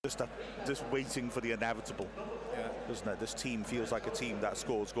just waiting for the inevitable, doesn't it? This team feels like a team that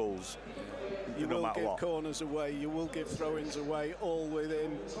scores goals. You no will matter give what. corners away, you will give throw-ins away, all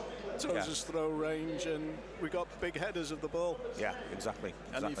within Tozer's throw range, and we got big headers of the ball. Yeah, exactly.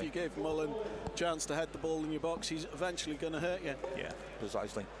 And if you give Mullen a chance to head the ball in your box, he's eventually going to hurt you. Yeah,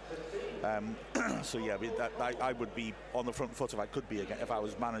 precisely. So yeah, I would be on the front foot if I could be again, if I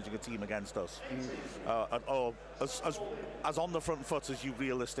was managing a team against us, or as on the front foot as you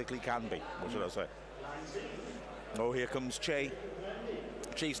realistically can be. What should I say? Oh, here comes Chay.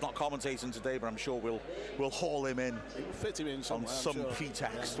 Chay's not commentating today, but I'm sure we'll haul him in. We'll fit him in on some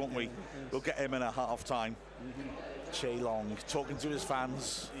pretext, won't we? We'll get him in at half time. Chay Long talking to his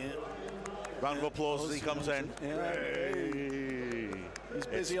fans. Round of applause as he comes in. He's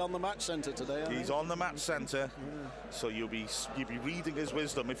busy on the match centre today. He's on the match centre, so you'll be reading his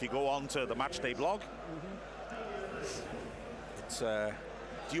wisdom if you go on to the Matchday blog. It's. Do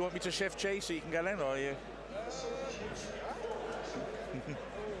you want me to shift Chay so you can get in, or are you?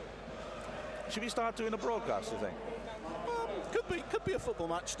 Should we start doing a broadcast, I think? Could be a football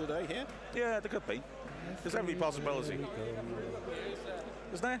match today here. Yeah, there could be. There's every possibility.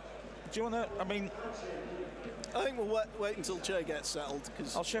 Isn't there? Do you want to? I mean, I think we'll wait until Chay gets settled.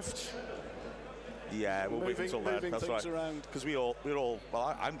 Cause I'll shift. Yeah, we'll wait until then. That's right. Because we're all.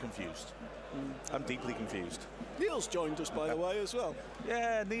 Well, I'm confused. I'm deeply confused. Neil's joined us, by the way, as well.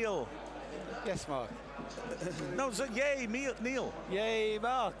 Yeah, Neil. Yes, Mark. No, so yay, Neil. Yay,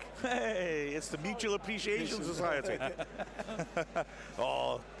 Mark. Hey, it's the Mutual Appreciation Society.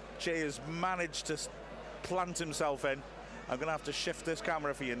 Oh, Chay has managed to plant himself in. I'm going to have to shift this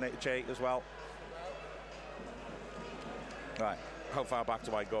camera for you, Chay, as well. Right, how far back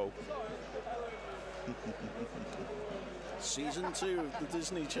do I go? Season 2 of the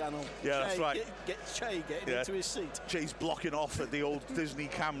Disney Channel. Yeah, that's right. Get Chay getting into his seat. Chay's blocking off at the old Disney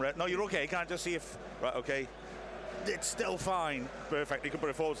camera. No, you're okay. Can I just see if... Right, okay. It's still fine. Perfect. You can put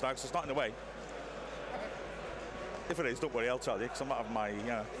it forward now because it's not in the way. If it is, don't worry, I'll tell you because I'm not having my... Are you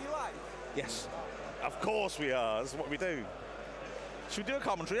live? Yes. Of course we are. That's what we do. Should we do a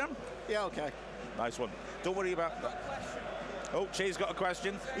commentary, Em? Yeah, okay. Nice one. Don't worry about... Oh, Chay's got a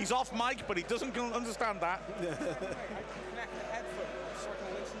question. He's off mic, but he doesn't understand that.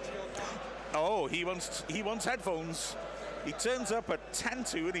 Oh, he wants headphones. He turns up at 10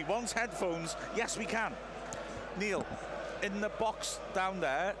 to and he wants headphones. Yes, we can. Neil, in the box down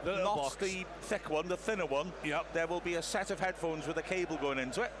there, not the thick one, the thinner one, there will be a set of headphones with a cable going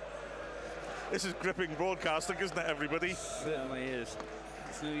into it. This is gripping broadcasting, isn't it, everybody? Certainly is.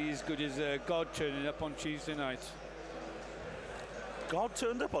 It's nearly as good as God turning up on Tuesday night. God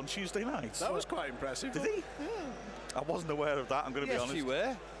turned up on Tuesday night? That was quite impressive. Did he? Yeah. I wasn't aware of that, I'm going to be honest. Yes, you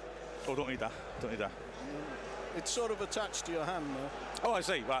were. Oh, don't need that. Don't need that. It's sort of attached to your hand, though. Oh, I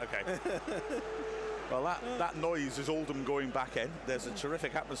see. Right, okay. Well, that noise is Oldham going back in. There's a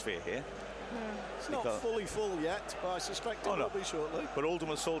terrific atmosphere here. It's not fully full yet, but I suspect it will be shortly. But Oldham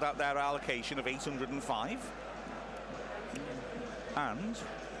has sold out their allocation of 805. And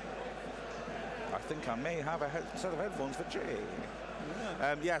I think I may have a set of headphones for Chay.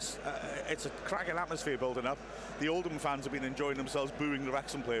 Yes, it's a cracking atmosphere building up. The Oldham fans have been enjoying themselves booing the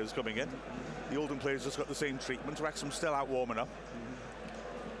Wrexham players coming in. The Oldham players just got the same treatment. Wrexham's still out warming up.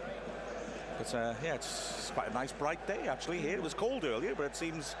 But yeah, it's quite a nice bright day actually here. It was cold earlier, but it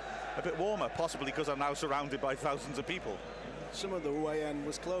seems a bit warmer, possibly because I'm now surrounded by thousands of people. Some of the away end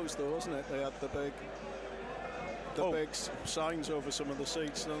was closed though, wasn't it? They had the big signs over some of the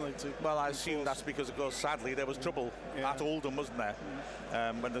seats, don't they? Well, I assume that's because, of course, sadly, there was trouble at Oldham, wasn't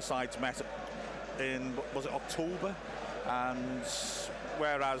there? When the sides met in, was it October? And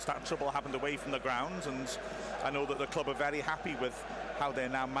whereas that trouble happened away from the ground, and I know that the club are very happy with how they're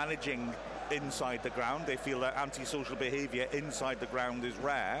now managing inside the ground. They feel that antisocial behaviour inside the ground is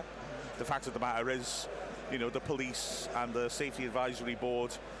rare. The fact of the matter is, you know, the police and the Safety Advisory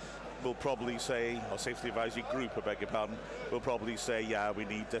Board will probably say, or Safety Advisory Group, I beg your pardon, will probably say, yeah, we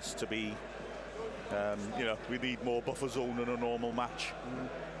need this to be, you know, we need more buffer zone in a normal match.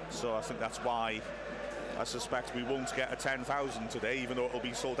 So I think that's why I suspect we won't get a 10,000 today, even though it'll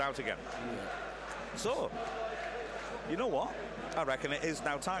be sold out again. So, you know what? I reckon it is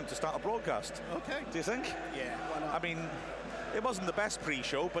now time to start a broadcast. Okay. Do you think? Yeah, why not? I mean, it wasn't the best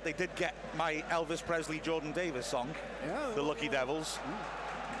pre-show, but they did get my Elvis Presley, Jordan Davis song, The Lucky Devils.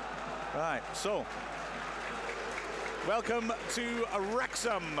 Right, so, welcome to a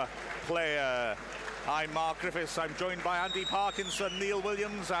Wrexham Player. I'm Mark Griffiths. I'm joined by Andy Parkinson, Neil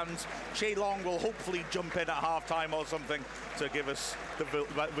Williams, and Chay Long will hopefully jump in at half-time or something to give us the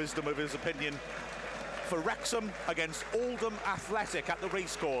wisdom of his opinion for Wrexham against Oldham Athletic at the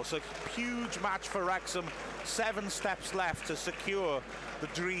racecourse. A huge match for Wrexham. 7 steps left to secure the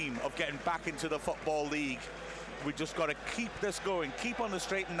dream of getting back into the Football League. We just got to keep this going, keep on the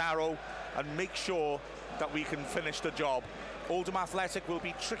straight and narrow, and make sure that we can finish the job. Oldham Athletic will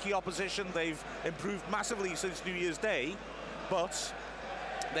be tricky opposition. They've improved massively since New Year's Day, but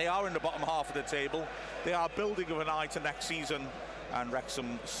they are in the bottom half of the table. They are building with an eye to next season, and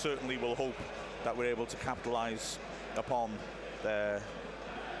Wrexham certainly will hope that we're able to capitalise upon their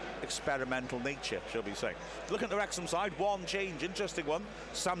experimental nature, shall we say. Looking at the Wrexham side, one change, interesting one.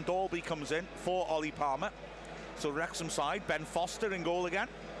 Sam Dalby comes in for Ollie Palmer. So Wrexham side, Ben Foster in goal again.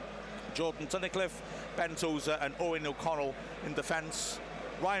 Jordan Tunnicliffe, Ben Tozer and Owen O'Connell in defence.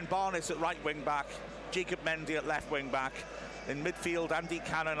 Ryan Barnett at right wing back. Jacob Mendy at left wing back. In midfield, Andy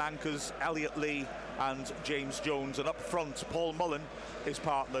Cannon anchors Elliot Lee and James Jones. And up front, Paul Mullen is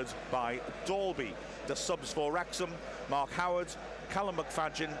partnered by Dalby. The subs for Wrexham, Mark Howard, Callum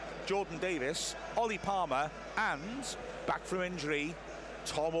McFadden, Jordan Davis, Ollie Palmer, and back from injury,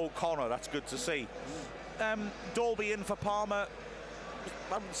 Tom O'Connor. That's good to see. Dalby in for Palmer.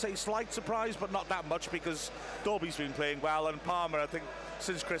 I would say slight surprise, but not that much, because Dalby's been playing well, and Palmer, I think,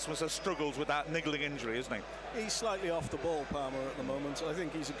 since Christmas has struggled with that niggling injury, isn't he? He's slightly off the ball, Palmer, at the moment. I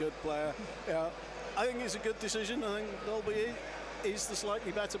think he's a good player. Yeah, I think it's a good decision. I think Dalby is the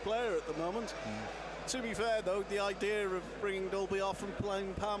slightly better player at the moment. To be fair, though, the idea of bringing Dalby off and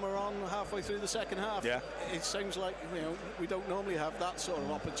playing Palmer on halfway through the second half, it seems like, we don't normally have that sort of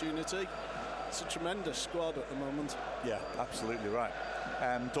opportunity. It's a tremendous squad at the moment. Yeah, absolutely right.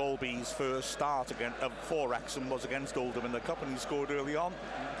 Dalby's first start for Wrexham was against Oldham in the Cup, and he scored early on.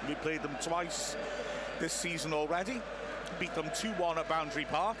 We played them twice this season already. Beat them 2-1 at Boundary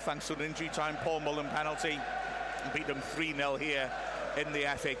Park, thanks to an injury time Paul Mullen penalty. And beat them 3-0 here in the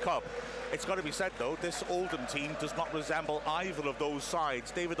FA Cup. It's got to be said, though, this Oldham team does not resemble either of those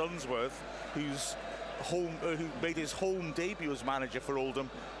sides. David Unsworth, who made his home debut as manager for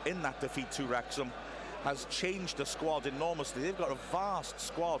Oldham in that defeat to Wrexham, has changed the squad enormously. They've got a vast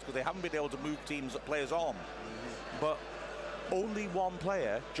squad because they haven't been able to move players on. But only one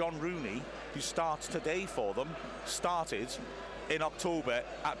player, John Rooney, who starts today for them, started in October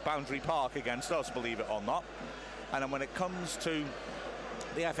at Boundary Park against us, believe it or not. And then when it comes to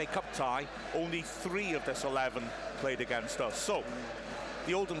the FA Cup tie, only 3 of this 11 played against us. So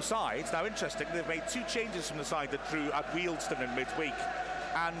the Oldham side, now interesting, they've made 2 changes from the side that drew at Wealdstone in midweek,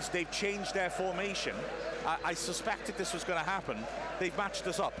 and they've changed their formation. I suspected this was going to happen. They've matched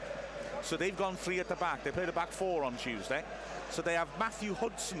us up. So they've gone 3 at the back. They played a back 4 on Tuesday. So they have Matthew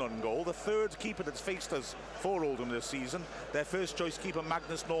Hudson on goal, the 3rd keeper that's faced us for Oldham this season. Their first choice keeper,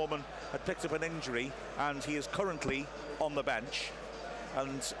 Magnus Norman, had picked up an injury, and he is currently on the bench.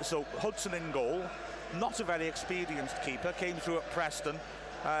 And so Hudson in goal, not a very experienced keeper, came through at Preston,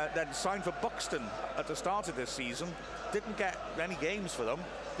 then signed for Buxton at the start of this season, didn't get any games for them.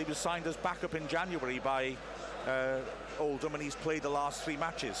 He was signed as backup in January by Oldham, and he's played the last 3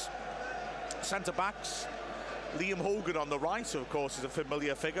 matches. Centre-backs, Liam Hogan on the right, who of course is a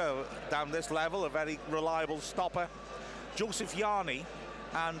familiar figure down this level, a very reliable stopper. Joseph Yarney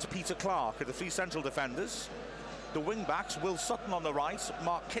and Peter Clark are the 3 central defenders. The wing-backs, Will Sutton on the right,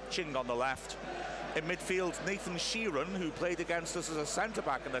 Mark Kitching on the left. In midfield, Nathan Sheeran, who played against us as a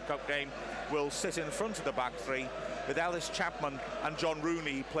centre-back in the Cup game, will sit in front of the back 3, with Ellis Chapman and John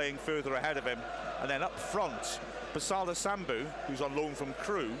Rooney playing further ahead of him. And then up front, Basala Sambu, who's on loan from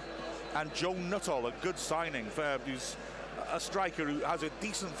Crewe, and Joe Nuttall, a good signing, who's a striker who has a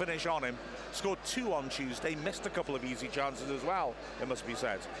decent finish on him. Scored 2 on Tuesday, missed a couple of easy chances as well, it must be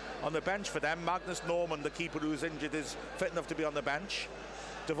said. On the bench for them, Magnus Norman, the keeper who was injured, is fit enough to be on the bench.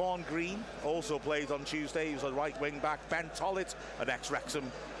 Devon Green also played on Tuesday. He was a right wing back. Ben Tollett, an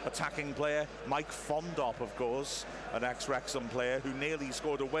ex-Wrexham attacking player. Mike Fondop, of course, an ex-Wrexham player who nearly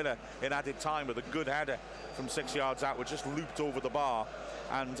scored a winner in added time with a good header from 6 yards out, which just looped over the bar.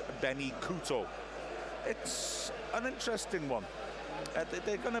 And Benny Couto. It's an interesting one.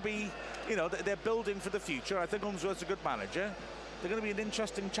 They're going to be, they're building for the future. I think Unsworth's a good manager. They're going to be an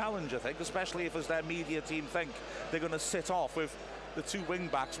interesting challenge, I think, especially if, as their media team think, they're going to sit off with the 2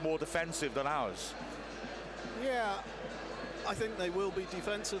 wing-backs more defensive than ours. Yeah, I think they will be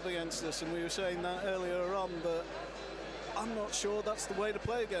defensive against us, and we were saying that earlier on, but I'm not sure that's the way to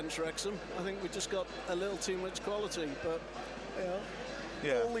play against Wrexham. I think we just got a little too much quality, but,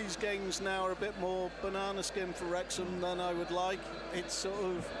 all these games now are a bit more banana skin for Wrexham than I would like. It's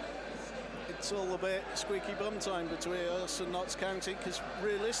all a bit squeaky bum time between us and Notts County, because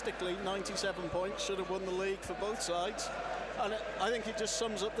realistically 97 points should have won the league for both sides, and I think it just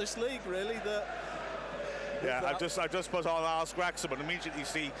sums up this league really, that Yeah, I just put on Ask Wrexham and immediately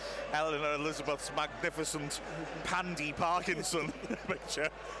see Eleanor Elizabeth's magnificent Pandy Parkinson picture.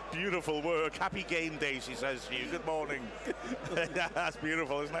 Beautiful work. Happy game day, she says to you. Good morning. That's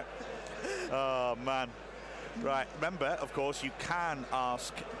beautiful, isn't it? Oh, man. Right, remember, of course, you can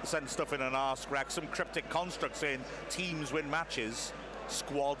send stuff in and ask Wrexham. Cryptic construct saying teams win matches,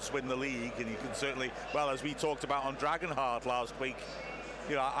 squads win the league, and you can certainly, well, as we talked about on Dragonheart last week,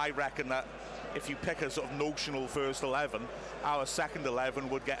 you know, I reckon that if you pick a sort of notional first 11, our second 11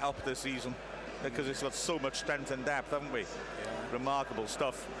 would get up this season because it's got so much strength and depth, haven't we? Yeah. Remarkable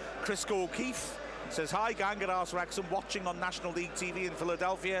stuff. Crisco O'Keefe says, hi gang at Arse Wrexham, watching on National League TV in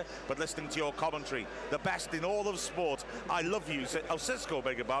Philadelphia, but listening to your commentary. The best in all of sport. I love you. Cisco,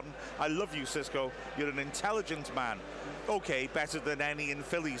 beg your pardon. I love you, Cisco. You're an intelligent man. Okay, better than any in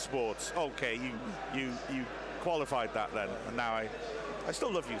Philly sports. Okay, you qualified that then. And now I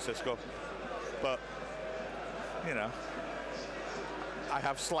still love you, Cisco. But, you know, I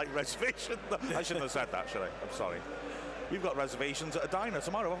have slight reservations. I shouldn't have said that, should I? I'm sorry. We've got reservations at a diner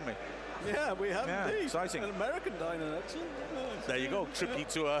tomorrow, haven't we? Yeah, we have indeed. Exciting. An American diner, excellent. There you go. Tribute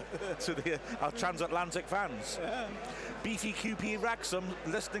to our transatlantic fans. Yeah. Beefy QP Wrexham,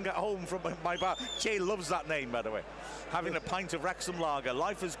 listening at home from my bar. Jay loves that name, by the way. Having a pint of Wrexham lager.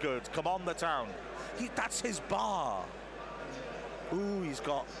 Life is good. Come on, the town. That's his bar. Ooh, he's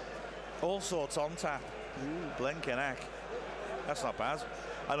got all sorts on tap. Blinking heck. That's not bad.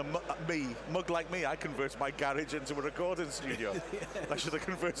 And mug like me, I converted my garage into a recording studio. Yes. I should have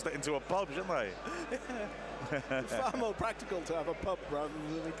converted it into a pub, shouldn't I? It's far more practical to have a pub rather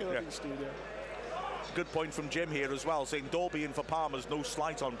than a recording studio. Good point from Jim here as well, saying Dolby in for Palmer's no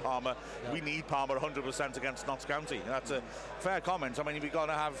slight on Palmer. Yeah. We need Palmer 100% against Notts County. That's a fair comment. I mean, we're going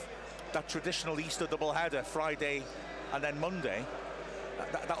to have that traditional Easter doubleheader, Friday and then Monday.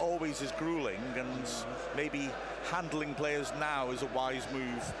 That always is grueling, and maybe handling players now is a wise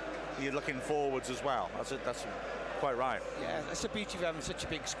move. You're looking forwards as well. That's quite right. Yeah, that's the beauty of having such a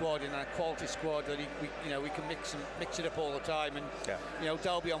big squad and a quality squad that we can mix it up all the time. And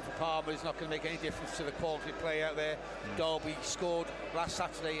Dalby on for Palmer is not going to make any difference to the quality play out there. Dalby scored last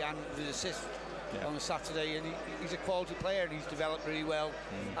Saturday and with an assist on the Saturday, and he's a quality player and he's developed really well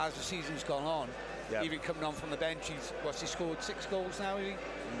as the season's gone on. Yeah. Even coming on from the bench, he scored 6 goals now, is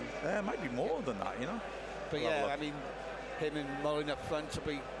he? It might be more than that, you know. But I mean, him and Mullin up front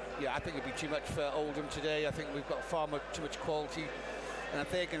will be, I think it'd be too much for Oldham today. I think we've got too much quality. And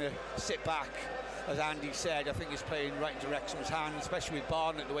if they're going to sit back, as Andy said, I think it's playing right into Wrexham's hand, especially with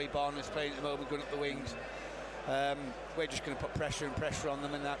Barnett, the way Barnett's playing at the moment, going up the wings. We're just going to put pressure on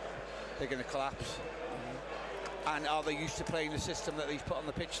them, and that they're going to collapse. And are they used to playing the system that he's put on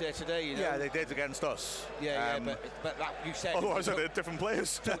the pitch there today? You know? Yeah, they did against us. But that you said. Otherwise, they're different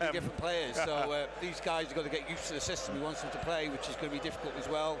players. Totally different players. So these guys have got to get used to the system he wants them to play, which is going to be difficult as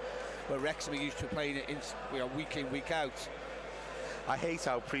well. But Wrexham are used to playing it week in, week out. I hate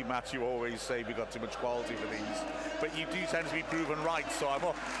how pre-match you always say we got too much quality for these, but you do tend to be proven right. So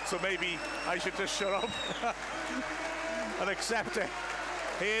maybe I should just shut up and accept it.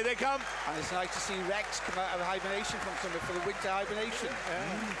 Here they come. And it's nice to see Rex come out of hibernation from summer for the winter hibernation.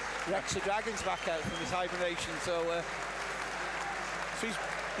 Rex the Dragon's back out from his hibernation. So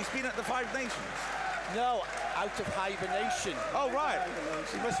he's been at the Five Nations? No, out of hibernation. Oh, right.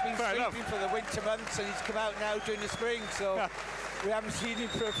 He must have been sleeping for the winter months, and he's come out now during the spring. So we haven't seen him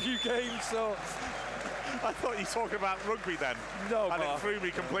for a few games. So I thought you were talking about rugby then. No, and it threw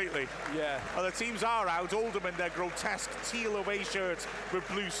me completely. Yeah. Well, the teams are out. Oldham in their grotesque teal away shirts with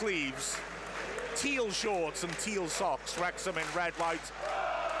blue sleeves, teal shorts and teal socks. Wrexham in red, white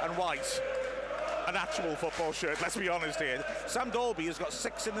and white. An actual football shirt, let's be honest here. Sam Dalby has got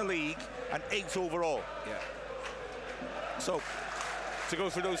 6 in the league and 8 overall. Yeah. So, to go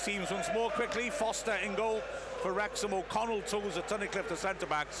through those teams once more quickly, Foster in goal for Wrexham, O'Connell, Tozer, Tunnicliffe the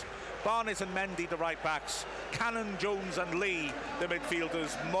centre-backs, Barnett and Mendy the right-backs, Cannon, Jones and Lee the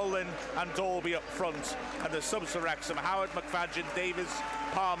midfielders, Mullin and Dalby up front, and the subs for Wrexham, Howard, McFadden, Davis,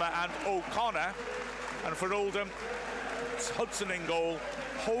 Palmer and O'Connor. And for Oldham, it's Hudson in goal,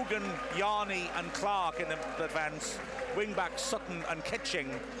 Hogan, Yarney and Clark in the defence, wing-backs Sutton and Kitching,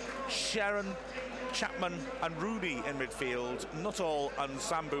 Sharon, Chapman and Rooney in midfield, Nuttall and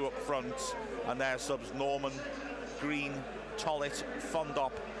Sambu up front, and their subs Norman, Green, Tollett,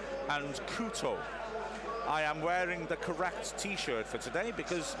 Fondop and Kuto. I am wearing the correct T-shirt for today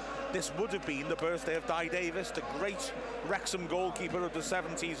because this would have been the birthday of Di Davis, the great Wrexham goalkeeper of the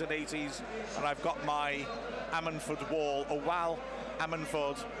 70s and 80s, and I've got my Ammanford wall, a Wal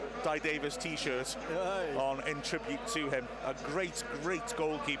Ammanford Di Davis T-shirt on in tribute to him. A great, great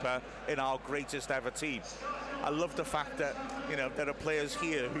goalkeeper in our greatest ever team. I love the fact that, you know, there are players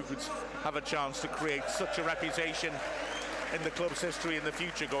here who could have a chance to create such a reputation in the club's history in the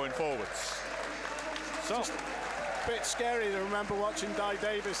future going forwards. So, just a bit scary to remember watching Di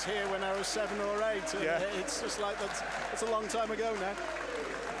Davis here when I was 7 or 8. Yeah. It's just like that's a long time ago now.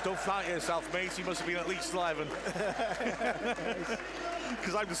 Don't flatter yourself, mate. He must have been at least 11.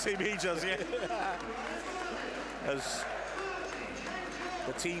 Because I'm the same age as you. As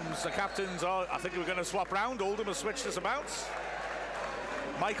the captains are, I think we're going to swap round. Oldham has switched us about.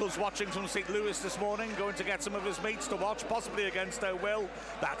 Michael's watching from St. Louis this morning, going to get some of his mates to watch, possibly against their will.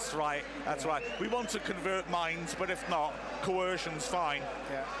 That's right, that's right. We want to convert minds, but if not, coercion's fine.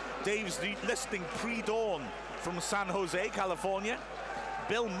 Yeah. Dave's listening pre-dawn from San Jose, California.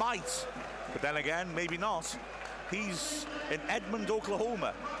 Bill might, but then again, maybe not. He's in Edmond,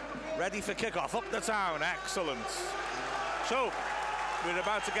 Oklahoma, ready for kickoff. Up the town, excellent. So, we're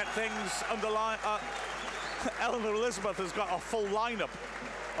about to get things underlined. Eleanor Elizabeth has got a full lineup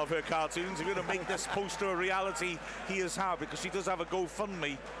of her cartoons. If you're going to make this poster a reality, here's how, because she does have a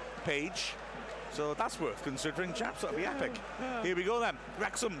GoFundMe page. So that's worth considering, chaps. That'll be epic. Yeah. Here we go then.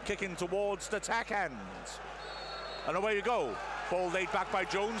 Wrexham kicking towards the tack end. And away you go. Ball laid back by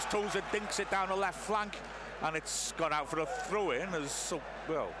Jones. Tozer dinks it down the left flank. And it's gone out for a throw-in as,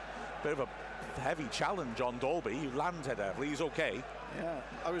 bit of a heavy challenge on Dalby. He landed heavily. He's okay. Yeah,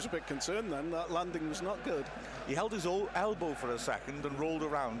 I was a bit concerned then. That landing was not good. He held his elbow for a second and rolled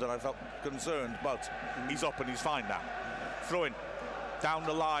around, and I felt concerned, but he's up and he's fine now. Throw-in. Down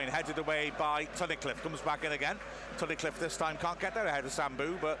the line, headed away by Tunnicliffe. Comes back in again. Tunnicliffe this time can't get there ahead of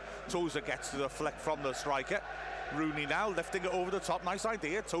Sambu, but Tozer gets to the flick from the striker. Rooney now lifting it over the top. Nice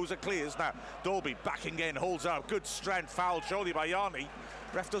idea. Tozer clears now. Dalby backing in, holds out. Good strength. Foul surely by Yarney.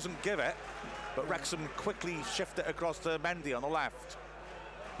 Ref doesn't give it, but Wrexham quickly shift it across to Mendy on the left.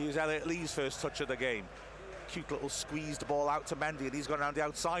 Here's Elliot Lee's first touch of the game. Cute little squeezed ball out to Mendy, and he's gone around the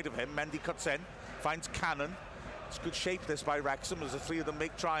outside of him. Mendy cuts in, finds Cannon. It's good shape this by Wrexham as the three of them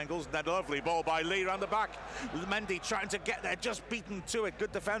make triangles. And then a lovely ball by Lee around the back. Mendy trying to get there, just beaten to it.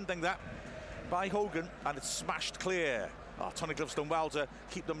 Good defending that by Hogan, and it's smashed clear. Tunnicliffe's done well to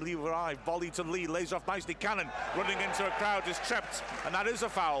keep them alive. Volley to Lee, lays off nicely. Cannon running into a crowd is tripped, and that is a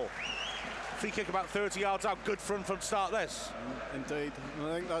foul. Free kick about 30 yards out. Good front start this. Indeed. And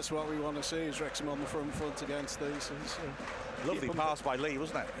I think that's what we want to see, is Wrexham on the front foot against these. Lovely pass by Lee,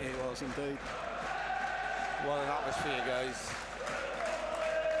 wasn't it? It was indeed. What an atmosphere, guys.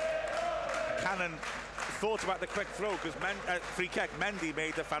 Cannon thought about the quick throw because free kick. Mendy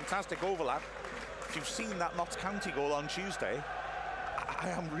made a fantastic overlap. If you've seen that Notts County goal on Tuesday,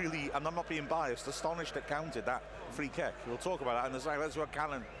 I'm not being biased, astonished it counted, that free kick. We'll talk about that in a second. That's what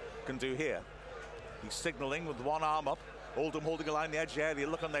Cannon can do here. He's signalling with one arm up. Oldham holding a line in the edge of the area.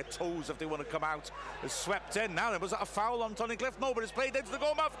 Look on their toes if they want to come out. It's swept in. Now, was that a foul on Tunnicliffe? No, but it's played into the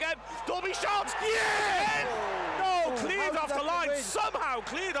goal mouth again. Dalby shot! Yeah! No, cleared off the line. Somehow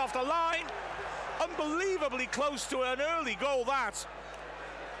cleared off the line. Unbelievably close to an early goal, that.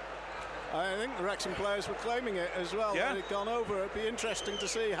 I think the Wrexham players were claiming it as well. Yeah. It had gone over. It'd be interesting to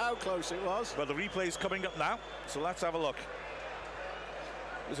see how close it was. Well, the replay's coming up now, so let's have a look.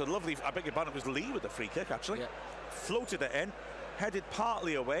 It was a lovely, I beg your pardon, it was Lee with the free kick, actually. Yeah. Floated it in, headed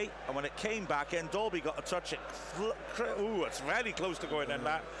partly away, and when it came back in, Dalby got to touch it. It's very close to going in,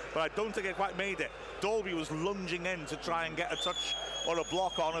 that, but I don't think it quite made it. Dalby was lunging in to try and get a touch or a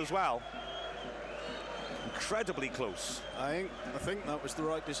block on as well. Incredibly close. I think that was the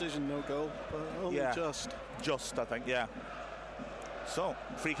right decision, no goal, but only just. Just, I think, yeah. So,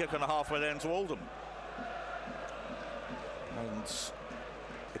 free kick on the halfway there into Oldham. And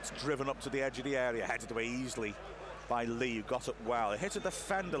it's driven up to the edge of the area, headed away easily by Lee, who got it well. It hit a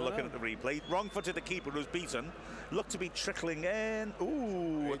defender looking at the replay. Wrong-footed the keeper, who was beaten. Looked to be trickling in.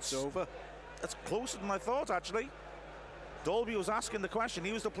 Ooh, it's over. It's closer than I thought, actually. Dalby was asking the question.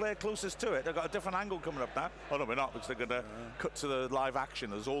 He was the player closest to it. They've got a different angle coming up now. Oh, no, we're not, because they're going to cut to the live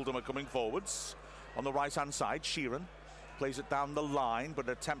action as Oldham are coming forwards. On the right-hand side, Sheeran plays it down the line, but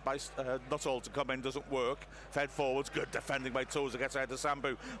an attempt by Nuttall to come in doesn't work. Fed forwards, good defending by Tozer, gets ahead to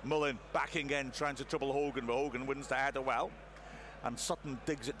Sambu. Mullin backing in, trying to trouble Hogan, but Hogan wins the header well. And Sutton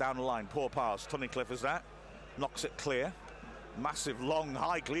digs it down the line. Poor pass. Tunnicliffe is that. Knocks it clear. Massive, long,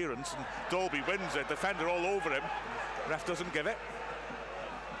 high clearance, and Dalby wins it. Defender all over him. Ref doesn't give it.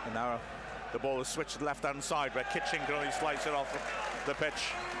 And now The ball is switched to the left-hand side where Kitchen can only slice it off the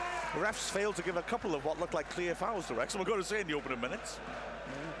pitch. The refs failed to give a couple of what looked like clear fouls to Wrexham. We're going to say in the opening minutes.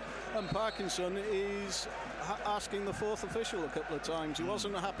 And Parkinson is asking the fourth official a couple of times. He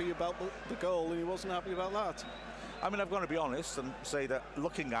wasn't happy about the goal, and he wasn't happy about that. I mean, I've got to be honest and say that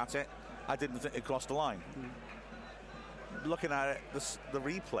looking at it, I didn't think it crossed the line. Looking at it, the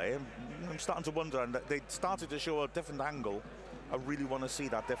replay, I'm starting to wonder, and they started to show a different angle. I really want to see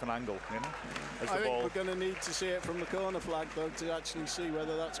that different angle, you know? I think we're going to need to see it from the corner flag, though, to actually see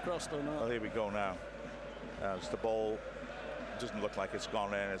whether that's crossed or not. Oh, here we go now. As the ball doesn't look like it's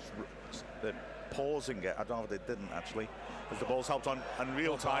gone in. They're pausing it. I don't know if they didn't, actually. As the ball's helped on in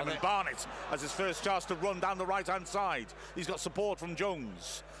real time. And Barnett has his first chance to run down the right-hand side. He's got support from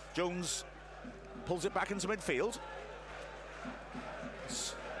Jones. Jones pulls it back into midfield.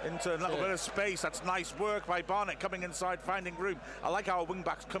 Into a little bit of space. That's nice work by Barnett, coming inside, finding room. I like how our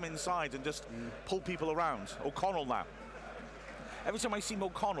wing-backs come inside and just pull people around. O'Connell now. Every time I see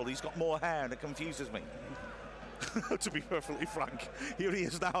O'Connell, he's got more hair and it confuses me. To be perfectly frank. Here he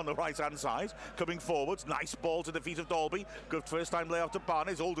is now on the right-hand side, coming forwards. Nice ball to the feet of Dalby. Good first-time layout to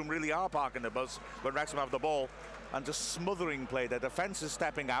Barnett. Oldham really are parking the bus when Wrexham have the ball. And just smothering play. Their defence is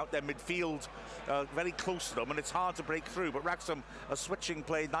stepping out. Their midfield very close to them, and it's hard to break through. But Wrexham are switching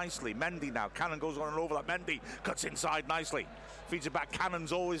play nicely. Mendy now. Cannon goes on and over that. Mendy cuts inside nicely. Feeds it back.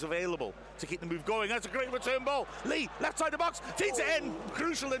 Cannon's always available to keep the move going. That's a great return ball. Lee, left side of the box. Feeds it in.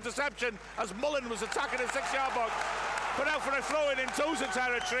 Crucial interception as Mullen was attacking the 6-yard box. Put out for a throw-in in Tozer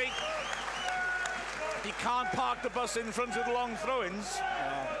territory. You can't park the bus in front of the long throw-ins.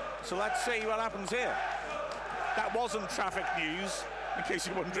 So let's see what happens here. That wasn't traffic news, in case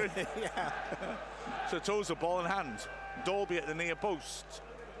you're wondering. Yeah. So Tozer ball in hand. Dalby at the near post.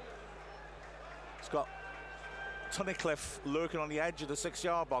 It's got Tunnicliffe lurking on the edge of the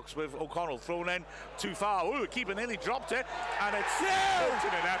 6-yard box with O'Connell thrown in too far. Ooh, the keeper nearly dropped it, and it's out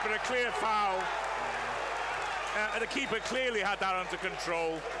in it, but a clear foul. And the keeper clearly had that under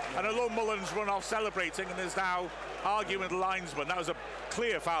control. And although Mullen's run off celebrating and is now arguing with the linesman, that was a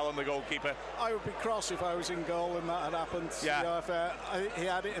clear foul on the goalkeeper. I would be cross if I was in goal and that had happened. Yeah. You know, he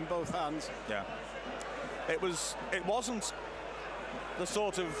had it in both hands. Yeah. It wasn't the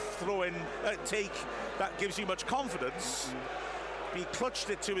sort of throw-in take that gives you much confidence. He clutched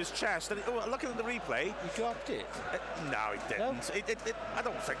it to his chest, and looking at the replay, He dropped it. no, he didn't. No? I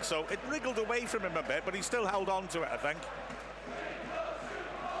don't think so. It wriggled away from him a bit, but he still held on to it, I think.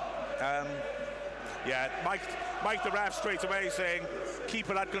 Yeah, Mike the ref straight away saying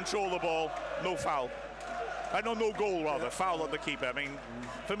keeper had control of the ball, no foul. No goal rather, foul on the keeper. I mean,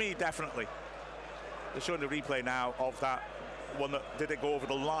 for me, definitely. They're showing the replay now of that one that did it go over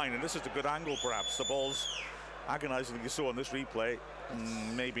the line, and this is a good angle perhaps. The ball's agonisingly so on this replay.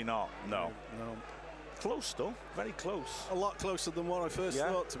 Maybe not, no. Close though, very close. A lot closer than what I first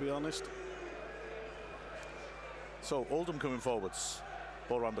thought, to be honest. So Oldham coming forwards.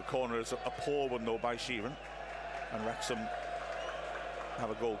 Ball around the corner is a poor one though by Sheeran. And Wrexham have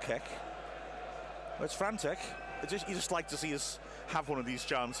a goal kick. Well, it's frantic. You just like to see us have one of these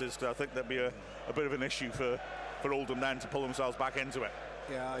chances. I think that'd be a bit of an issue for Oldham then to pull themselves back into it.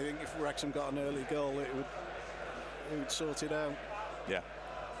 Yeah, I think if Wrexham got an early goal, it would sort it out. Yeah,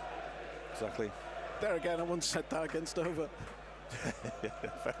 exactly. There again, I once said that against Dover.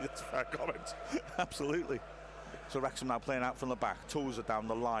 That's a fair comment. Absolutely. So Wrexham now playing out from the back. Tozer down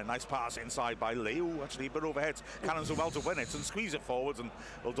the line. Nice pass inside by Lee. Ooh, actually, but overhead. Cannon's so well to win it and squeeze it forwards. And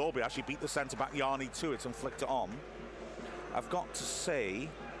Dalby actually beat the centre-back Yarney to it and flicked it on. I've got to say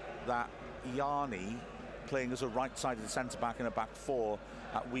that Yarney, playing as a right-sided centre-back in a back four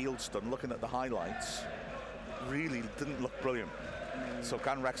at Wealdstone, looking at the highlights, really didn't look brilliant. So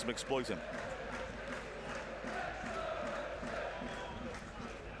can Wrexham exploit him?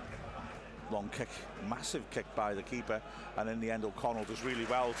 Long kick, massive kick by the keeper, and in the end O'Connell does really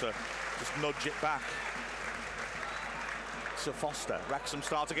well to just nudge it back. So Foster, Wrexham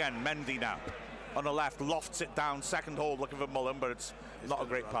start again. Mendy now on the left, lofts it down, second hold looking for Mullen, but it's not a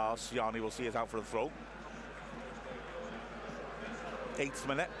great pass. Yarney will see it out for a throw. 8th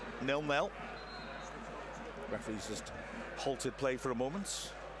minute, 0-0. Referee's just halted play for a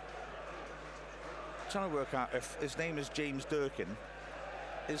moment. Trying to work out if his name is James Durkin.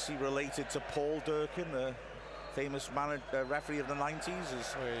 Is he related to Paul Durkin, the famous referee of the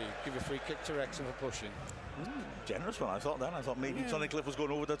 90s? Give a free kick to Wrexham for pushing. Generous one, I thought then. I thought maybe Tunnicliffe was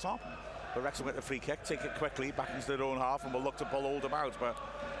going over the top. But Wrexham get the free kick, take it quickly back into their own half, and will look to pull Oldham out. But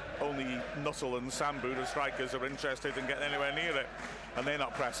only Nuttall and Sambu, the strikers, are interested in getting anywhere near it. And they're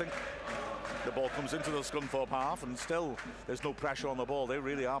not pressing. The ball comes into the Scunthorpe half, and still there's no pressure on the ball. They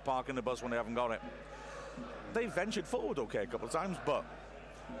really are parking the bus when they haven't got it. They've ventured forward okay a couple of times, but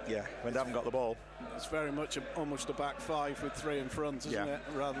yeah, when they haven't got the ball. It's very much almost a back five with three in front, isn't it?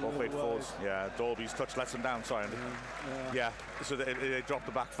 Rather ball than played forwards. Yeah, Dolby's touch lets them down, sorry, Andy. Yeah, so they dropped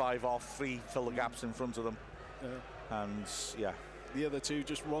the back five off, three fill the gaps in front of them. Yeah. And yeah. The other two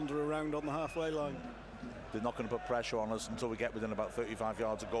just wander around on the halfway line. They're not going to put pressure on us until we get within about 35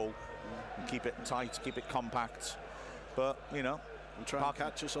 yards of goal. And keep it tight, keep it compact. But, you know. And try and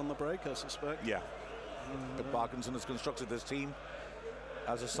catch us on the break, I suspect. Yeah. But Parkinson has constructed this team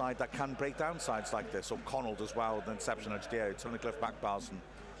as a side that can break down sides like this. O'Connell does well with an interception edge there. Tunnicliffe back bars, and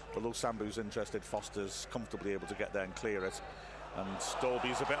although Sambu's interested, Foster's comfortably able to get there and clear it. And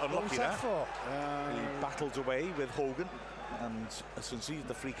Dolby's a bit unlucky there. He battled away with Hogan, and conceded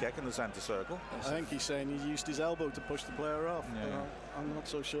the free kick in the centre circle. I think he's saying he used his elbow to push the player off. Yeah. I'm not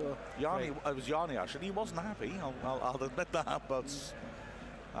so sure. It was Yarni actually. He wasn't happy. I'll admit that, but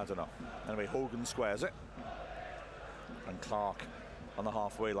I don't know. Anyway, Hogan squares it, and Clark on the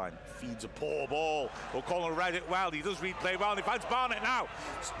halfway line feeds a poor ball. O'Connell read it well. He does replay well. And he finds Barnett now.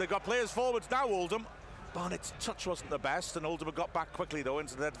 They've got players forwards now, Oldham. Barnett's touch wasn't the best, and Oldham got back quickly though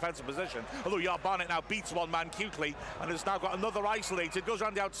into the defensive position. Although Barnett now beats one man cutely, and has now got another isolated, goes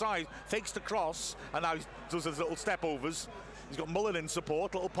around the outside, fakes the cross, and now he does his little step overs. He's got Mullen in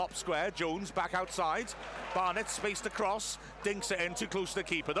support, little pop square. Jones back outside. Barnett spaced across, dinks it in, too close to the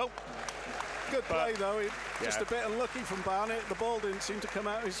keeper though. Good play though, just a bit unlucky from Barnett. The ball didn't seem to come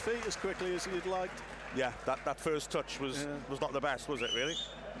out of his feet as quickly as he'd liked. Yeah, that first touch was not the best, was it really?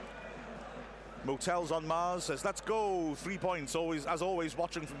 Motels on Mars says, let's go, 3 points, as always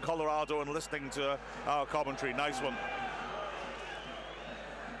watching from Colorado and listening to our commentary. Nice one.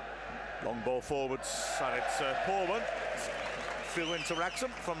 Long ball forwards, and it's a poor one. Through into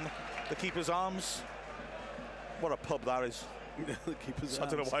Wrexham from the keeper's arms. What a pub that is. The keeper's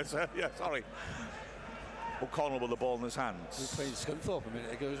arms. I don't know why I said, yeah, sorry. O'Connell with the ball in his hands. We played Scunthorpe a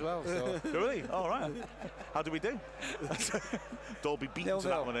minute ago as well. So. Really? All right. How do we do? Dolby beaten to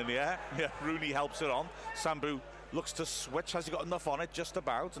that one in the air. Yeah, Rooney helps it on. Sambu looks to switch. Has he got enough on it? Just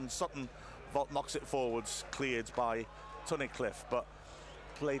about. And Sutton knocks it forwards, cleared by Tunnicliffe, but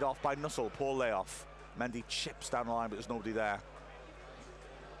played off by Nussel. Poor layoff. Mendy chips down the line, but there's nobody there.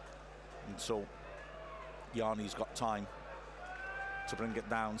 And so Yarni's got time to bring it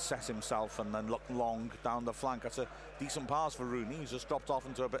down, set himself, and then look long down the flank. That's a decent pass for Rooney. He's just dropped off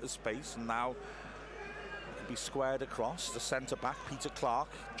into a bit of space, and now could be squared across. The centre back, Peter Clark,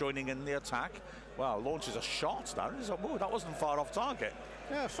 joining in the attack. Well, launches a shot. That wasn't far off target.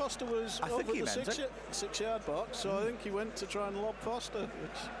 Yeah, Foster was over the 6-yard box, so I think he went to try and lob Foster.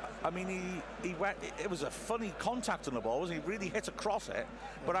 I mean, he went. It was a funny contact on the ball, wasn't he? He really hit across it.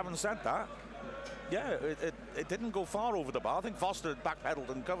 But having said that, yeah, it didn't go far over the bar. I think Foster backpedaled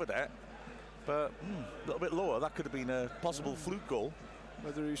and covered it, but a little bit lower. That could have been a possible fluke goal.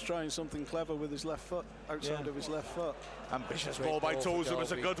 Whether he was trying something clever with his left foot, outside of his left foot. Ambitious ball by Tozer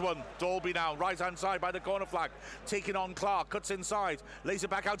was a good one. Dolby now, right-hand side by the corner flag. Taking on Clark, cuts inside, lays it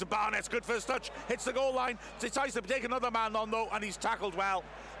back out to Barnett. Good first touch, hits the goal line. Decides to take another man on though, and he's tackled well.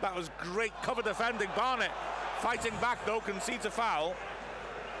 That was great cover defending. Barnett fighting back though, concedes a foul.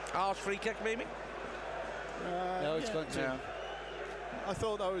 Harsh free kick maybe? No, it's going to. Yeah. I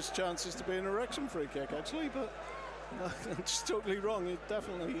thought that was chances to be an Wrexham free kick actually, but I'm just totally wrong. It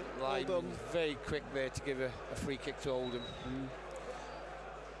definitely Oldham very quick there to give a free kick to Oldham.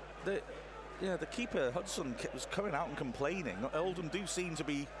 The keeper Hudson was coming out and complaining. Oldham do seem to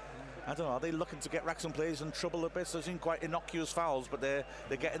be, I don't know, are they looking to get Wrexham players in trouble a bit? So they've seen quite innocuous fouls, but they're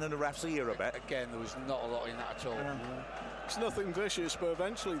getting in the ref's ear a bit. Again, there was not a lot in that at all. It's nothing vicious, but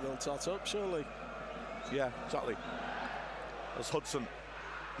eventually they'll tot up, surely. Yeah, exactly. As Hudson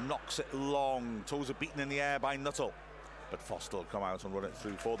knocks it long, toes are beaten in the air by Nuttall, but Foster will come out and run it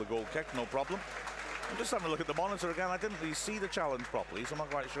through for the goal kick, no problem. I'm just having a look at the monitor again. I didn't really see the challenge properly, so I'm not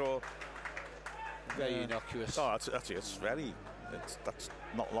quite sure. Very innocuous. Oh, that's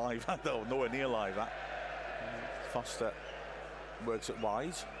not live. No, nowhere near live. That Foster works it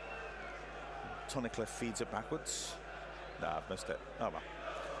wide. Tunnicliffe feeds it backwards. No, I've missed it. Oh well.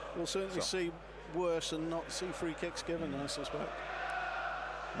 We'll certainly see worse and not see free kicks given, I suspect.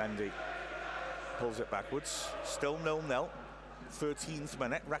 Mendy pulls it backwards. Still 0-0. 13th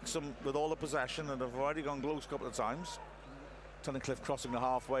minute. Wrexham with all the possession and have already gone close a couple of times. Tunnicliffe crossing the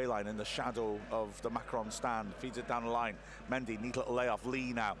halfway line in the shadow of the Macron stand. Feeds it down the line. Mendy, neat little layoff.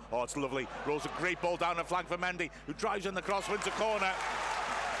 Lee now. Oh, it's lovely. Rolls a great ball down the flank for Mendy, who drives in the cross, wins a corner.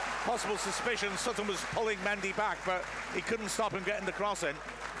 Possible suspicion. Sutton was pulling Mendy back, but he couldn't stop him getting the cross in.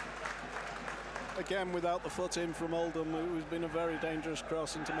 again, without the foot in from Oldham, it has been a very dangerous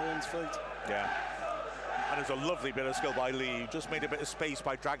cross into Mullen's feet. Yeah. And it's a lovely bit of skill by Lee. He just made a bit of space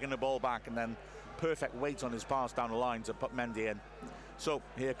by dragging the ball back, and then perfect weight on his pass down the line to put Mendy in. So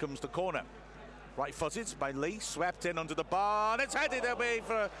here comes the corner. Right-footed by Lee, swept in under the bar, and it's headed away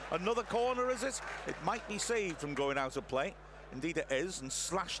for another corner, is it? It might be saved from going out of play. Indeed it is, and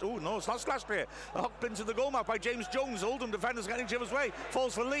slashed. Oh, no, it's not slashed here. The hook into the goal mouth by James Jones. Oldham defenders getting each other's way.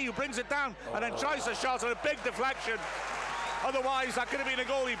 Falls for Lee, who brings it down, and then tries a shot on a big deflection. Otherwise, that could have been a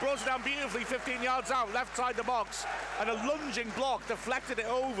goal. He brought it down beautifully, 15 yards out, left side the box, and a lunging block deflected it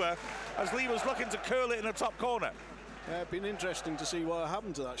over as Lee was looking to curl it in the top corner. Yeah, it'd been interesting to see what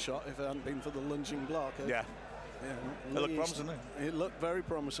happened to that shot if it hadn't been for the lunging block. Yeah. It looked promising, didn't it? It looked very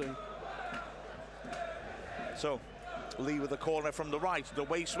promising. So, Lee with the corner from the right, the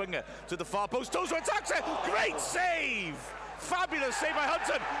way swinger to the far post, Tozer attacks it, great save! Fabulous save by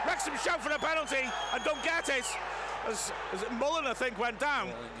Hudson. Wrexham shout for a penalty and don't get it. As Mullen, I think, went down.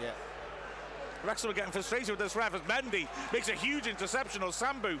 Yeah. Wrexham were getting frustrated with this ref as Mendy makes a huge interception, or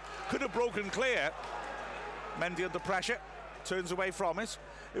Sambu could have broken clear. Mendy under pressure, turns away from it.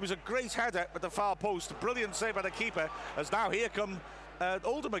 It was a great header at the far post, brilliant save by the keeper, as now here come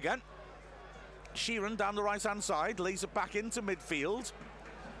Oldham again. Sheeran down the right-hand side, lays it back into midfield.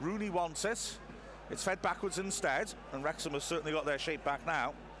 Rooney wants it. It's fed backwards instead, and Wrexham has certainly got their shape back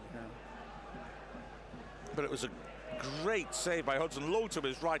now. Yeah. But it was a great save by Hudson, low to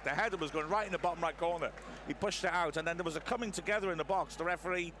his right. The header was going right in the bottom right corner. He pushed it out, and then there was a coming together in the box. The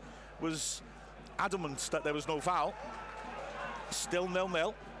referee was adamant that there was no foul. Still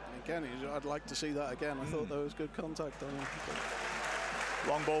 0-0. Again, I'd like to see that again. I thought there was good contact on him.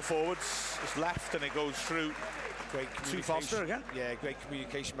 Long ball forwards, it's left, and it goes through. Great to Foster again. Yeah, great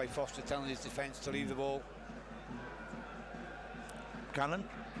communication by Foster, telling his defence to leave the ball. Cannon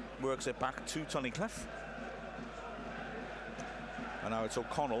works it back to Tunnicliffe. And now it's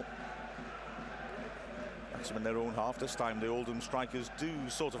O'Connell. Wrexham in their own half. This time the Oldham strikers do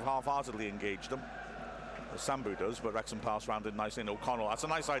sort of half-heartedly engage them. Sambu does, but Wrexham pass round it nicely in O'Connell. That's a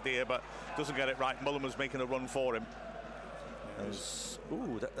nice idea, but doesn't get it right. Mullen was making a run for him.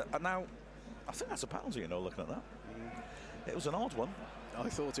 And now, I think that's a penalty, looking at that. It was an odd one. I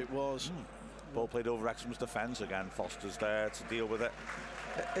thought it was. Ball played over Wrexham's defence again. Foster's there to deal with it.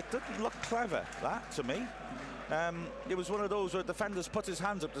 It didn't look clever, that, to me. It was one of those where defenders put his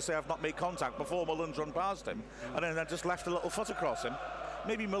hands up to say, I've not made contact, before Mullen's run past him, and then just left a little foot across him.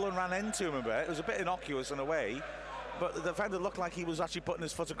 Maybe Mullen ran into him a bit. It was a bit innocuous in a way, but the defender looked like he was actually putting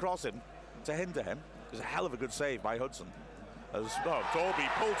his foot across him to hinder him. It was a hell of a good save by Hudson. As Dalby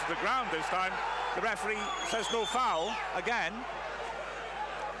pulled to the ground this time. The referee says no foul again.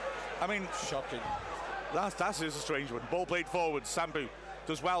 I mean, shocking. That is a strange one. Ball played forward. Sambu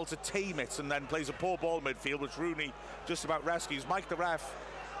does well to tame it and then plays a poor ball midfield, which Rooney just about rescues. Mike, the ref,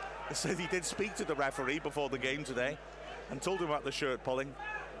 said he did speak to the referee before the game today and told him about the shirt pulling,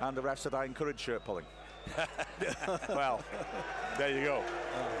 and the ref said, I encourage shirt pulling. Well, there you go.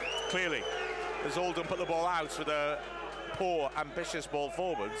 Clearly, as Oldham put the ball out with a poor, ambitious ball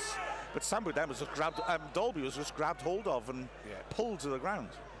forwards, but Sambu then was just grabbed, Dalby was just grabbed hold of and pulled to the ground.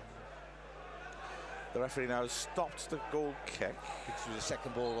 The referee now has stopped the goal kick. It was the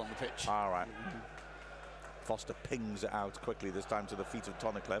second ball on the pitch. All right. Foster pings it out quickly, this time to the feet of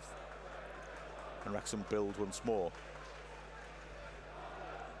Tunnicliffe. And Wrexham build once more.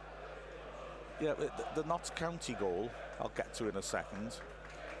 Yeah, the Notts County goal, I'll get to in a second.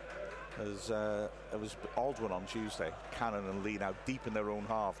 As it was an odd one on Tuesday. Cannon and Lee now deep in their own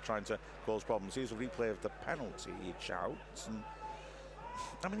half, trying to cause problems. Here's a replay of the penalty, he shouts. And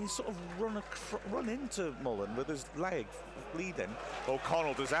I mean, he's sort of run into Mullen with his leg bleeding.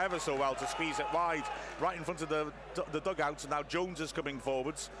 O'Connell does ever so well to squeeze it wide, right in front of the dugouts, and now Jones is coming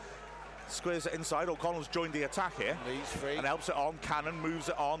forwards. Squares it inside. O'Connell's joined the attack here. Lee's free. And helps it on. Cannon moves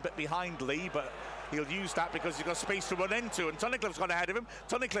it on, bit behind Lee, but he'll use that because he's got space to run into, and Tunnicliffe's gone ahead of him.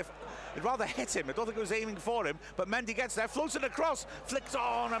 Tunnicliffe, he'd rather hit him. I don't think it was aiming for him, but Mendy gets there, floats it across, flicks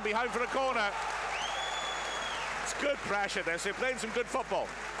on and behind for the corner. It's good pressure there, so you're playing some good football.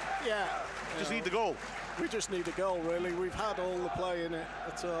 Yeah. Just need the goal. We just need a goal, really. We've had all the play in it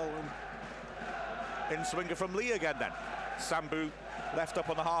at all. In swinger from Lee again then. Sambu left up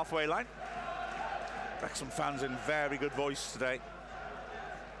on the halfway line. Wrexham fans in very good voice today.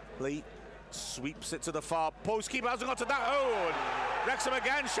 Lee sweeps it to the far post. Keeper hasn't got to that. Oh, and Wrexham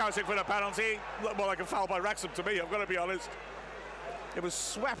again shouting for the penalty. Looked more like a foul by Wrexham to me, I've got to be honest. It was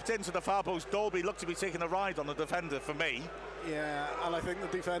swept into the far post. Dalby looked to be taking a ride on the defender for me. Yeah, and I think the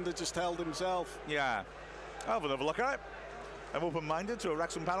defender just held himself. Yeah. I'll have another look at it. I'm open-minded to a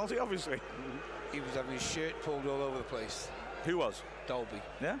Wrexham penalty, obviously. he was having his shirt pulled all over the place. Who was? Dolby.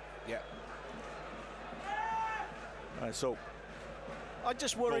 Yeah? Yeah. Right, so I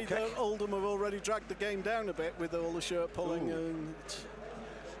just worry that Oldham have already dragged the game down a bit with all the shirt pulling. And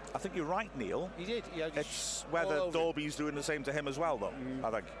I think you're right, Neil. He did. Yeah, it's whether Dolby's doing the same to him as well, though,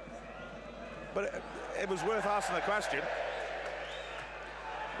 I think. But it was worth asking the question.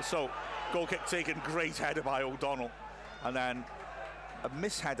 So, goal kick taken, great header by O'Donnell. And then a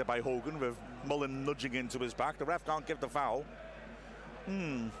misheader by Hogan with Mullen nudging into his back. The ref can't give the foul.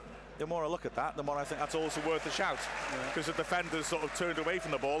 The more I look at that, the more I think that's also worth a shout. Because the defenders sort of turned away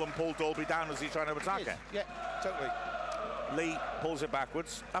from the ball and pulled Dolby down as he's trying to attack it. Yeah, totally. Lee pulls it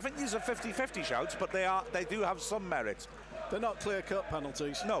backwards. I think these are 50-50 shouts, but they do have some merit. They're not clear-cut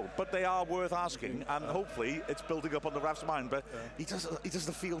penalties. No, but they are worth asking, and hopefully it's building up on the ref's mind. But he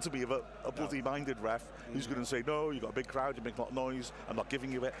doesn't feel to be a bloody-minded ref who's going to say, no, you've got a big crowd, you make a lot of noise, I'm not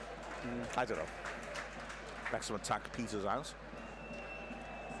giving you it. I don't know. Wrexham attack Peters out.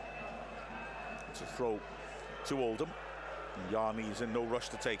 It's a throw to Oldham. And Yarney's in no rush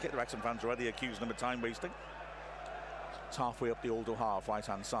to take it. The Wrexham fans are already accusing him of time wasting. It's halfway up the Oldham half,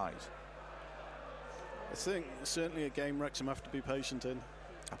 right-hand side. I think certainly a game Wrexham have to be patient in.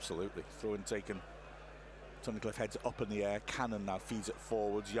 Absolutely. Throw in taken. Tunnicliffe heads it up in the air. Cannon now feeds it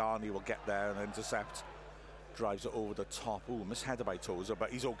forwards. Yarney will get there and intercept. Drives it over the top. Ooh, misheader by Tozer, but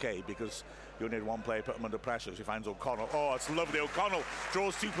he's okay because you only had one player put him under pressure. So he finds O'Connell. Oh, it's lovely. O'Connell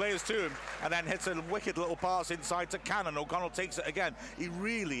draws two players to him and then hits a wicked little pass inside to Cannon. O'Connell takes it again. He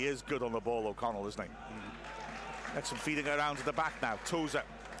really is good on the ball, O'Connell, isn't he? Wrexham feeding it around to the back now. Tozer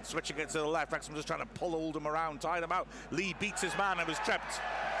switching it to the left. Wrexham just trying to pull Oldham around, tie them out. Lee beats his man and was tripped.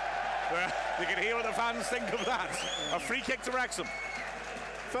 You can hear what the fans think of that. A free kick to Wrexham.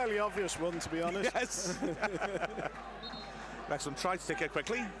 Fairly obvious one, to be honest. Yes. Wrexham tried to take it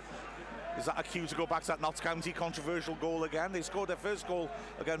quickly. Is that a cue to go back to that Notts County controversial goal again? They scored their first goal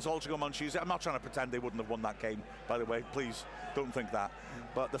against Altrincham on Tuesday. I'm not trying to pretend they wouldn't have won that game, by the way. Please don't think that.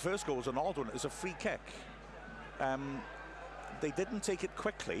 But the first goal was an odd one. It was a free kick. They didn't take it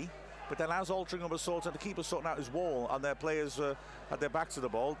quickly, but then as Altrincham was sorting, the keeper sorting out his wall and their players had their backs to the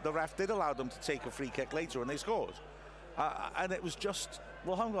ball, the ref did allow them to take a free kick later and they scored. And it was just,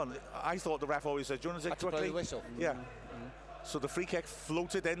 well, hang on. I thought the ref always said, do you want to take it quickly? Blow the whistle. Yeah. So the free kick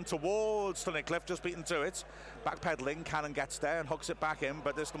floated in towards Tunnicliffe, just beaten to it. Backpedaling, Cannon gets there and hooks it back in,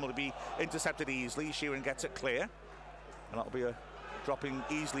 but this one will be intercepted easily. Sheeran gets it clear. And that'll be a dropping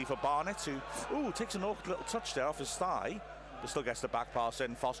easily for Barnett, who takes an awkward little touch there off his thigh, but still gets the back pass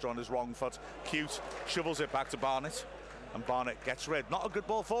in. Foster on his wrong foot. Cute shovels it back to Barnett, and Barnett gets rid. Not a good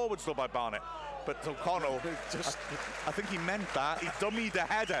ball forward still by Barnett, but O'Connell, I think he meant that. He dummied the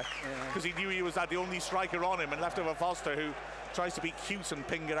header because he knew he was the only striker on him and left over Foster, who tries to be cute and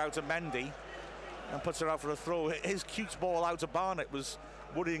ping it out to Mendy and puts it out for a throw. His cute ball out to Barnett was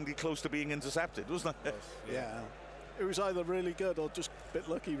worryingly close to being intercepted, wasn't it? Yeah. It was either really good or just a bit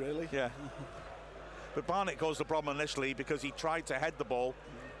lucky, really. Yeah. But Barnett caused the problem initially because he tried to head the ball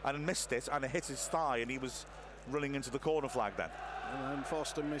and missed it, and it hit his thigh, and he was running into the corner flag then. And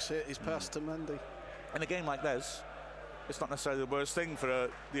Foster mishit his pass to Mendy. In a game like this, it's not necessarily the worst thing for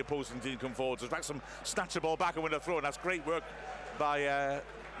the opposing team to come forward. As Wrexham snatch the ball back and win a throw, and that's great work by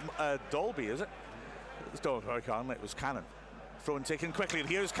Dolby, is it? It was Cannon. Throw and taken quickly, and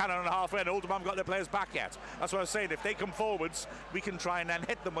here's Cannon on the halfway, and Oldham haven't got their players back yet. That's what I was saying. If they come forwards, we can try and then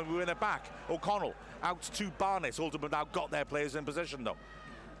hit them when we win it back. O'Connell out to Barnett. Oldham have now got their players in position, though.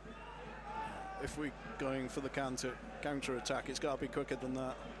 If we're going for the counter attack, it's got to be quicker than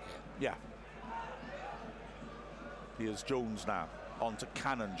that. Yeah. Here's Jones now. On to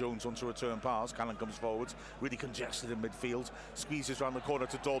Cannon. Jones wants a return pass. Cannon comes forwards, really congested in midfield. Squeezes around the corner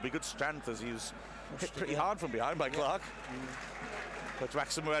to Dolby. Good strength as he was hit pretty hard from behind by Clark. But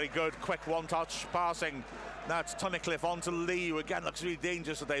Wrexham very good. Quick one-touch passing. Now it's Tunnicliffe on to Lee, who again looks really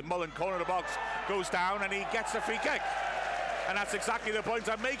dangerous today. Mullen, corner of the box, goes down and he gets the free kick. And that's exactly the point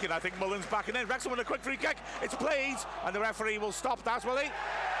I'm making. I think Mullen's backing in. Wrexham with a quick free kick. It's played, and the referee will stop that, will he?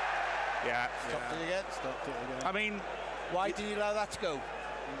 Yeah. Stopped it again. Stopped it again. I mean, why did you allow that to go?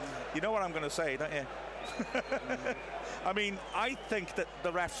 You know what I'm going to say, don't you? I mean, I think that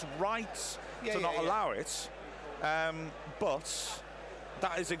the ref's right to not allow it, but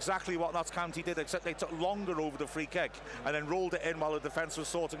that is exactly what Notts County did, except they took longer over the free kick and then rolled it in while the defence was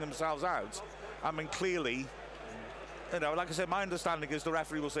sorting themselves out. I mean, clearly, you know, like I said, my understanding is the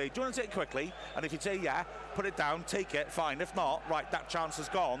referee will say, do you want to take it quickly? And if you say yeah, put it down, take it, fine. If not, right, that chance is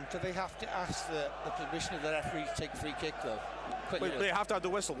gone. Do they have to ask the permission of the referee to take a free kick, though? They have to have the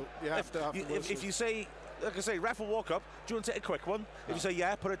whistle. You have to have the whistle. If you say, like I say, ref will walk up. Do you want to take a quick one? If you say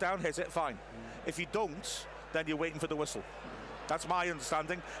yeah, put it down, hit it, fine. If you don't, then you're waiting for the whistle. That's my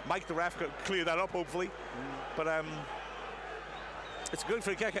understanding. Mike, the ref, could clear that up, hopefully. But it's a good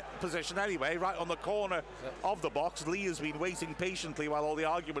free kick position anyway, right on the corner of the box. Lee has been waiting patiently while all the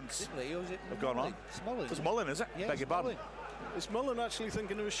arguments have gone on. It's Mullen. It's Mullen, is it? Yeah, Beg your pardon. Is Mullen actually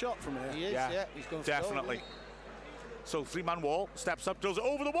thinking of a shot from here? He is, yeah. He's going for Definitely. goal, So three-man wall, steps up, does it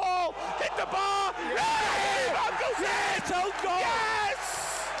over the wall, hit the bar, yeah! Goes in! Goal!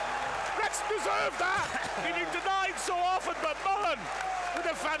 Yes! Wrexham deserved that. He's been denied so often, but Mullen with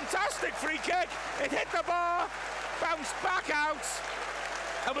a fantastic free kick. It hit the bar, bounced back out,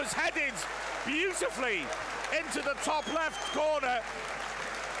 and was headed beautifully into the top left corner.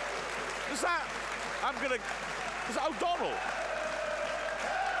 Is that O'Donnell?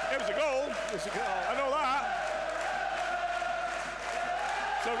 It was a goal. It was a goal. I know that.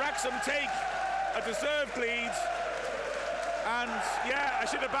 So Wrexham take a deserved lead. And yeah, I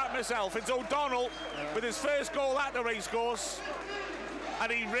should have backed myself. It's O'Donnell with his first goal at the racecourse.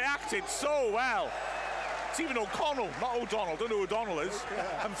 And he reacted so well. It's even O'Connell, not O'Donnell. Don't know who O'Donnell is.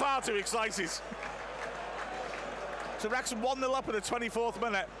 I'm far too excited. So Wrexham 1-0 up in the 24th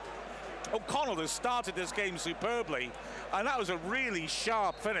minute. O'Connell has started this game superbly, and that was a really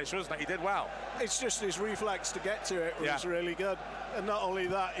sharp finish, wasn't it? He did well. It's just his reflex to get to it was really good. And not only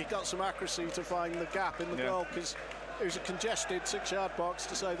that, he got some accuracy to find the gap in the goal, because it was a congested 6-yard box,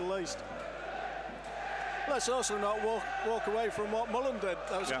 to say the least. Let's also not walk away from what Mullen did.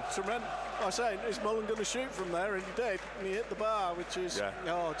 That was tremendous. I was saying, is Mullen going to shoot from there? And he did, and he hit the bar, which is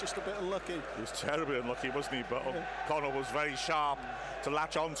just a bit unlucky. He was terribly unlucky, wasn't he? But O'Connell was very sharp to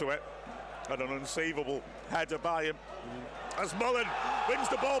latch onto it, and an unsavable header by him. As Mullen wins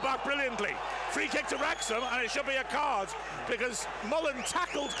the ball back brilliantly. Free kick to Wrexham, and it should be a card, because Mullen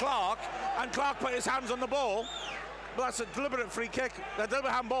tackled Clark, and Clark put his hands on the ball. Well, that's a deliberate free kick, a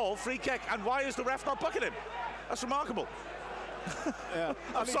deliberate handball, free kick, and why is the ref not bucking him? That's remarkable.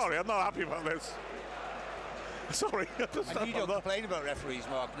 I'm sorry, I'm not happy about this. Sorry. And you don't complain about referees,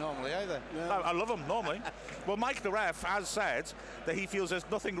 Mark, normally either. I love them normally. Well, Mike, the ref, has said that he feels there's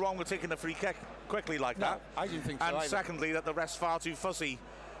nothing wrong with taking a free kick quickly like that. I didn't think so And either. secondly, that the ref's far too fussy.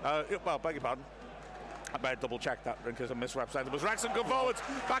 Well, beg your pardon. I better double check that because I misrepresented. It was Wrexham come forward.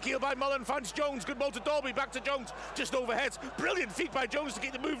 Back heel by Mullen. Finds Jones. Good ball to Dalby. Back to Jones. Just overheads. Brilliant feet by Jones to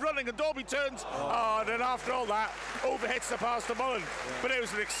keep the move running. And Dalby turns. And then after all that, overhits the pass to Mullen. But it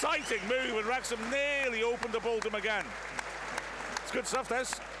was an exciting move, and Wrexham nearly opened up Oldham again. It's good stuff,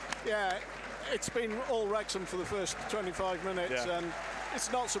 this. Yeah, it's been all Wrexham for the first 25 minutes. And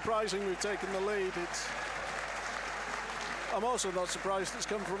it's not surprising we've taken the lead. I'm also not surprised it's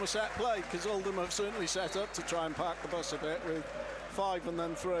come from a set play, because Oldham have certainly set up to try and park the bus a bit with 5 and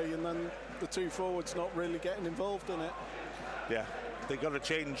then 3, and then the 2 forwards not really getting involved in it. Yeah, they got to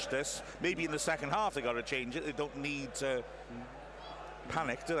change this. Maybe in the second half they got to change it. They don't need to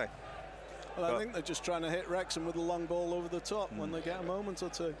panic, do they? Well, I think they're just trying to hit Wrexham with a long ball over the top when they get a moment or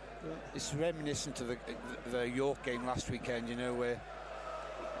two. Yeah. It's reminiscent of the York game last weekend, you know, where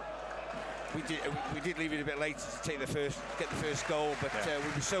we did leave it a bit later to get the first goal, but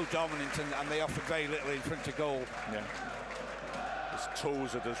we were so dominant, and they offered very little in front of goal. Yeah.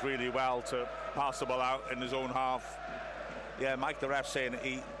 Tozer does really well to pass the ball out in his own half. Yeah, Mike the ref saying that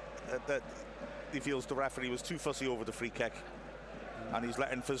he feels the referee was too fussy over the free kick, and he's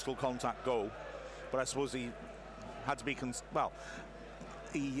letting physical contact go. But I suppose he had to be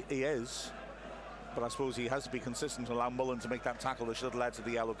he is. But I suppose he has to be consistent to allow Mullen to make that tackle that should have led to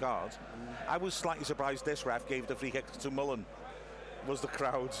the yellow card. I was slightly surprised this ref gave the free kick to Mullen. Was the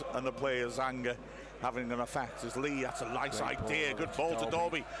crowd and the players' anger having an effect? As Lee, that's a nice idea. Good ball to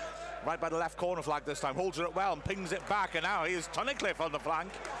Dalby. Right by the left corner flag this time. Holds it up well and pings it back. And now here's Tunnicliffe on the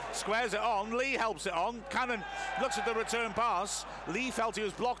flank. Squares it on. Lee helps it on. Cannon looks at the return pass. Lee felt he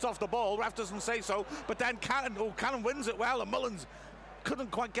was blocked off the ball. Ref doesn't say so. But then Cannon wins it well, and Mullins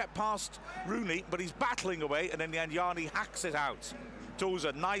couldn't quite get past Rooney, but he's battling away, and in the end Yarni hacks it out.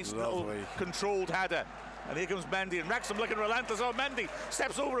 Tozer, nice little controlled header. And here comes Mendy, and Wrexham looking relentless. Oh, Mendy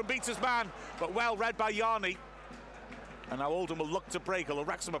steps over and beats his man, but well read by Yarni. And now Oldham will look to break, although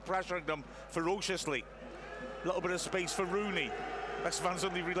Wrexham are pressuring them ferociously. A little bit of space for Rooney. Wrexham fans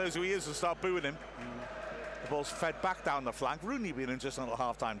suddenly realise who he is and start booing him. The ball's fed back down the flank. Rooney being in just a little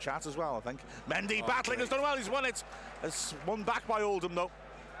half-time chat as well, I think. Mendy battling, has done well, he's won it. It's won back by Oldham, though.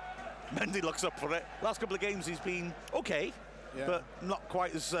 Mendy looks up for it. Last couple of games he's been okay, but not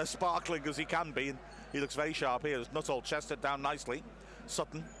quite as sparkling as he can be. And he looks very sharp here. Nuttall chested down nicely.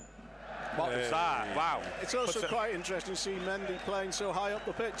 Sutton What was that? Wow. It's also quite interesting to see Mendy playing so high up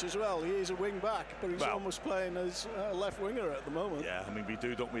the pitch as well. He is a wing back, but he's almost playing as a left winger at the moment. Yeah, I mean, we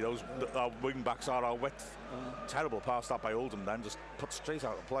do, don't we? Those our wing backs are our width. Terrible pass that by Oldham then, just put straight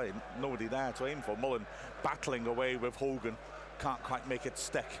out of play. Nobody there to aim for. Mullen battling away with Hogan. Can't quite make it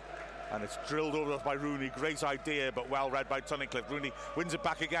stick. And it's drilled over by Rooney. Great idea, but well read by Tunnicliffe. Rooney wins it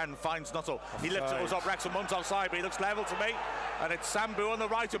back again, finds Nuttall. He lifts it up Wrexham once offside, but he looks level to me. And it's Sambu on the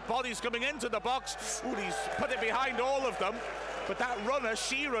right, and Body's coming into the box. Ooh, he's put it behind all of them. But that runner,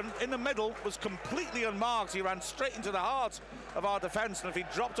 Sheeran, in the middle, was completely unmarked. He ran straight into the heart of our defence, and if he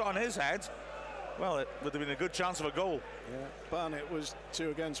dropped it on his head, well, it would have been a good chance of a goal. Yeah, Barnett was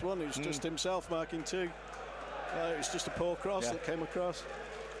 2 against 1. He was just himself marking 2. It was just a poor cross that came across.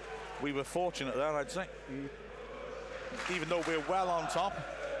 We were fortunate there, I'd say. Even though we're well on top,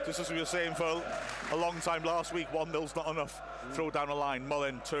 just as we were saying for a long time last week, 1-0's not enough. Throw down a line.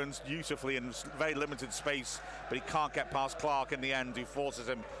 Mullen turns beautifully in very limited space, but he can't get past Clark in the end, who forces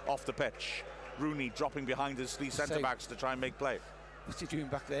him off the pitch. Rooney dropping behind his 3 centre-backs to try and make play. What's he doing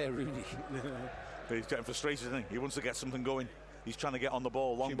back there, Rooney? He's getting frustrated, isn't he? He wants to get something going. He's trying to get on the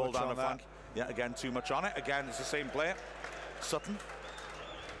ball. Long ball down the flank. Yeah, again, too much on it. Again, it's the same player. Sutton.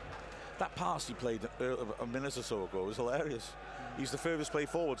 That pass he played a minute or so ago was hilarious. He's the furthest play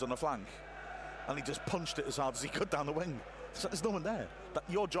forwards on the flank, and he just punched it as hard as he could down the wing. So there's no one there.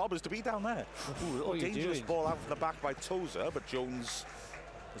 Your job is to be down there. Ooh, dangerous ball out from the back by Tozer, but Jones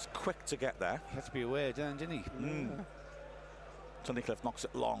is quick to get there. He had to be aware down, didn't he? Tunnicliffe knocks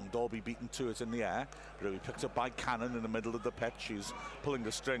it long. Dalby beaten to it in the air. Really picked up by Cannon in the middle of the pitch. He's pulling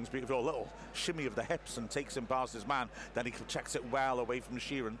the strings. Beautiful little shimmy of the hips and takes him past his man. Then he checks it well away from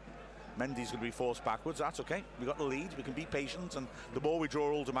Sheeran. Mendy's going to be forced backwards. That's okay. We got the lead. We can be patient, and the more we draw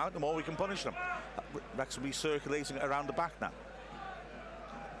Oldham out, the more we can punish them. Wrexham will be circulating it around the back now.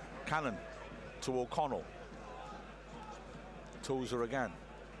 Cannon to O'Connell. Tozer again.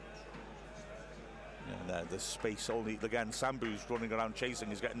 Yeah, there's space only. Again, Sambu's running around chasing.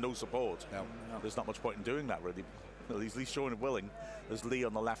 He's getting no support. No. There's not much point in doing that, really. He's at least showing it willing. There's Lee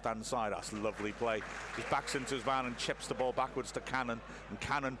on the left-hand side. That's a lovely play. He backs into his man and chips the ball backwards to Cannon. And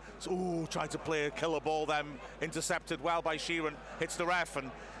Cannon, tried to play a killer ball then. Intercepted well by Sheeran. Hits the ref,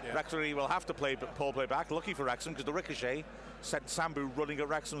 and Wrexham will have to play back. Lucky for Wrexham, because the ricochet sent Sambu running at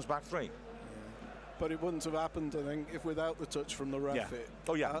Wrexham's back 3. But it wouldn't have happened, I think, if without the touch from the ref. Yeah.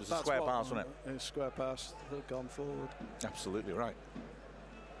 It was a square pass, wasn't it? A square pass that had gone forward. Absolutely right.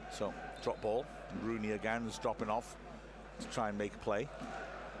 So, drop ball. Rooney again is dropping off to try and make play.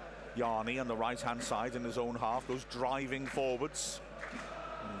 Yarney on the right-hand side in his own half goes driving forwards.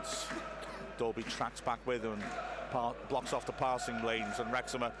 And Dalby tracks back with him and blocks off the passing lanes, and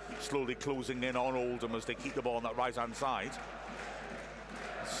Wrexham are slowly closing in on Oldham as they keep the ball on that right-hand side.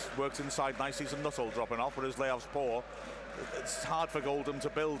 Works inside nicely. Some Nuttall dropping off, but his layoff's poor. It's hard for Oldham to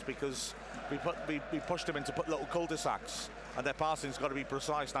build because we pushed him in to put little cul-de-sacs, and their passing's got to be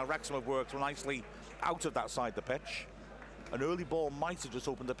precise. Now Wrexham have worked nicely out of that side of the pitch. An early ball might have just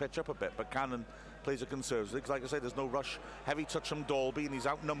opened the pitch up a bit, but Cannon plays it conservatively. Like I say, there's no rush. Heavy touch from Dalby, and he's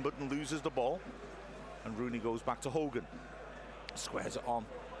outnumbered and loses the ball. And Rooney goes back to Hogan. Squares it on.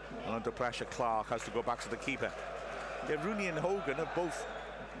 And under pressure, Clark has to go back to the keeper. Yeah, Rooney and Hogan have both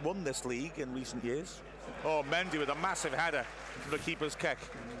won this league in recent years. Oh, Mendy with a massive header for the keeper's kick.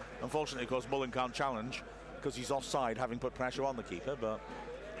 Unfortunately, of course, Mullen can't challenge because he's offside, having put pressure on the keeper, but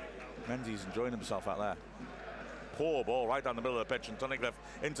Mendy's enjoying himself out there. Poor ball right down the middle of the pitch, and Tunnicliffe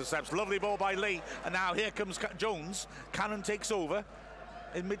intercepts. Lovely ball by Lee, and now here comes Jones. Cannon takes over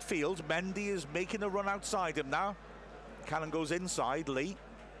in midfield. Mendy is making a run outside him now. Cannon goes inside. Lee,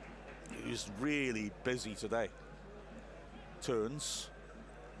 who's really busy today, turns,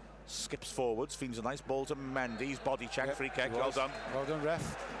 skips forwards, feeds a nice ball to Mendy's body check, free kick. Well done. Well done,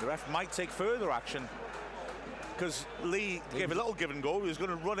 ref. The ref might take further action because Lee gave a little give and go. He was going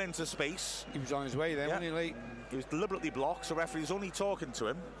to run into space. He was on his way then, wasn't he, Lee? He was deliberately blocked. So the referee's only talking to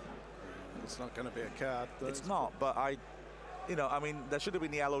him. It's not going to be a card. It's not, but there should have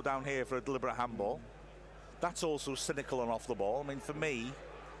been the yellow down here for a deliberate handball. That's also cynical and off the ball. I mean, for me,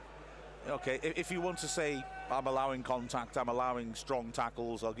 okay, if you want to say I'm allowing contact, I'm allowing strong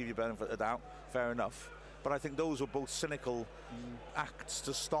tackles, I'll give you benefit of the doubt, fair enough. But I think those were both cynical acts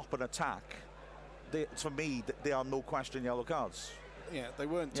to stop an attack. For me, they are no question yellow cards. Yeah, they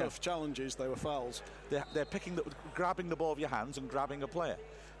weren't tough challenges, they were fouls. They're grabbing the ball with your hands and grabbing a player.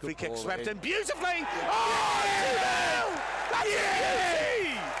 Free kick swept in beautifully. Oh, 2-0! That's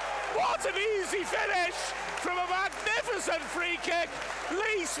easy! What an easy finish from a magnificent free kick.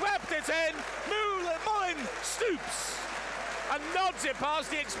 Lee swept it in. Mullen stoops. and nods it past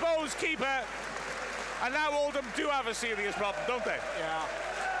the exposed keeper. And now Oldham do have a serious problem, don't they? Yeah.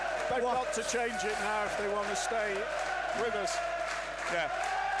 They've got to change it now if they want to stay with us. Yeah.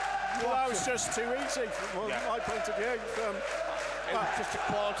 Well, that was just too easy from my point of view. It was just the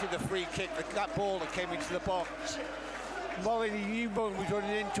quality of the free kick, that ball that came into the box. Mullen, he knew Mullen was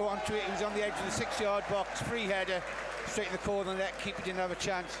running onto it. He was on the edge of the 6-yard box, free header, straight in the corner, and that keeper didn't have a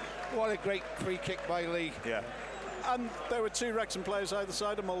chance. What a great free kick by Lee. Yeah. And there were 2 Wrexham players either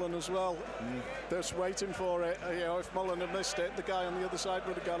side of Mullen as well. Just waiting for it. If Mullen had missed it, the guy on the other side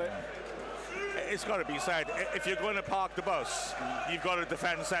would have got it. It's got to be said, if you're going to park the bus, you've got to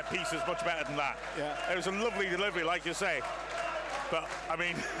defend set pieces much better than that. Yeah. It was a lovely delivery, like you say. But, I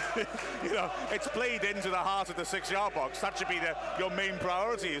mean, it's played into the heart of the 6-yard box. That should be your main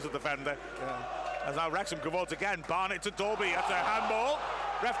priority as a defender. Yeah. As now Wrexham go out again. Barnett to Dolby. That's a handball.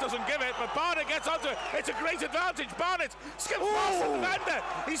 Ref doesn't give it, but Barnett gets onto it. It's a great advantage. Barnett skips past the defender.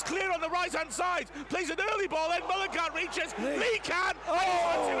 He's clear on the right-hand side. Plays an early ball, then Mullen can't reach it. Lee can. And he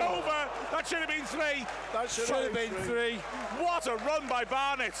puts it over. That should have been 3. That should have been 3. What a run by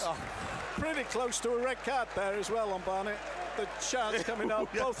Barnett. Pretty close to a red card there as well on Barnett. The chance coming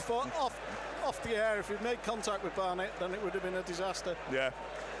up, both foot off the air. If he'd made contact with Barnett, then it would have been a disaster. Yeah,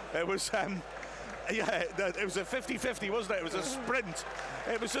 it was. It was a 50-50, wasn't it? It was a sprint.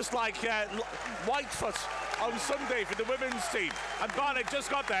 It was just like Whitefoot on Sunday for the women's team. And Barnett just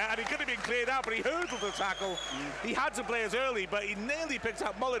got there, and he could have been cleared out, but he hurdled the tackle. He had to play as early, but he nearly picked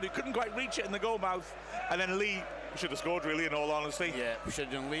up Mullen, who couldn't quite reach it in the goal mouth. And then Lee should have scored, really, in all honesty. Yeah, we should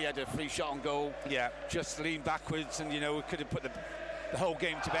have done. Lee had a free shot on goal. Yeah. Just leaned backwards, and, we could have put the whole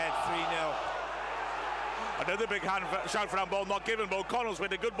game to bed, 3-0. Another big shout for handball, not given, but O'Connell's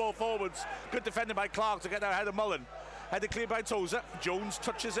with a good ball forwards. Good defending by Clark to get there ahead of Mullen. Headed clear by Tozer. Jones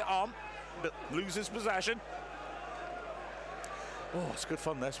touches it on, but loses possession. Oh, it's good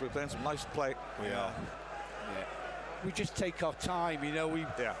fun, this. We're playing some nice play. We are. Yeah. We just take our time, we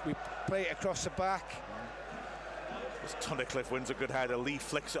play it across the back. Tunnicliffe wins a good header. Lee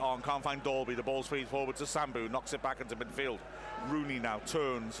flicks it on, can't find Dolby. The ball speeds forward to Sambu, knocks it back into midfield. Rooney now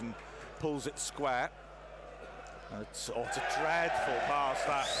turns and pulls it square. It's a dreadful pass,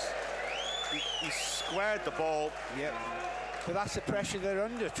 that. He squared the ball. Yep. But that's the pressure they're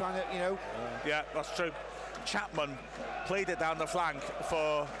under, trying to, Yeah, that's true. Chapman played it down the flank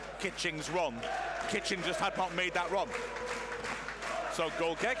for Kitching's run. Kitching just had not made that run. So,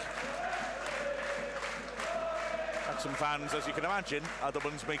 goal kick. Wrexham fans, as you can imagine, are the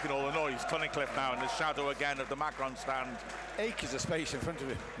ones making all the noise. Tunnicliffe now in the shadow again of the Macron stand. Acres of space in front of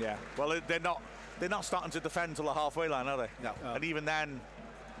him. Yeah. Well, they're not starting to defend till the halfway line, are they? No. And even then,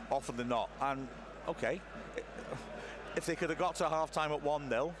 often they're not. And, okay, if they could have got to half-time at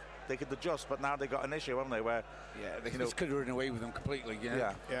 1-0, they could adjust, but now they've got an issue, haven't they, where... Yeah, they could have run away with them completely,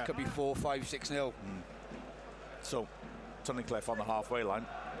 Yeah. Could be 4, 5, 6-0. So, Tunnicliffe on the halfway line.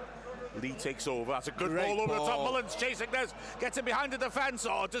 Lee takes over. That's a good Great ball over the top. ball. Mullen's chasing this. Gets it behind the defence.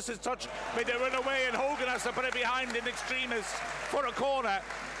 Oh, just his touch made it run away, and Hogan has to put it behind in extremis for a corner.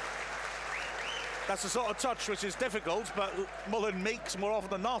 That's the sort of touch which is difficult, but Mullen makes more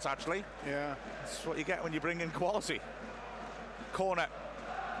often than not, actually. Yeah. That's what you get when you bring in quality. Corner,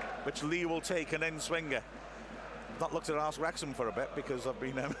 which Lee will take, and then swinger. Not looked at Ask Wrexham for a bit because I've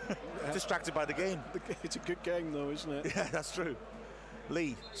been distracted by the game. It's a good game, though, isn't it? Yeah, that's true.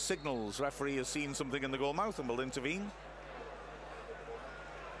 Lee signals referee has seen something in the goal mouth and will intervene.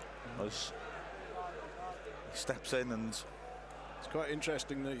 As he steps in, and it's quite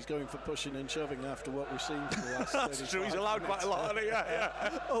interesting that he's going for pushing and shoving after what we've seen for the last that's true, he's allowed quite a lot, isn't he?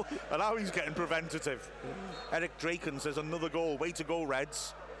 Yeah. Oh. And now he's getting preventative. Eric Draken says another goal. Way to go,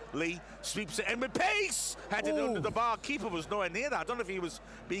 Reds. Lee sweeps it in with pace, headed under the bar. Keeper was nowhere near that. I don't know if he was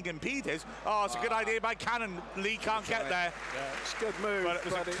being impeded. Oh, it's a good idea by Cannon. Lee can't get there. Yeah, it's a good move. But it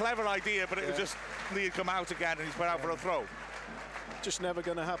was a clever idea, but it was just Lee had come out again and he's put out for a throw. Just never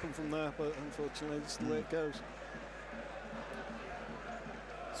going to happen from there, but unfortunately, it's the way it goes.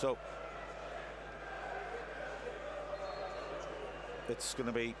 So it's going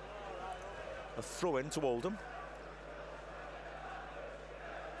to be a throw in to Oldham.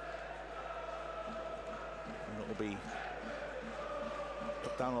 And it'll be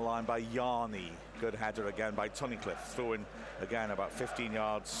put down the line by Yarney. Good header again by Tunnicliffe. Throw in again about 15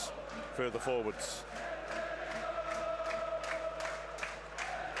 yards further forwards.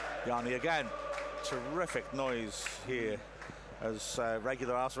 Yarney again. Terrific noise here as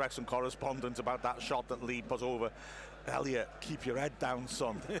regular Ask Wrexham correspondent about that shot that Lee put over. Elliot, keep your head down,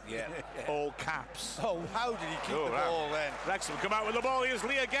 son. Yeah. All caps. Oh, how did he keep the ball then? Wrexham come out with the ball. Here's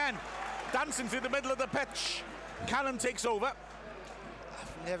Lee again. Dancing through the middle of the pitch. Cannon takes over.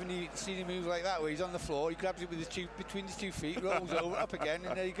 I've never seen him move like that, where he's on the floor, he grabs it with between his 2 feet, rolls over, up again,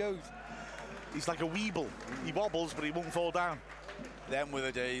 and there he goes. He's like a weeble. He wobbles, but he won't fall down. Them were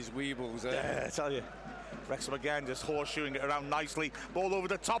the days, weebles. Yeah, I tell you. Wrexham again, just horseshoeing it around nicely. Ball over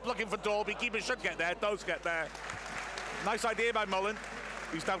the top, looking for Dalby. Keeper should get there, does get there. Nice idea by Mullen.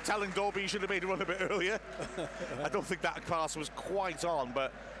 He's now telling Dalby he should have made a run a bit earlier. I don't think that pass was quite on,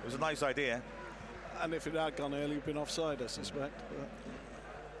 but it was a nice idea. And if it had gone early, it'd been offside, I suspect. But.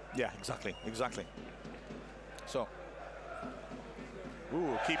 Yeah, exactly. So,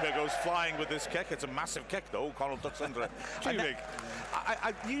 keeper goes flying with this kick. It's a massive kick, though. Connell ducks under it. Too big.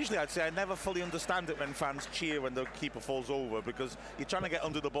 Usually I'd say I never fully understand it when fans cheer when the keeper falls over, because you're trying to get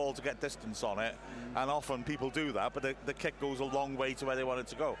under the ball to get distance on it, and often people do that, but the kick goes a long way to where they want it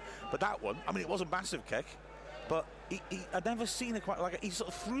to go. But that one, I mean, it was a massive kick, but I'd never seen it quite like it. He sort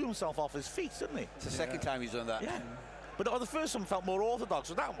of threw himself off his feet, didn't he? It's the second time he's done that. Yeah. But the first one felt more orthodox.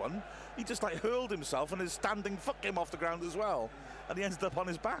 With that one, he just like hurled himself and his standing foot came off the ground as well, and he ended up on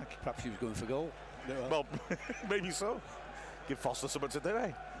his back. Perhaps he was going for goal. Well, maybe so. Give Foster something to do,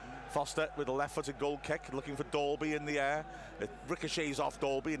 eh? Foster with a left-footed goal kick, looking for Dalby in the air. It ricochets off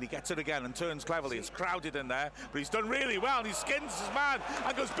Dalby and he gets it again and turns cleverly. It's crowded in there, but he's done really well. He skins his man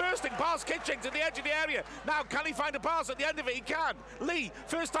and goes bursting past Kitching to the edge of the area. Now, can he find a pass at the end of it? He can. Lee,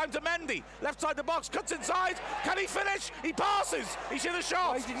 first time to Mendy. Left side the box, cuts inside. Can he finish? He passes. He should have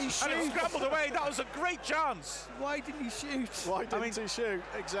shot. Why didn't he shoot? And it scrambled away. That was a great chance. Why didn't he shoot? Why didn't he shoot?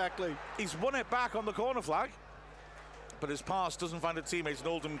 Exactly. He's won it back on the corner flag, but his pass doesn't find a teammate in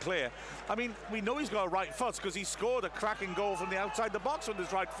Oldham clear. I mean, we know he's got a right foot because he scored a cracking goal from the outside the box with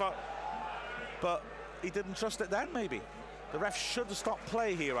his right foot. But he didn't trust it then, maybe. The ref should have stopped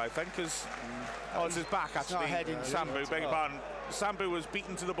play here, I think, because... Oh, it's his back, actually. Sambu, beg your pardon. Sambu was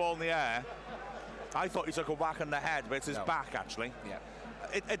beaten to the ball in the air. I thought he took a whack on the head, but it's his back, actually. Yeah.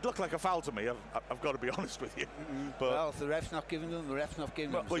 It looked like a foul to me, I've got to be honest with you. But well, if the ref's not giving them, the ref's not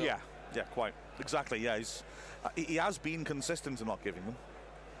giving them. Well, so. Yeah, quite. Exactly, yeah. He has been consistent in not giving them.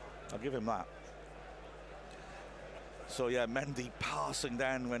 I'll give him that. So, yeah, Mendy passing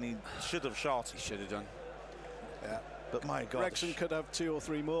down when he should have shot. He should have done. Yeah. But my God. Wrexham could have 2 or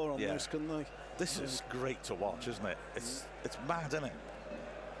 3 more on this, couldn't they? This is great to watch, isn't it? It's mad, isn't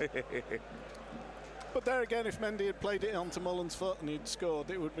it? But there again, if Mendy had played it onto Mullen's foot and he'd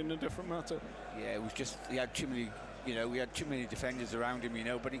scored, it would have been a different matter. Yeah, it was just, he had too many... we had too many defenders around him,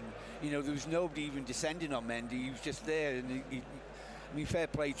 but there was nobody even descending on Mendy. He was just there, and I mean, fair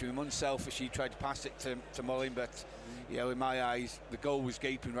play to him, unselfish. He tried to pass it to Mullen, but in my eyes, the goal was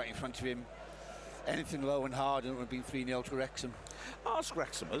gaping right in front of him. Anything low and hard, and it would have been 3-0 to Wrexham. Ask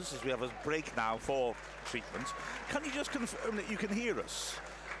Wrexhamers, as we have a break now for treatment, can you just confirm that you can hear us?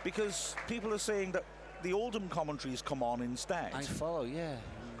 Because people are saying that the Oldham commentaries come on instead. I follow, yeah.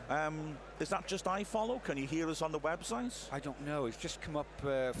 Is that just I follow? Can you hear us on the website? I don't know. It's just come up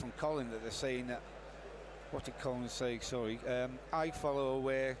from Colin that they're saying that. What did Colin say? Sorry. I follow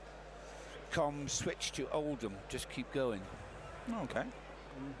where comms switch to Oldham. Just keep going. Okay.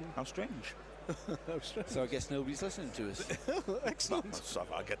 How strange. So I guess nobody's listening to us. Excellent. So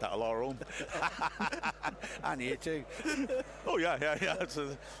I'll get that a lot of room. And here too. Oh yeah.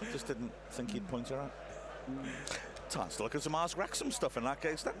 Just didn't think you'd point her out. Time to look at some Ask Wrexham stuff in that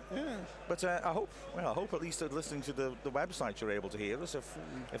case then. Yeah. But I hope at least listening to the website you're able to hear us,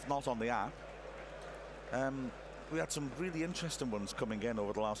 if not on the app. We had some really interesting ones coming in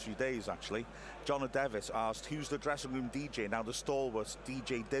over the last few days, actually. John O'Devis asked, who's the dressing room DJ now the stalwart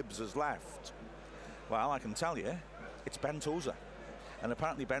DJ Dibbs has left? Well, I can tell you, it's Ben Tozer. And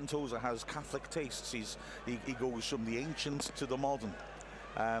apparently Ben Tozer has Catholic tastes. He goes from the ancient to the modern.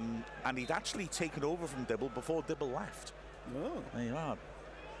 And he'd actually taken over from Dibble before Dibble left. Oh. There you are.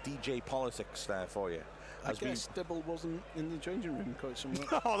 DJ politics there for you. I guess Dibble wasn't in the changing room quite so much.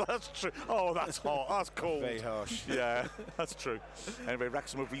 Oh, that's true. Oh, that's hot. That's cold. Very harsh. Yeah, that's true. Anyway,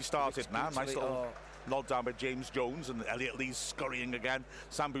 Wrexham have restarted now. Nice little nod down by James Jones, and Elliot Lee's scurrying again.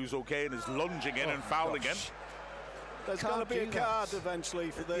 Sambu's okay and is lunging in and fouling in. There's going to be a card eventually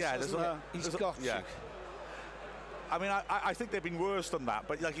for this. Yeah, he's got to. I mean, I think they've been worse than that,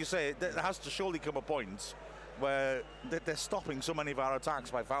 but like you say, there has to surely come a point where they're stopping so many of our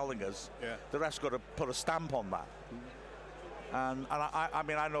attacks by fouling us. Yeah. The ref's got to put a stamp on that. And I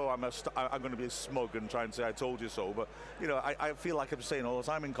mean, I know I'm going to be smug and try and say I told you so, but I feel like I'm saying all the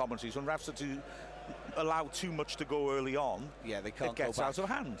time in commentaries, when refs are to allow too much to go early on, they can't it gets go back. out of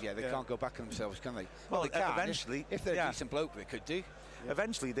hand. Yeah, they can't go back on themselves, can they? Well, they can. Eventually, if they're a decent bloke, they could do. Yeah.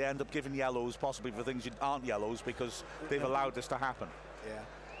 Eventually, they end up giving yellows, possibly for things that aren't yellows, because they've allowed this to happen. Yeah.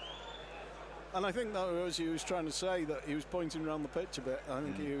 And I think that was he was trying to say that he was pointing around the pitch a bit. I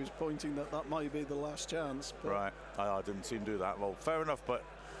think he was pointing that might be the last chance. Right. I didn't see him do that. Well, fair enough, but,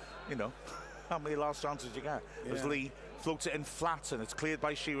 you know, how many last chances do you get? As Lee floats it in flat, and it's cleared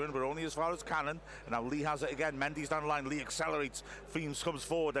by Sheeran, but only as far as Cannon. And now Lee has it again. Mendy's down the line. Lee accelerates. Fiends comes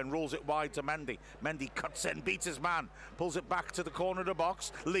forward, then rolls it wide to Mendy. Mendy cuts in, beats his man, pulls it back to the corner of the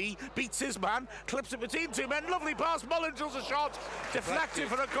box. Lee beats his man, clips it between two men. Lovely pass. Mullen drills a shot, deflected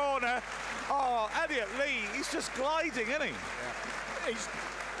for a corner. Oh, Elliot Lee, he's just gliding, isn't he? Yeah.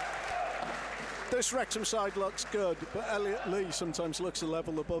 This Wrexham side looks good, but Elliot Lee sometimes looks a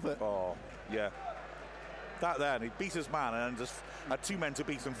level above it. Oh, yeah. That there, and he beat his man and just had two men to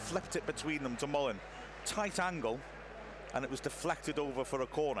beat and flipped it between them to Mullen. Tight angle, and it was deflected over for a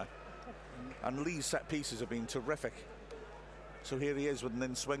corner. And Lee's set pieces have been terrific. So here he is with an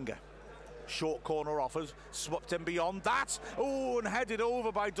in-swinger. Short corner offers, swapped in beyond that. Oh, and headed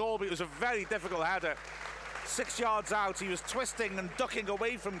over by Dalby. It was a very difficult header. 6 yards out, he was twisting and ducking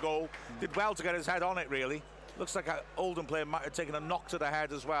away from goal. Did well to get his head on it, really. Looks like an Oldham player might have taken a knock to the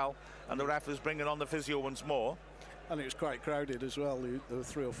head as well, and the ref is bringing on the physio once more. And it was quite crowded as well. There were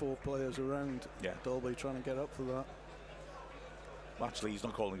 3 or 4 players around Dalby trying to get up for that. Actually, he's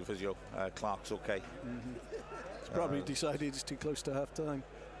not calling a physio. Clark's okay. He's probably decided it's too close to half-time.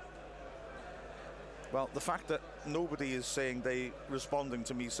 Well, the fact that nobody is responding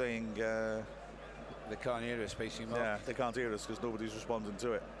to me saying... they can't hear us, basically, Mark. Yeah, they can't hear us because nobody's responding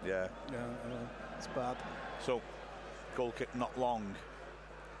to it. Yeah. It's bad. So, goal kick not long.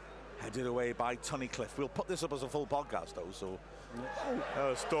 Headed away by Tunnicliffe. We'll put this up as a full podcast, though, so...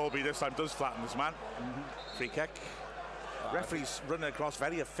 Dalby this time does flatten this man. Free kick. Referee's running across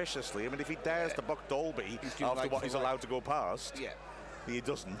very officiously. I mean, if he dares to buck Dalby after what he's allowed to go past, he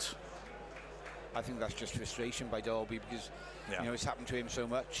doesn't. I think that's just frustration by Dalby because, you know, it's happened to him so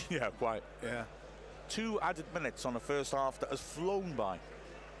much. Yeah, quite. Yeah. 2 added minutes on the first half that has flown by.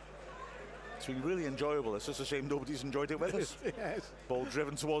 It's been really enjoyable. It's just a shame nobody's enjoyed it with us. Yes. Ball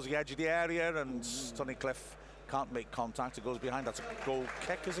driven towards the edge of the area, and Tunnicliffe can't make contact. It goes behind. That's a goal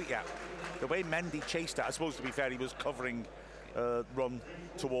kick, is it? Yeah. The way Mendy chased it, I suppose, to be fair, he was covering run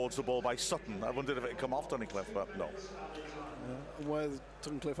towards the ball by Sutton. I wondered if it had come off Tunnicliffe, but no. Whether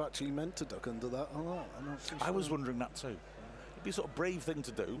Tunnicliffe actually meant to duck under that or not, I'm not too sure. I was wondering that too. It'd be a sort of brave thing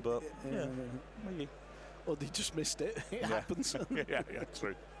to do, but maybe. Or they just missed it. It happens. yeah,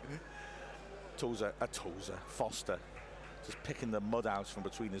 true. Foster, just picking the mud out from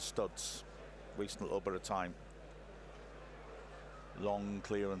between his studs, wasting a little bit of time. Long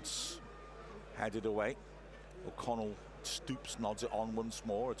clearance, headed away. O'Connell stoops, nods it on once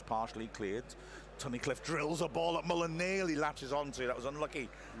more. It's partially cleared. Tunnicliffe drills a ball that Mullen nearly latches onto. That was unlucky.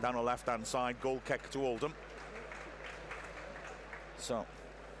 Down the left-hand side, goal kick to Oldham. So,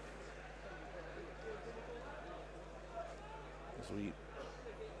 as we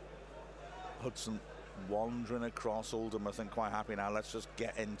Hudson wandering across Oldham, I think quite happy now. Let's just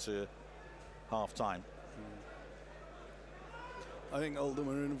get into half-time. I think Oldham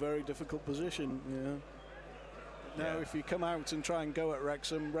are in a very difficult position. Now, if you come out and try and go at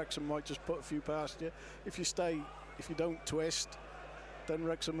Wrexham might just put a few past you. If you don't twist, then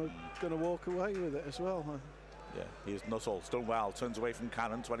Wrexham are going to walk away with it as well. Yeah, he is Nuttall. Stonewall turns away from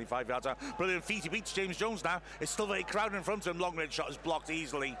Cannon, 25 yards out. Brilliant feat. He beats James Jones now. It's still very crowded in front of him. Long range shot is blocked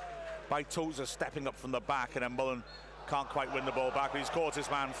easily by Tozer stepping up from the back, and then Mullen can't quite win the ball back. But he's caught his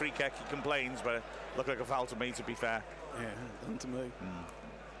man. Free kick. He complains, but it looked like a foul to me, to be fair. Yeah, and to me.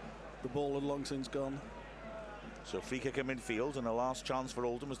 The ball had long since gone. So free kick in midfield, and the last chance for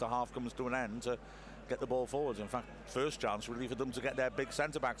Oldham as the half comes to an end to get the ball forwards. In fact, first chance really for them to get their big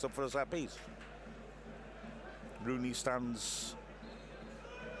centre-backs up for a set piece. Rooney stands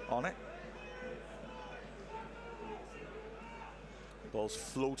on it. Ball's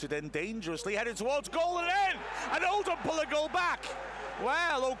floated in dangerously, headed towards goal and in! And Oldham pull a goal back.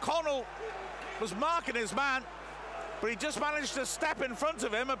 Well, O'Connell was marking his man, but he just managed to step in front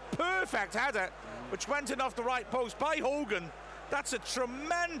of him. A perfect header, which went in off the right post by Hogan. That's a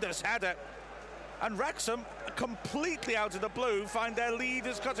tremendous header. And Wrexham, completely out of the blue, find their lead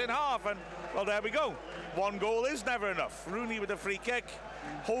is cut in half. And, well, there we go. One goal is never enough. Rooney with a free kick.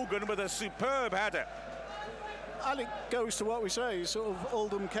 Hogan with a superb header. And it goes to what we say. Sort of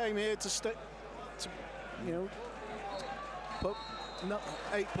Oldham came here to put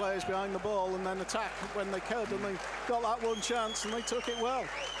 8 players behind the ball and then attack when they could. And they got that one chance and they took it well.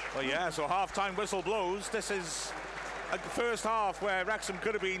 Well, yeah, so half-time whistle blows. This is a first half where Wrexham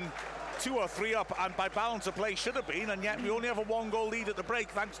could have been 2 or 3 up, and by balance of play should have been, and yet we only have a 1-goal lead at the break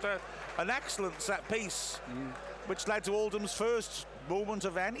thanks to an excellent set piece, which led to Oldham's first moment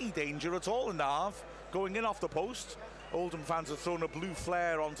of any danger at all in the half, going in off the post. Oldham fans have thrown a blue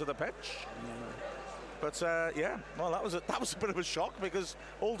flare onto the pitch. But well, that was a bit of a shock, because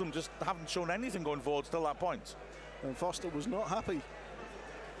Oldham just haven't shown anything going forward till that point. And Foster was not happy.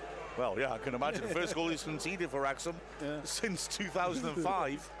 Well, yeah, I can imagine. The first goal he's conceded for Wrexham since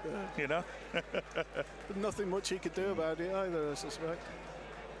 2005. You know, but nothing much he could do about it either, I suspect.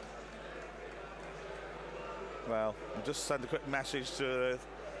 Well, I'll just send a quick message to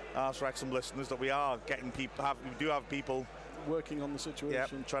our Wrexham listeners that we are getting people. We do have people working on the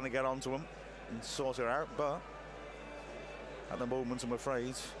situation, trying to get onto them and sort it out. But at the moment, I'm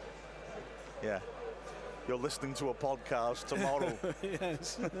afraid, you're listening to a podcast tomorrow.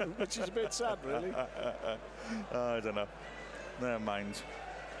 Yes, which is a bit sad, really. I don't know. Never mind.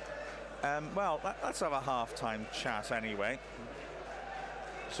 Well, let's have a half-time chat anyway.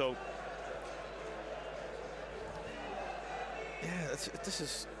 So, this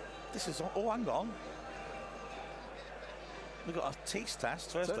is. Oh, hang on. We've got a taste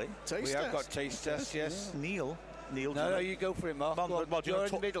test, firstly. We have got taste test, yes. Neil. No, you go for it, Mark. You're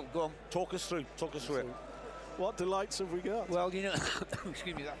in the middle. Go on. Talk us through it. What delights have we got? Well, you know,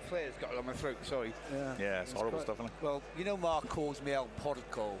 excuse me, that flare's got it on my throat, sorry. Yeah, it's horrible stuff, isn't it? Well, you know, Mark calls me El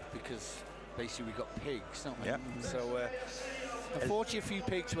Portico because basically we got pigs, don't we? Yeah. So, unfortunately, a few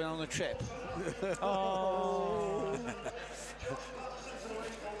pigs went on the trip. Oh.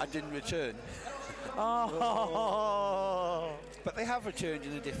 I didn't return. Oh. But they have returned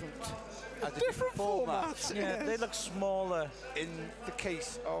in a different format. Yeah, they look smaller. In the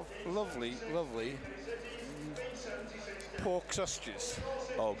case of lovely pork sausages.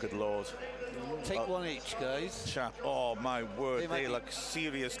 Oh, good lord. Take one each, guys. Chap. Oh, my word. They look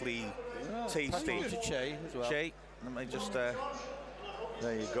seriously tasty. Pass one to Chay as well. Chay, let me just... there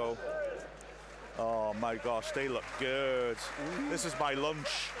you go. Oh, my gosh, they look good. This is my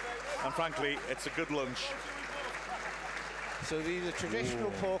lunch. And frankly, it's a good lunch. So these are traditional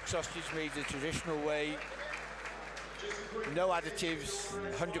pork sausages made the traditional way. No additives,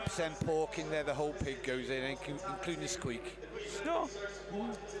 100% pork in there. The whole pig goes in, including the squeak. No.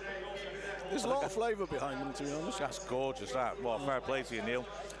 There's a lot of flavour behind them, to be honest. That's gorgeous, that. Well, fair play to you, Neil.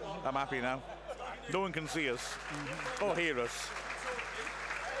 I'm happy now. No one can see us or hear us.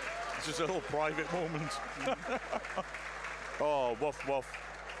 It's just a little private moment. Oh, woof, woof.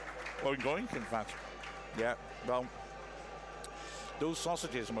 Oink, in fact. Yeah, well, those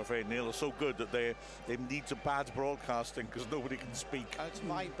sausages, I'm afraid, Neil, are so good that they need to bad broadcasting because nobody can speak. And it's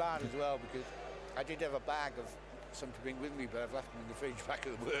my bad as well, because I did have a bag of some to bring with me, but I've left them in the fridge back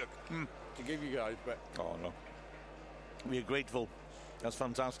at the work to give you guys. But oh, no. We're grateful. That's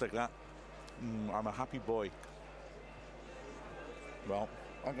fantastic, that. I'm a happy boy. Well,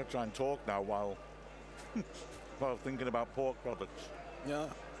 I'm going to try and talk now while thinking about pork products. Yeah,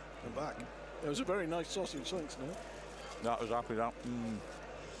 I'm back. It was a very nice sausage, thanks, Neil. That was happy, that.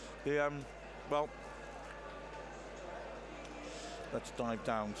 Well, let's dive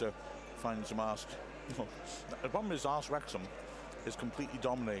down to find some arse. The problem is Arse Wrexham is completely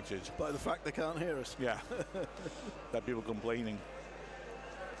dominated by the fact they can't hear us. Yeah. There are people complaining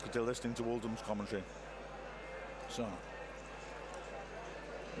because they're listening to Oldham's commentary. So,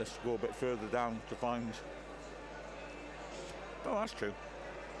 let's go a bit further down to find... Oh, that's true.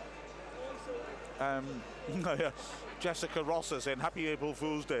 Jessica Ross is saying, Happy April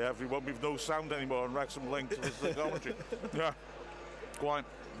Fool's Day, everyone. We've no sound anymore on Wrexham Link to the commentary. Yeah. Go on.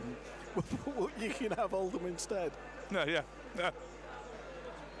 You can have Oldham instead. Yeah.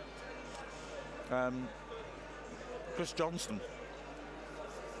 Chris Johnston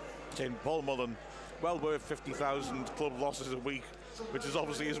saying Paul Mullen, well worth 50,000 club losses a week, which is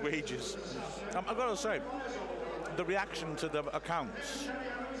obviously his wages. I've got to say, the reaction to the accounts,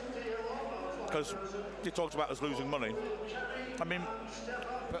 because he talks about us losing money. I mean,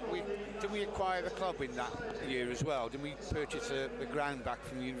 but did we acquire the club in that year as well? Didn't we purchase the ground back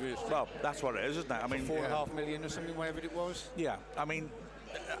from the university? Well, that's what it is, isn't it? I mean, $4.5 million or something, whatever it was. Yeah, I mean,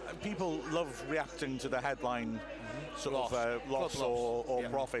 people love reacting to the headline sort of loss or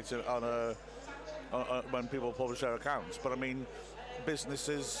profit on when people publish their accounts. But I mean,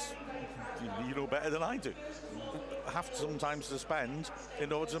 businesses, you know better than I do, have sometimes to spend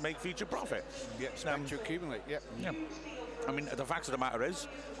in order to make future profit. Yeah, spend to accumulate. Yeah. I mean, the fact of the matter is,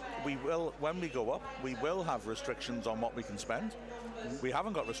 when we go up, we will have restrictions on what we can spend. We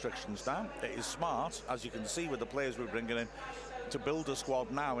haven't got restrictions now. It is smart, as you can see with the players we're bringing in, to build a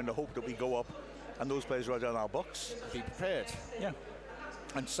squad now in the hope that we go up and those players are already on our books. Be prepared. Yeah.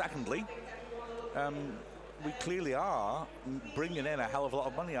 And secondly, we clearly are bringing in a hell of a lot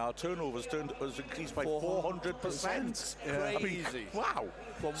of money. Our turnovers was increased by 400%. Crazy. Wow.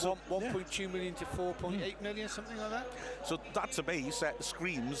 From 1.2 million to 4.8 million, something like that. So that to me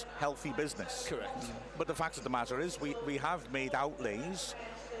screams healthy business. Correct. But the fact of the matter is we have made outlays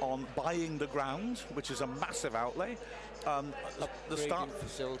on buying the ground, which is a massive outlay. The start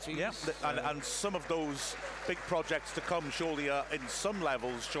facilities. Yeah, and some of those big projects to come surely are in some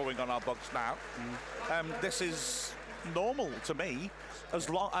levels showing on our books now. This is normal to me. As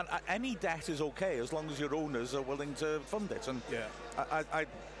long and any debt is okay as long as your owners are willing to fund it. And I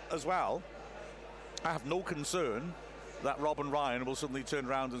as well, I have no concern that Rob and Ryan will suddenly turn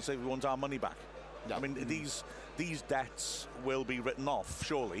around and say we want our money back. I mean, these debts will be written off,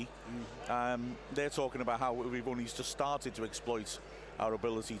 surely. They're talking about how we've only just started to exploit our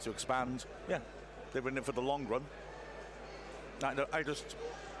ability to expand. Yeah, they're in it for the long run.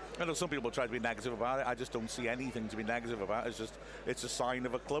 I know some people try to be negative about it. I just don't see anything to be negative about. It's a sign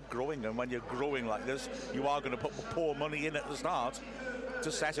of a club growing, and when you're growing like this, you are going to pour money in at the start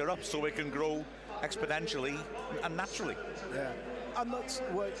to set it up so it can grow exponentially and naturally. Yeah, and that's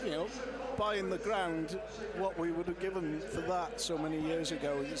what, buying the ground, what we would have given for that so many years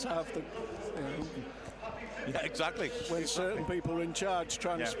ago is half the. Yeah, exactly. When certain people are in charge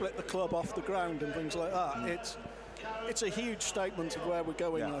trying to split the club off the ground and things like that, it's a huge statement of where we're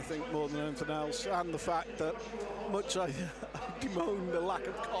going, I think, more than anything else, and the fact that much I bemoan the lack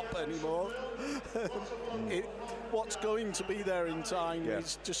of cop anymore, what's going to be there in time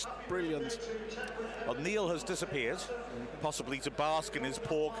is just brilliant. Well, Neil has disappeared, possibly to bask in his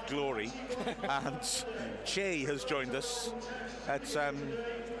pork glory, and Chay has joined us. It's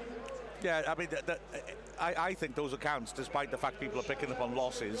I think those accounts, despite the fact people are picking up on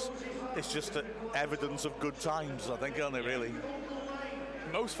losses, it's just evidence of good times, I think, aren't they, really?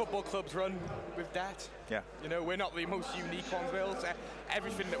 Most football clubs run with debt. Yeah. We're not the most unique ones, Will.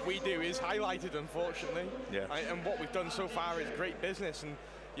 Everything that we do is highlighted, unfortunately. Yeah. And what we've done so far is great business. And,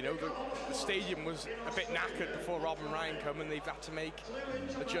 the stadium was a bit knackered before Rob and Ryan come, and they've had to make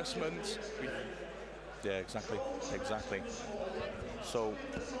adjustments. Yeah, exactly. So,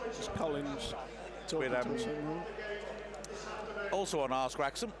 just Collins talking to us. Also on Ask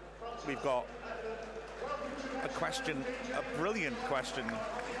Wrexham, we've got a brilliant question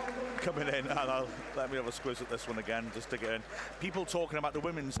coming in, and let me have a squiz at this one again just to get in. People talking about the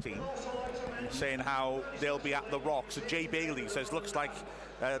women's team, saying how they'll be at the Rock. So Jay Bailey says, looks like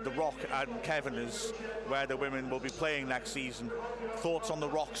the Rock and Kevin is where the women will be playing next season. Thoughts on the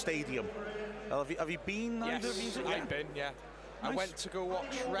Rock Stadium? Have you been? Yes, I've been, yeah. Nice. I went to go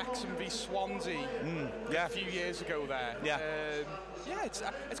watch Wrexham v Swansea a few years ago there. Yeah.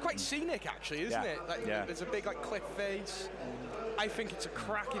 It's quite scenic, actually, isn't it? There's a big cliff face. I think it's a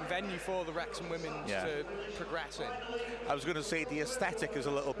cracking venue for the Wrexham women to progress in. I was going to say the aesthetic is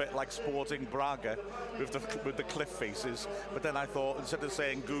a little bit like Sporting Braga with the cliff faces, but then I thought instead of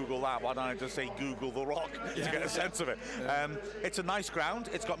saying Google that, why don't I just say Google the Rock to get a sense of it? Yeah. It's a nice ground.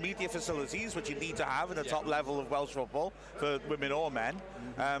 It's got media facilities, which you need to have at the top level of Welsh football for women or men,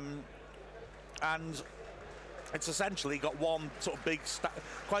 and it's essentially got one sort of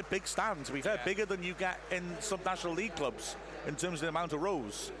quite big stand, to be fair, bigger than you get in some National League clubs in terms of the amount of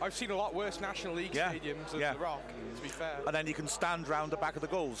rows. I've seen a lot worse National League stadiums than the Rock, to be fair. And then you can stand round the back of the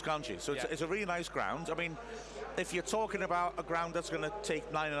goals, can't you? So it's a really nice ground. I mean, if you're talking about a ground that's going to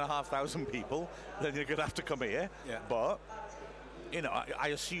take 9,500 people, then you're going to have to come here. Yeah. But, I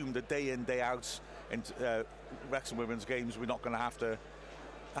assume that day in, day out in Wrexham women's games, we're not going to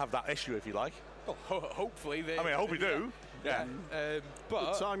have that issue, if you like. Well, hopefully. I hope we do. Yeah.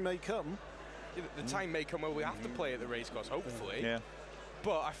 But the time may come. The time may come where we have to play at the racecourse, hopefully. Yeah.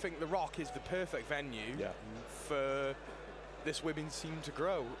 But I think the Rock is the perfect venue for this women's team to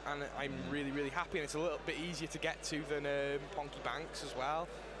grow, and I'm really, really happy. And it's a little bit easier to get to than Ponky Banks as well.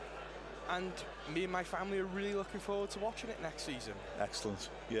 And me and my family are really looking forward to watching it next season. Excellent.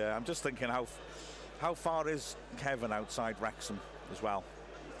 Yeah, I'm just thinking how far is Kevin outside Wrexham as well?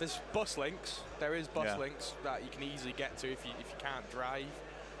 There's bus links. There is bus links that you can easily get to if you can't drive.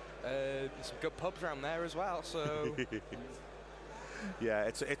 There's some good pubs around there as well. So yeah,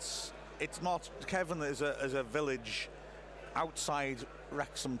 it's not. Kevin is a village outside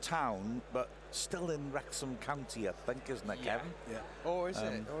Wrexham town, but still in Wrexham County, I think, isn't it, Kevin? Yeah. Or is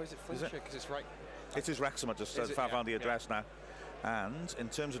it Flintshire? Because it's right. It is Wrexham. I just found the address now. And in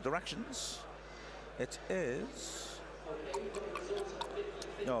terms of directions, it is.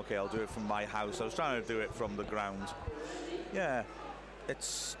 Okay, I'll do it from my house. I was trying to do it from the ground. Yeah,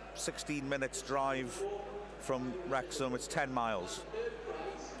 it's 16 minutes drive from Wrexham. It's 10 miles.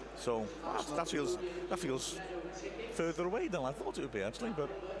 So that feels further away than I thought it would be, actually, but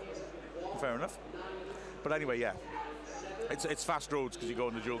fair enough. But anyway, yeah, it's fast roads because you go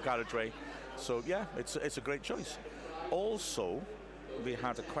on the dual carriageway. So yeah, it's a great choice. Also, we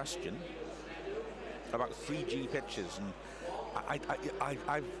had a question about 3G pitches, and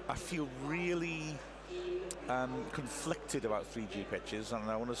I feel really conflicted about 3G pitches, and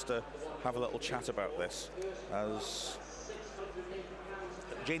I want us to have a little chat about this. As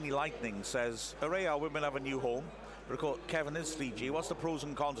Janie Lightning says, hooray, our women have a new home. Record Kevin is 3G. What's the pros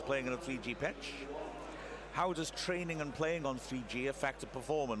and cons of playing on a 3G pitch? How does training and playing on 3G affect the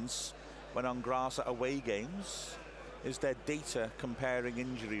performance when on grass at away games? Is there data comparing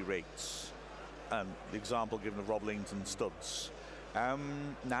injury rates? The example given of Rob Langton studs.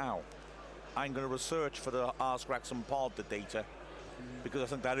 Now, I'm going to research for the Ask Wrexham pod the data, because I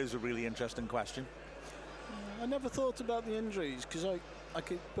think that is a really interesting question. I never thought about the injuries, because I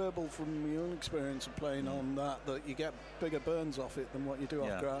could burble from my own experience of playing on that you get bigger burns off it than what you do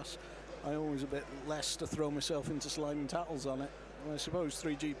off grass. I always a bit less to throw myself into sliding tackles on it. I suppose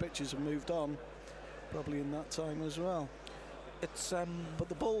 3G pitches have moved on, probably in that time as well. It's but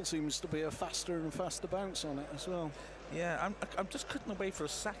the ball seems to be a faster and faster bounce on it as well. Yeah, I'm just cutting away for a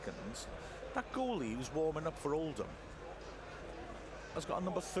second. That goalie who's warming up for Oldham has got a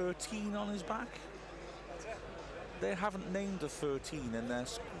number 13 on his back. They haven't named a 13 in their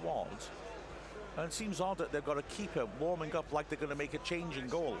squad, and it seems odd that they've got a keeper warming up like they're going to make a change in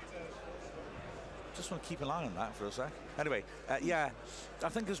goal. Just want to keep an eye on that for a sec. Anyway, yeah, I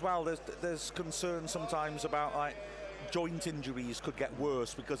think as well there's concern sometimes about like joint injuries could get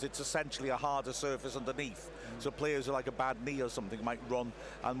worse because it's essentially a harder surface underneath. So players who like a bad knee or something might run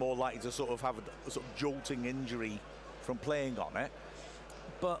and more likely to sort of have a sort of jolting injury from playing on it.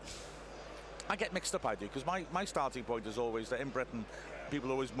 But I get mixed up, I do, because my starting point is always that in Britain people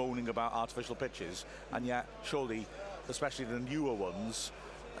are always moaning about artificial pitches, and yet surely, especially the newer ones,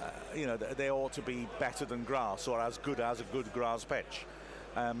 they ought to be better than grass or as good as a good grass pitch.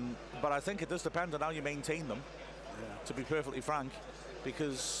 But I think it does depend on how you maintain them, to be perfectly frank,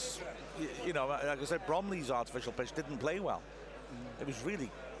 because, like I said, Bromley's artificial pitch didn't play well. It was really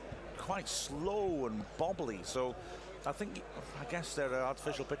quite slow and bobbly, so I guess there are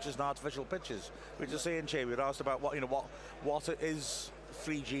artificial pitches and artificial pitches. We were just saying, Che, we were asked about what it is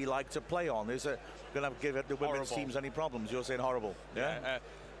 3G like to play on. Is it going to give the women's teams any problems? You're saying horrible. Yeah.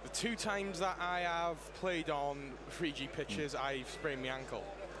 The 2 times that I have played on 3G pitches, I've sprained my ankle.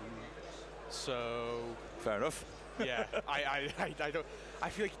 So fair enough. Yeah, I don't. I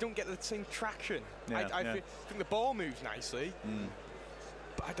feel like you don't get the same traction. Yeah, I think the ball moves nicely,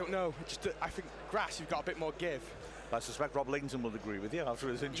 but I don't know. I think grass, you've got a bit more give. I suspect Rob Langton will agree with you after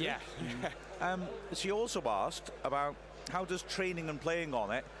his injury. Yeah. She also asked about how does training and playing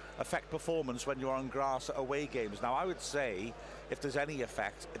on it affect performance when you're on grass at away games. Now, I would say if there's any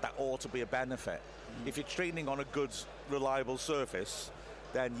effect, that ought to be a benefit. If you're training on a good, reliable surface,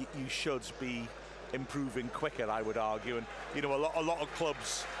 then you should be improving quicker, I would argue. And a lot of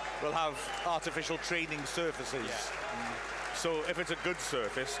clubs will have artificial training surfaces. Yeah. So if it's a good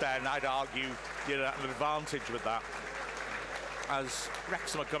surface, then I'd argue you're at an advantage with that. As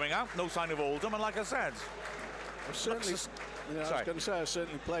Wrexham are coming out, no sign of Oldham, and like I said, I was going to say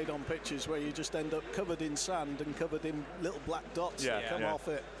I've played on pitches where you just end up covered in sand and covered in little black dots that come off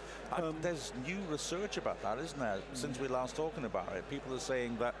it. There's new research about that, isn't there? Since we last talking about it, people are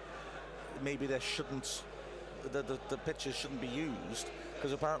saying that maybe there shouldn't, the pitches shouldn't be used,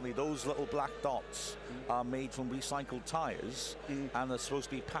 because apparently those little black dots are made from recycled tyres and are supposed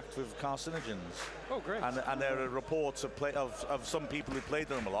to be packed with carcinogens. Oh, great. And there are reports of some people who played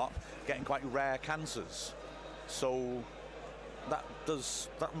them a lot getting quite rare cancers. So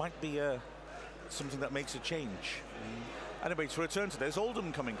that might be something that makes a change. Anyway, to return to this,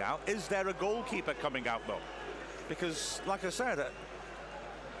 Oldham coming out. Is there a goalkeeper coming out, though? Because, like I said,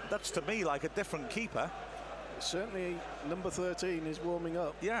 that's to me like a different keeper. Certainly, number 13 is warming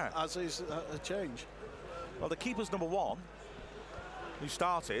up. Yeah. As is a change. Well, the keeper's number 1, who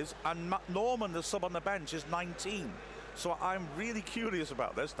started, and Norman, the sub on the bench, is 19. So I'm really curious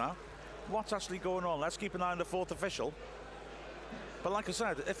about this now. What's actually going on? Let's keep an eye on the 4th official. But like I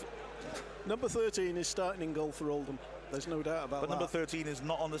said, if number 13 is starting in goal for Oldham, there's no doubt about that. But number 13 is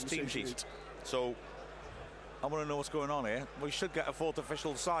not on this team sheet. So I want to know what's going on here. We should get a 4th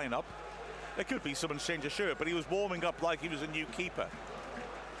official sign up. It could be someone's changed a shirt, but he was warming up like he was a new keeper.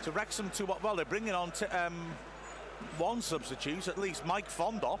 To Wrexham, they're bringing on one substitute at least. Mike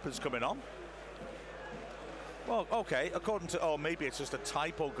Fondop is coming on. Well, okay, according to, maybe it's just a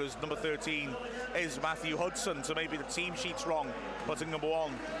typo because number 13 is Matthew Hudson, so maybe the team sheet's wrong, putting number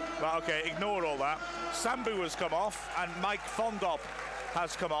 1. But okay, ignore all that. Sambu has come off and Mike Fondop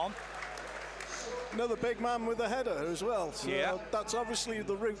has come on. Another big man with a header as well. So yeah. That's obviously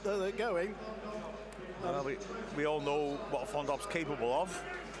the route that they're going. Well, we all know what Fondop's capable of.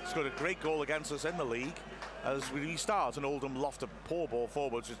 He's got a great goal against us in the league. As we restart, and Oldham loft a poor ball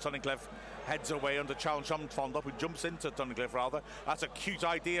forwards as Tunnicliffe heads away under challenge from Fondop, who jumps into Tunnicliffe rather. That's a cute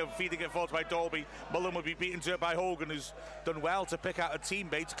idea of feeding it forwards by Dalby. Mullen will be beaten to it by Hogan, who's done well to pick out a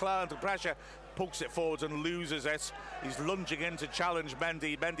teammate. Clare under pressure, pokes it forwards and loses it. He's lunging in to challenge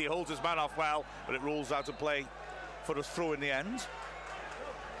Mendy. Mendy holds his man off well, but it rolls out of play for a throw in the end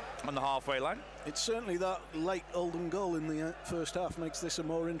on the halfway line. It's certainly that late Oldham goal in the first half makes this a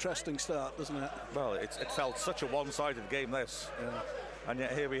more interesting start, doesn't it? Well, it felt such a one-sided game, this. Yeah. And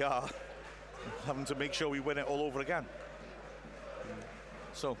yet here we are, having to make sure we win it all over again.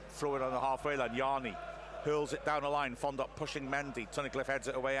 So, throw it on the halfway line. Yarni hurls it down the line. Fondop pushing Mendy. Tunnicliffe heads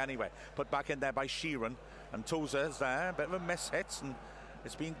it away anyway. Put back in there by Sheeran. And Tozer is there. A bit of a miss hit. And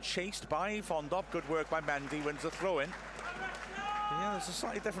it's being chased by Fondop. Good work by Mendy. Wins the throw-in. Yeah, there's a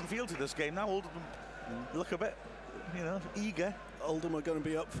slightly different feel to this game now. Oldham look a bit, eager. Oldham are going to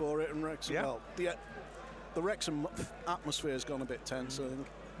be up for it, and Wrexham. Yeah. Well, the Wrexham atmosphere has gone a bit tense, I think.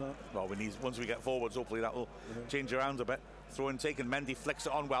 Well, once we get forwards, hopefully that will change around a bit. Throw-in taken. Mendy flicks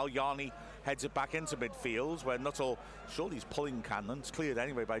it on well. Yarni heads it back into midfield, where Nuttall, surely he's pulling Cannon. It's cleared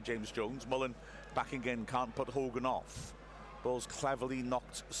anyway by James Jones. Mullen backing in, can't put Hogan off. Ball's cleverly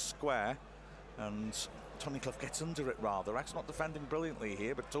knocked square, and Tunnicliffe gets under it rather. That's not defending brilliantly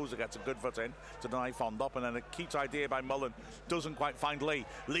here, but Tozer gets a good foot in to deny Fondop, and then a cute idea by Mullen doesn't quite find Lee.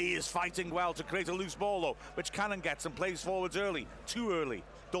 Lee is fighting well to create a loose ball though, which Cannon gets and plays forwards early, too early.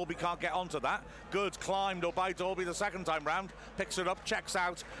 Dalby can't get onto that. Good climb though by Dalby the second time round. Picks it up, checks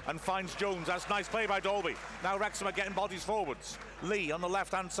out and finds Jones. That's nice play by Dalby. Now Wrexham are getting bodies forwards. Lee on the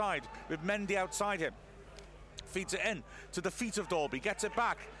left hand side with Mendy outside him. Feeds it in to the feet of Dalby, gets it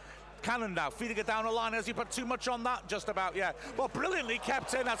back. Cannon now feeding it down the line. Has he put too much on that? Just about, yeah. Well, brilliantly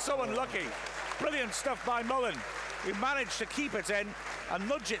kept in. That's so unlucky. Brilliant stuff by Mullen. He managed to keep it in and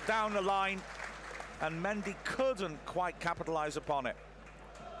nudge it down the line, and Mendy couldn't quite capitalise upon it.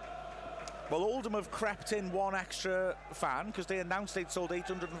 Well, Oldham have crept in one extra fan because they announced they'd sold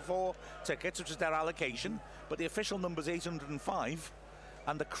 804 tickets, which is their allocation, but the official number is 805,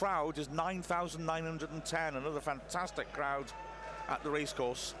 and the crowd is 9,910. Another fantastic crowd at the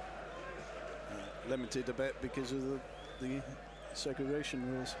racecourse. Limited a bit because of the segregation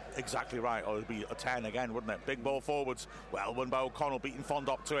rules. Exactly right. Or it'd be a 10 again, wouldn't it? Big ball forwards. Well, won by O'Connell, beating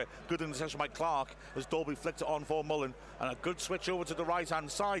Fondop to it. Good interception by Clark as Dalby flicked it on for Mullen, and a good switch over to the right-hand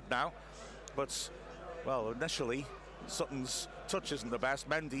side now. But, well, initially, Sutton's touch isn't the best.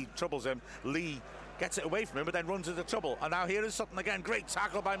 Mendy troubles him. Lee gets it away from him, but then runs into trouble. And now here is Sutton again. Great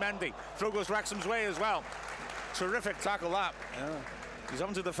tackle by Mendy. Throw goes Wrexham's way as well. Terrific tackle that. Yeah. He's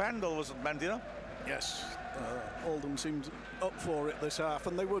having to defend, though, wasn't Mendy, though? Yes. Oldham seemed up for it this half,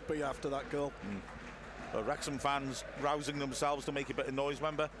 and they would be after that goal. Wrexham fans rousing themselves to make a bit of noise.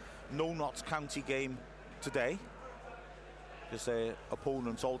 Remember, no Notts County game today, because their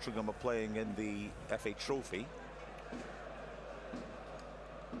opponents, Altrincham, are playing in the FA Trophy.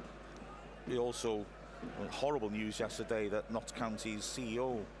 We also, horrible news yesterday that Notts County's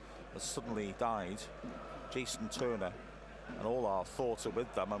CEO has suddenly died, Jason Turner, and all our thoughts are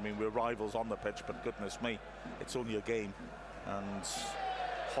with them. I mean, we're rivals on the pitch, but goodness me, it's only a game, and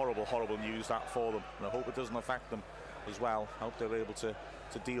horrible, horrible news that for them. And I hope it doesn't affect them as well. I hope they're able to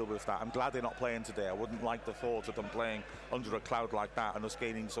deal with that. I'm glad they're not playing today. I wouldn't like the thought of them playing under a cloud like that and us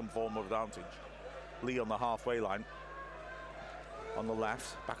gaining some form of advantage. Lee on the halfway line. On the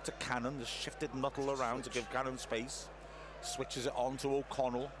left, back to Cannon. Just shifted Nuttall around to give Cannon space. Switches it on to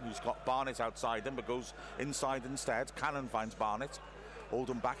O'Connell, who's got Barnett outside him, but goes inside instead. Cannon finds Barnett.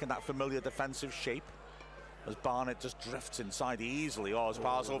 Oldham back in that familiar defensive shape as Barnett just drifts inside easily. His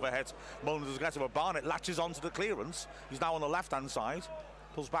pass overhead. Mullen doesn't get it, but Barnett latches onto the clearance. He's now on the left-hand side.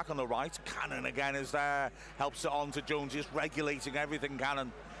 Pulls back on the right. Cannon again is there. Helps it on to Jones. Just regulating everything,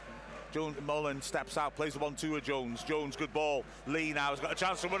 Cannon. Mullen steps out, plays the 1-2 with Jones. Jones, good ball. Lee now has got a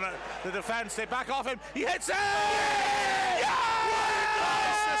chance to win it. The defence, they back off him. He hits it! Yeah!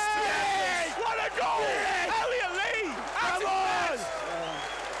 What a goal! Elliot Lee! Come on!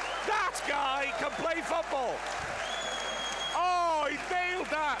 That guy can play football. Oh, he nailed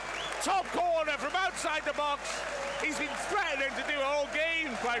that. Top corner from outside the box. He's been threatening to do a whole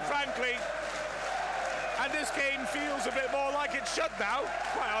game, quite frankly. And this game feels a bit more like it should now,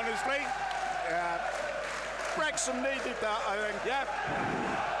 quite honestly. Yeah. Wrexham needed that, I think. Yeah.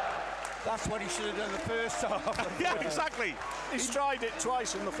 That's what he should have done the first half. Yeah, exactly. He's tried it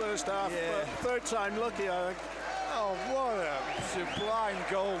twice in the first half, but third time lucky, I think. Oh, what a sublime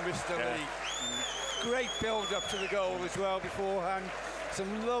goal, Mr. Lee. Great build-up to the goal as well beforehand.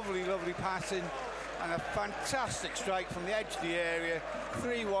 Some lovely, lovely passing and a fantastic strike from the edge of the area.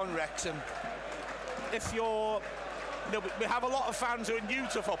 3-1 Wrexham. If you're... we have a lot of fans who are new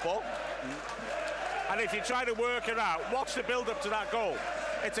to football, and if you try to work it out, watch the build-up to that goal.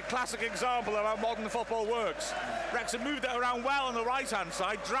 It's a classic example of how modern football works. Wrexham moved it around well on the right-hand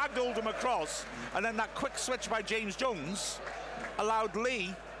side, dragged Oldham across, and then that quick switch by James Jones allowed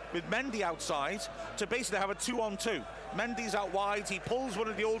Lee, with Mendy outside, to basically have a 2-on-2. Mendy's out wide, he pulls one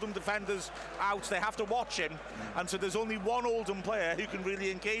of the Oldham defenders out, they have to watch him, and so there's only one Oldham player who can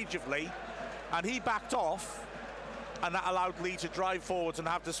really engage with Lee, and he backed off, and that allowed Lee to drive forwards and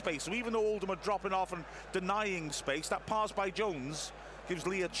have the space. So even though Oldham are dropping off and denying space, that pass by Jones gives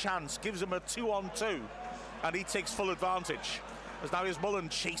Lee a chance, gives him a 2-on-2, and he takes full advantage. As now here's Mullen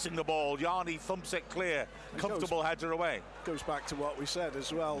chasing the ball, Yarni thumps it clear, comfortable header away. Goes back to what we said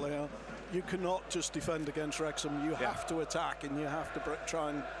as well, you cannot just defend against Wrexham, you have to attack and you have to try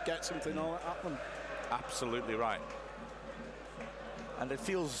and get something at them. Absolutely right. And it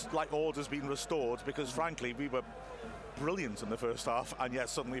feels like order's been restored because frankly we were brilliant in the first half and yet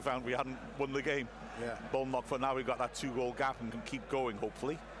suddenly found we hadn't won the game. Ball knocked for now, we've got that 2-goal gap and can keep going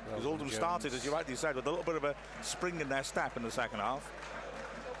hopefully. Because Oldham started, as you rightly said, with a little bit of a spring in their step in the second half.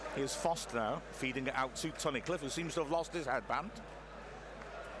 Here's Foster now, feeding it out to Tunnicliffe, who seems to have lost his headband.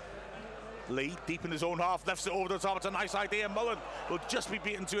 Lee, deep in his own half, lefts it over the top. It's a nice idea. Mullen will just be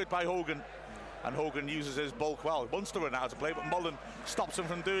beaten to it by Hogan. And Hogan uses his bulk well. He wants to run out to play, but Mullen stops him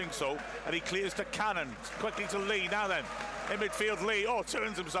from doing so. And he clears to Cannon, quickly to Lee. Now then, in midfield, Lee,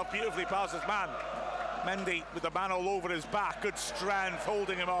 turns himself beautifully past his man. Mendy with the man all over his back. Good strength,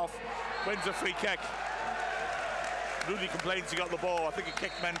 holding him off. Wins a free kick. Rooney complains he got the ball. I think he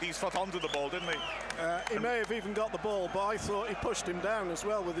kicked Mendy's foot onto the ball, didn't he? He may have even got the ball, but I thought he pushed him down as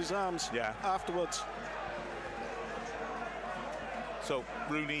well with his arms afterwards. So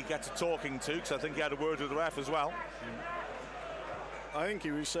Rooney gets a talking to, because I think he had a word with the ref as well. I think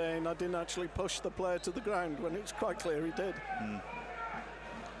he was saying I didn't actually push the player to the ground when it's quite clear he did.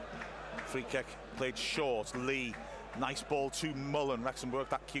 Free kick played short. Lee, nice ball to Mullen. Wrexham worked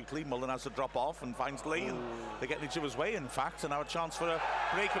that cutely. Mullen has to drop off and finds Lee. They're getting each other's way, in fact, and now a chance for a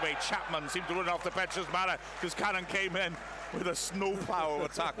breakaway. Chapman seemed to run off the pitch, doesn't matter, because Cannon came in with a snowplow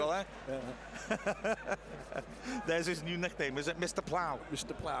of a tackle, There's his new nickname, is it Mr. Plough?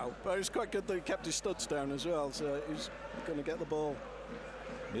 Mr. Plough. But it was quite good that he kept his studs down as well, so he's going to get the ball.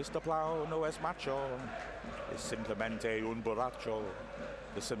 Mr. Plough no es macho, es simplemente un borracho.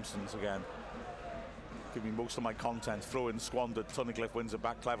 The Simpsons again. Give me most of my content. Throw in squandered. Tunnicliffe wins it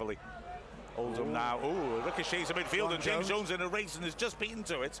back cleverly. Oldham now. Ricochets in midfield, and James Jones in a race and is just beaten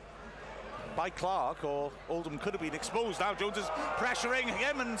to it by Clark, or Oldham could have been exposed. Now Jones is pressuring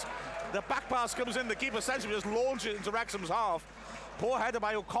him, and the back pass comes in. The keeper essentially just launches it into Wrexham's half. Poor header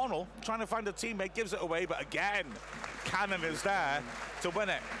by O'Connell, trying to find a teammate, gives it away, but again, Cannon is there to win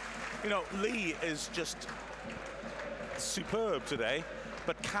it. Lee is just superb today,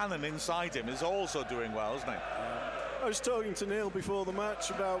 but Cannon inside him is also doing well, isn't he? I was talking to Neil before the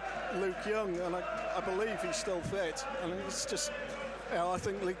match about Luke Young, and I believe he's still fit. And it's just, I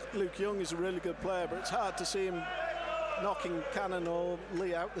think Luke Young is a really good player, but it's hard to see him knocking Cannon or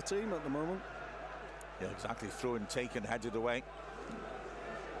Lee out the team at the moment. Yeah, exactly. Throw and taken, headed away.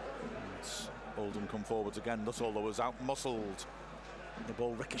 And Oldham come forwards again. Nuttall was out muscled. The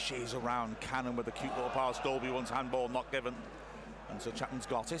ball ricochets around. Cannon with a cute little pass. Dolby wants handball, not given. And so Chapman's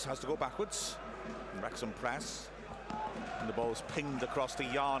got it, has to go backwards. Wrexham press. And the ball's pinged across to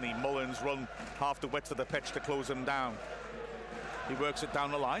Yarni. Mullins run half the width of the pitch to close him down. He works it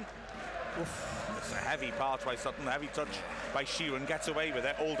down the line. It's a heavy pass by Sutton, a heavy touch by Sheeran, gets away with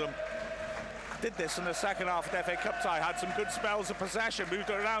it. Oldham did this in the second half of the FA Cup tie, had some good spells of possession, moved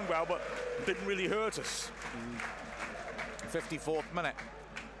it around well, but didn't really hurt us. 54th minute.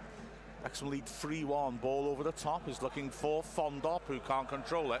 Wrexham lead 3-1. Ball over the top is looking for Fondop, who can't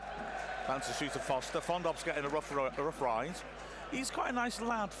control it. Bounces through to Foster. Fondop's getting a rough ride. He's quite a nice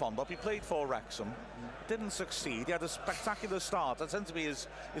lad, Fondop. He played for Wrexham. Didn't succeed. He had a spectacular start. That tends to be his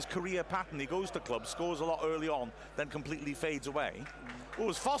career pattern. He goes to clubs, scores a lot early on, then completely fades away.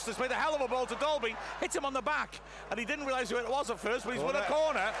 As Foster's made a hell of a ball to Dolby. Hits him on the back. And he didn't realise who it was at first, but he's won a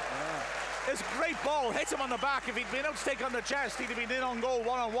corner. It's a great ball, hit him on the back. If he'd been able to take on the chest, he'd have been in on goal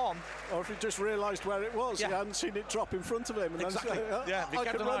one-on-one. Or if he just realised where it was, he hadn't seen it drop in front of him. And exactly. then, if he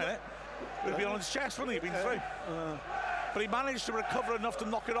kept an eye on it. Would be on his chest, wouldn't he? He'd been through. But he managed to recover enough to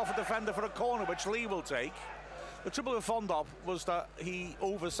knock it off a defender for a corner, which Lee will take. The trouble with Fondop was that he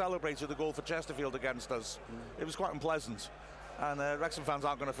over-celebrated the goal for Chesterfield against us. It was quite unpleasant. And Wrexham fans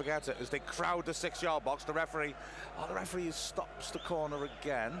aren't going to forget it as they crowd the 6-yard box. The referee stops the corner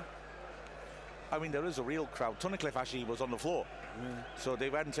again. I mean, there is a real crowd. Tunnicliffe actually was on the floor. So they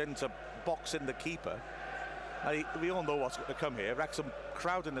went in to box in the keeper. Now, we all know what's going to come here. Wrexham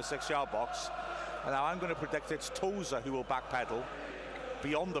crowding the 6-yard box. And now I'm going to predict it's Tozer who will backpedal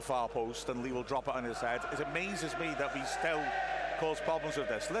beyond the far post and Lee will drop it on his head. It amazes me that we still cause problems with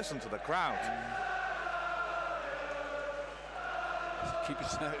this. Listen to the crowd.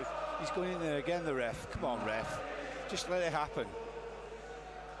 Keeper's now, he's going in there again, the ref. Come on, ref. Just let it happen.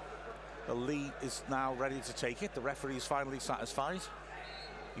 The Lee is now ready to take it. The referee is finally satisfied.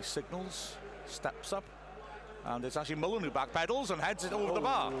 He signals, steps up, and it's actually Mullen who backpedals and heads it over the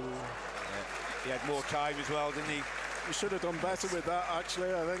bar. He had more time as well, didn't he? He should have done better with that,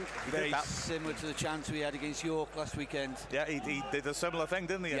 actually, I think. Very similar to the chance we had against York last weekend. Yeah, he did a similar thing,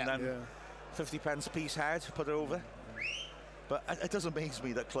 didn't he? And then 50 pence a piece head, put it over. But it does amaze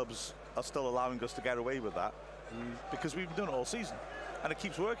me that clubs are still allowing us to get away with that because we've done it all season and it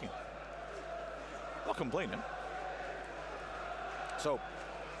keeps working. Not complaining. So,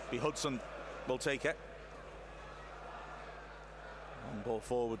 B. Hudson will take it. And ball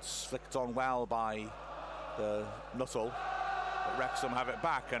forwards flicked on well by the Nuttall. But Wrexham have it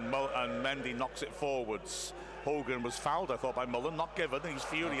back and Mendy knocks it forwards. Hogan was fouled, I thought, by Mullen, not given. He's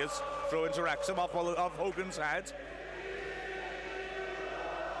furious. Throw into Wrexham off Hogan's head.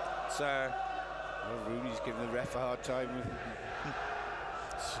 Rooney's giving the ref a hard time.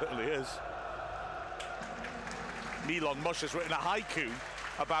 Certainly is. Milan Mush has written a haiku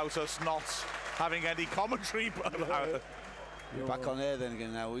about us not having any commentary. You're back on air then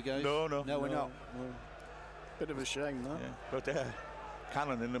again now, are we guys? No, we're not. No. Bit of a shame, though. Yeah, but there,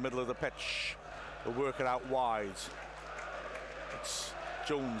 Cannon in the middle of the pitch. They'll work it out wide. It's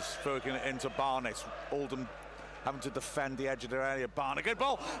Jones working it into Barnett. Oldham having to defend the edge of their area. Barnett, good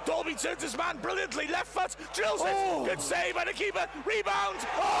ball. Dolby turns his man brilliantly. Left foot, drills it. Good save by the keeper. Rebound.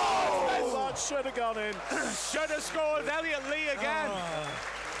 That should have gone in. Should have scored. Elliot Lee again.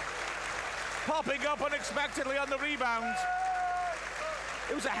 Popping up unexpectedly on the rebound.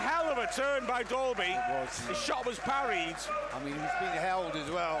 It was a hell of a turn by Dolby. It was. His shot was parried. I mean, he's been held as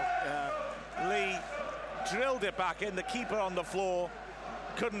well. Lee drilled it back in. The keeper on the floor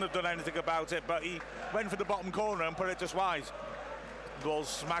couldn't have done anything about it, but he went for the bottom corner and put it just wide. Ball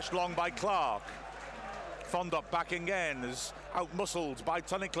smashed long by Clark. Fondop back again is out-muscled by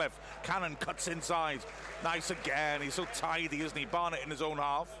Tunnicliffe. Cannon cuts inside. Nice again. He's so tidy, isn't he? Barnett in his own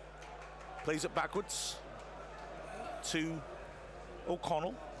half. Plays it backwards to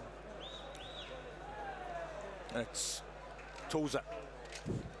O'Connell. And it's Tozer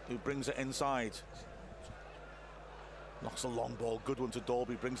who brings it inside. Knocks a long ball, good one to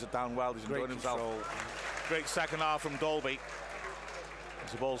Dolby, brings it down well, he's enjoying himself. Great second half from Dolby.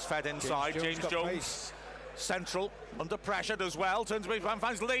 As the ball's fed inside, James Jones central, under pressure as well, turns away from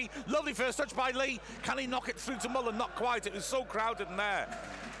finds Lee, lovely first touch by Lee, can he knock it through to Mullen? Not quite, it was so crowded in there.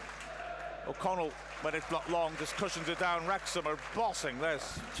 O'Connell, when it's blocked long, just cushions it down. Wrexham are bossing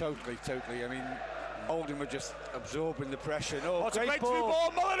this. Totally, I mean, Oldham were just absorbing the pressure. What's a great through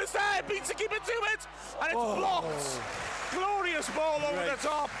ball. Mullen is there, beats the keeper to it, and it's blocked. Glorious ball over the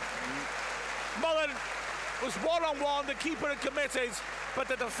top. Mullen was one-on-one, the keeper had committed, but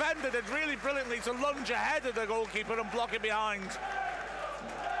the defender did really brilliantly to lunge ahead of the goalkeeper and block it behind.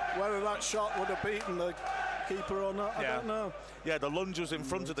 Whether that shot would have beaten the keeper or not, I don't know. Yeah, the lunge was in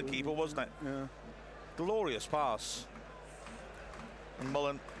front of the keeper, wasn't it? Yeah. Glorious pass. And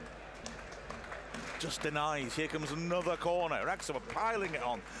Mullen just denies. Here comes another corner. Wrexham are piling it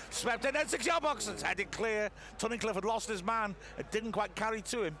on. Swept in, 6-yard box. It's headed clear. Tunnicliffe had lost his man. It didn't quite carry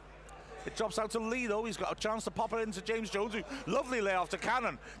to him. It drops out to Lee, though. He's got a chance to pop it into James Jones, who lovely layoff to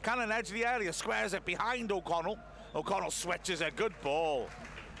Cannon. Cannon edge of the area, squares it behind O'Connell. O'Connell switches it. Good ball.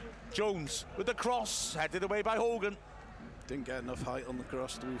 Jones with the cross, headed away by Hogan. Didn't get enough height on the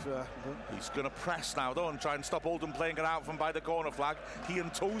cross, to be fair. But he's going to press now, though, and try and stop Oldham playing it out from by the corner flag. He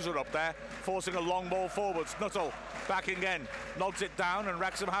and Tozer up there, forcing a long ball forwards. Nuttall back again, nods it down, and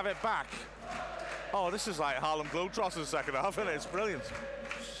Wrexham have it back. Oh, this is like Harlem Globetrotters second half, isn't it? It's brilliant.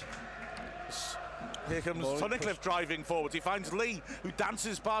 Here comes Tunnicliffe driving forwards. He finds Lee, who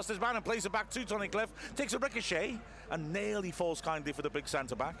dances past his man and plays it back to Tunnicliffe. Takes a ricochet and nearly falls kindly for the big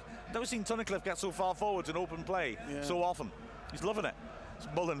centre-back. Never seen Tunnicliffe get so far forwards in open play so often. He's loving it.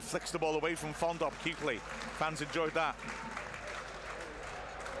 Mullen flicks the ball away from Fondop cutely. Fans enjoyed that.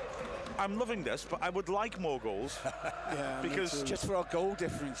 I'm loving this, but I would like more goals. Yeah, because just for our goal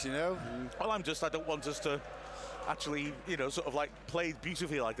difference, you know. Well, I don't want us to actually, sort of like play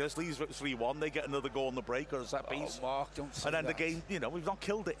beautifully like this. Leeds 3-1, they get another goal on the break or a set piece. Oh, Mark, don't say and then that. the game, we've not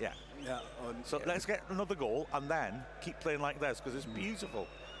killed it yet. Yeah. So let's get another goal and then keep playing like this because it's beautiful.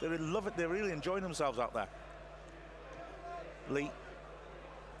 They really love it. They're really enjoying themselves out there. Lee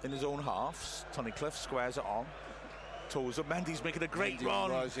in his own half. Tunnicliffe squares it on. Tozer, Mendy's making a great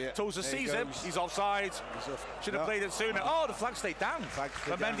run. Tozer sees him. He's offside. Should have played it sooner. Oh, the flag stayed down.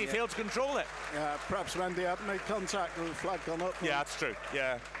 But Mendy failed to control it. Yeah, perhaps Mendy hadn't made contact with the flag gone up. Yeah, that's true.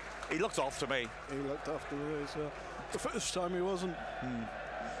 Yeah. He looked off to me. He looked off to me as well. The first time he wasn't.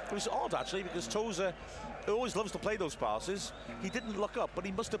 It was odd, actually, because Tozer always loves to play those passes. He didn't look up, but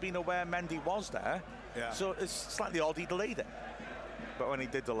he must have been aware Mendy was there. Yeah. So it's slightly odd he delayed it. But when he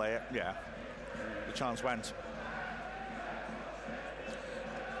did delay it, yeah, the chance went.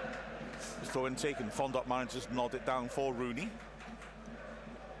 Throw in taken. Fondop manages to nod it down for Rooney.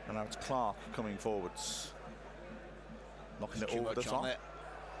 And now it's Clark coming forwards. Knocking it over the top.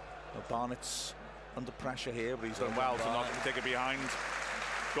 Well, Barnett's under pressure here, but he's done well to not take it behind.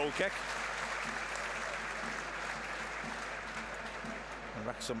 Goal kick. And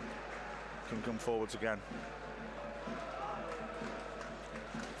Wrexham can come forwards again.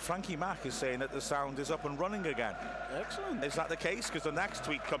 Frankie Mack is saying that the sound is up and running again. Excellent. Is that the case? Because the next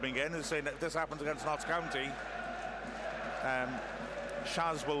tweet coming in is saying that this happens against Notts County.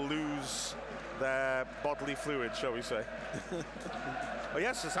 Shaz will lose their bodily fluid, shall we say. Well,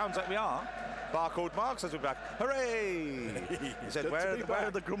 yes, it sounds like we are. Barcode Mark says we're back. Hooray! He said, where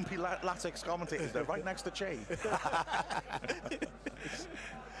are the grumpy latex commentators? They're right next to Chay.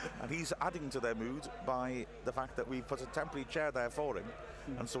 And he's adding to their mood by the fact that we've put a temporary chair there for him,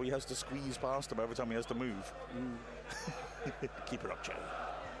 and so he has to squeeze past him every time he has to move. Keep it up, Chay.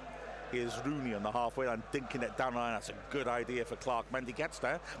 Here's Rooney on the halfway line, dinking it down the line. That's a good idea for Clark. Mendy gets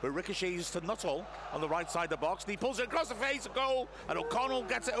there, but ricochets to Nuttall on the right side of the box, and he pulls it across the face, a goal, and O'Connell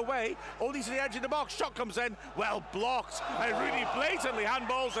gets it away, only to the edge of the box. Shot comes in, well blocked, and Rooney blatantly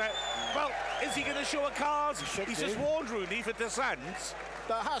handballs it. Well, is he going to show a card? He's just warned Rooney for dissent.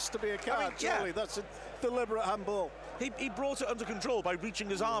 That has to be a card, surely. That's a deliberate handball. He brought it under control by reaching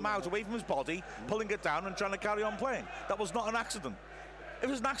his arm out away from his body, pulling it down and trying to carry on playing. That was not an accident. It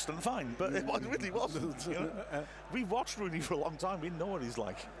was an accident, fine, but it really wasn't. We've watched Rooney for a long time. We know what he's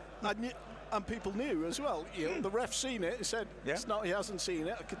like. And people knew as well. The ref seen it. He said, "It's not. He hasn't seen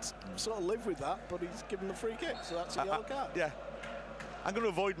it. I could sort of live with that." But he's given the free kick, so that's a yellow card. Yeah. I'm going to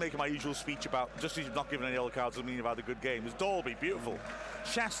avoid making my usual speech about just because you've not given any yellow cards doesn't mean you've had a good game. It's Dalby, beautiful.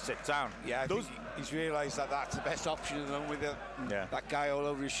 Chests it down. Yeah, I think he's realised that that's the best option along with that guy all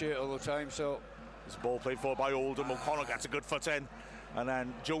over his shirt all the time. So this ball played for by Oldham. O'Connell gets a good foot in. And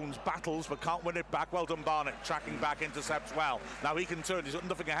then Jones battles but can't win it back. Well done, Barnett. Tracking back, intercepts well. Now he can turn. He's got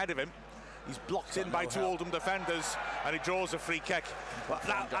nothing ahead of him. He's blocked in by two Oldham defenders, and he draws a free kick. But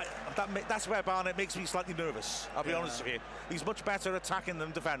that's where Barnett makes me slightly nervous, I'll be honest with you. He's much better attacking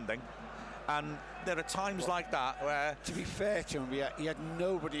than defending. And there are times like that where... To be fair to him, he had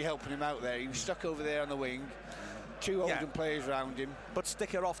nobody helping him out there. He was stuck over there on the wing. Two Oldham players around him. But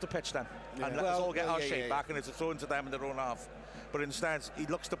stick her off the pitch then. And let us all get our shape back, and it's a throw into them in their own half. But instead, he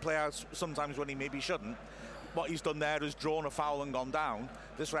looks to play out sometimes when he maybe shouldn't. What he's done there is drawn a foul and gone down.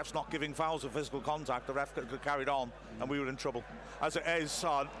 This ref's not giving fouls of physical contact. The ref could have carried on, and we were in trouble. As it is,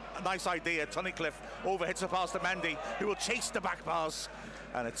 a nice idea. Tunnicliffe overhits a pass to Mendy, who will chase the back pass,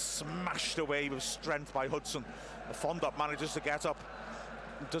 and it's smashed away with strength by Hudson. Fondop manages to get up.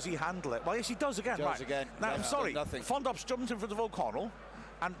 Does he handle it? Well, yes, he does again. Now, I'm sorry. Fondop's jumped in front of O'Connell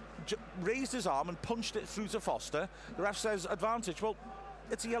and raised his arm and punched it through to Foster. The ref says advantage. Well,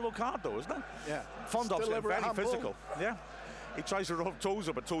 it's a yellow card, though, isn't it? Yeah. Fondop's very physical. Yeah. He tries to rub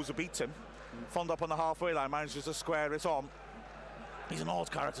Tozer, but Tozer beats him. Fondop on the halfway line manages to square it on. He's an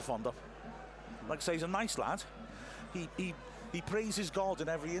odd character, Fondop. Like I say, he's a nice lad. He praises God in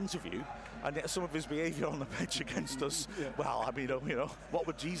every interview, and yet some of his behaviour on the pitch against us, well, I mean, what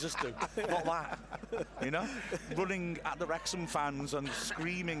would Jesus do? Not that. Running at the Wrexham fans and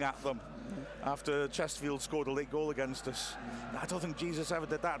screaming at them after Chesterfield scored a late goal against us. I don't think Jesus ever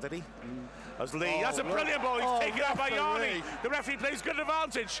did that, did he? As Lee, that's a brilliant ball. He's taken out by Yarney. The referee plays good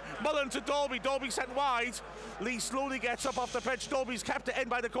advantage. Mullen to Dalby. Dalby sent wide. Lee slowly gets up off the pitch. Dalby's kept it in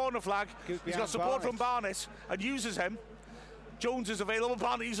by the corner flag. He's got support from Barnett and uses him. Jones is available.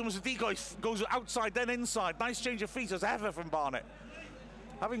 Barnett uses him as a decoy. Goes outside, then inside. Nice change of feet as ever from Barnett.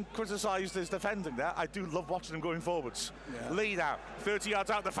 having criticised his defending there, I do love watching him going forwards. Yeah. Lead out, 30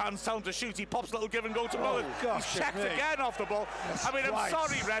 yards out, the fans tell him to shoot. He pops a little give and go to Mullen. He's checked again off the ball. That's I'm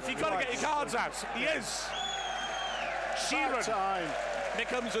sorry, ref, you've got to get your cards out. He is. Sheeran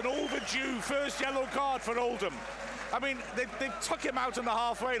becomes an overdue first yellow card for Oldham. I mean, they took him out on the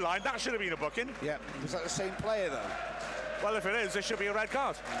halfway line. That should have been a booking. Yeah. Was that the same player, though? Well, if it is, there should be a red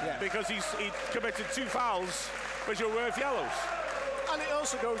card. Yeah. Because he committed 2 fouls, which are worth yellows. And it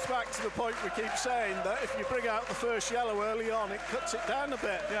also goes back to the point we keep saying that if you bring out the first yellow early on, it cuts it down a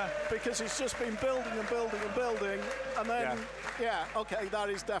bit. Yeah. Because it's just been building and building and building. And then, okay, that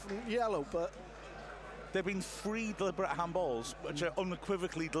is definitely yellow, but... There have been 3 deliberate handballs, which are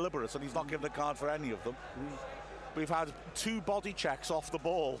unequivocally deliberate, and he's not given a card for any of them. We've had 2 body checks off the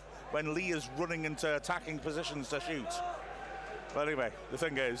ball when Lee is running into attacking positions to shoot. But anyway, the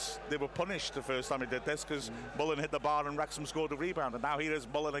thing is, they were punished the first time he did this because Mullen hit the bar and Wrexham scored a rebound, and now here is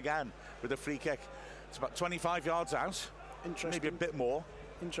Mullen again with a free kick. It's about 25 yards out, maybe a bit more.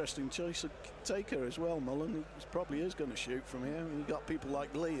 Interesting choice of taker as well, Mullen. He probably is going to shoot from here. You've got people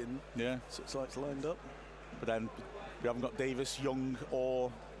like Lee and such like lined up. But then we haven't got Davis, Young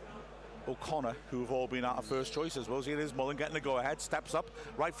or O'Connor, who have all been out of first choice as well. Here is Mullen getting the go-ahead, steps up,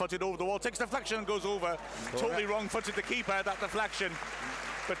 right-footed over the wall, takes deflection and goes over. Totally wrong-footed the keeper, that deflection,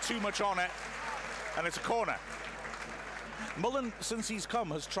 but too much on it, and it's a corner. Mullen, since he's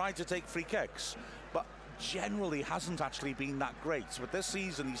come, has tried to take free kicks, but generally hasn't actually been that great. But this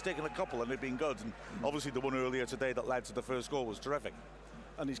season, he's taken a couple and they've been good, and obviously the one earlier today that led to the first goal was terrific.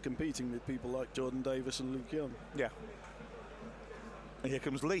 And he's competing with people like Jordan Davis and Luke Young. Yeah. And here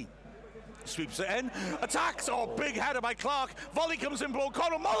comes Lee. Sweeps it in, attacks, big header by Clark, volley comes in below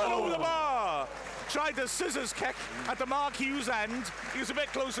O'Connor, Mullen over the bar! Tried the scissors kick at the Mark Hughes end, he was a bit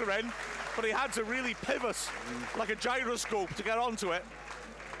closer in, but he had to really pivot like a gyroscope to get onto it,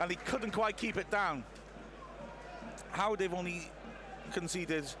 and he couldn't quite keep it down. How they've only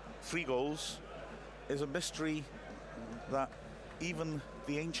conceded 3 goals is a mystery that even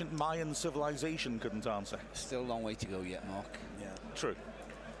the ancient Mayan civilization couldn't answer. Still a long way to go yet, Mark. Yeah. True.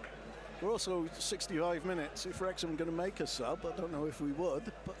 We're also 65 minutes. If Wrexham are going to make a sub, I don't know if we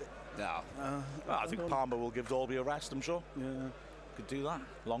would. But no. I think Palmer will give Dalby a rest, I'm sure. Yeah. Could do that.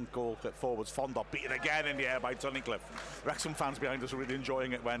 Long goal, clip forwards. Fondop beaten again in the air by Tunnicliffe. Wrexham fans behind us are really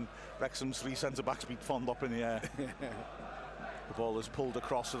enjoying it when Wrexham's 3 centre-backs beat Fondop in the air. The ball is pulled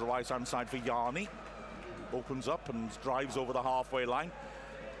across to the right-hand side for Yarney. Opens up and drives over the halfway line.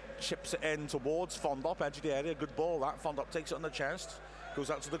 Chips it in towards Fondop, edge of the area. Good ball, that. Fondop takes it on the chest. Goes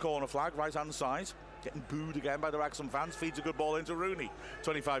out to the corner flag, right-hand side. Getting booed again by the Wrexham fans. Feeds a good ball into Rooney.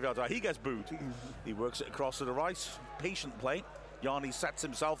 25 yards out. He gets booed. He works it across to the right. Patient play. Yarney sets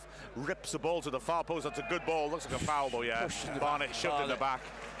himself, rips the ball to the far post. That's a good ball. Looks like a foul, though, yeah. Barnett shoved in the back.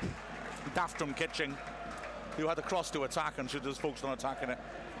 Daft from Kitching, who had a cross to attack and should have focused on attacking it.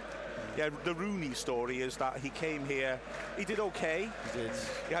 Yeah, the Rooney story is that he came here. He did okay. He did.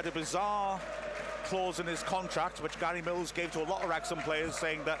 He had a bizarre clause in his contract, which Gary Mills gave to a lot of Wrexham players,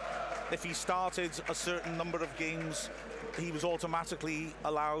 saying that if he started a certain number of games, he was automatically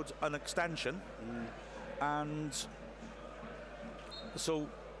allowed an extension. And so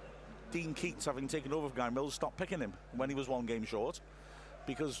Dean Keats, having taken over for Gary Mills, stopped picking him when he was 1 game short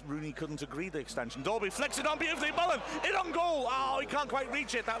because Rooney couldn't agree the extension. Dalby flicks it on beautifully. Mullen in on goal. He can't quite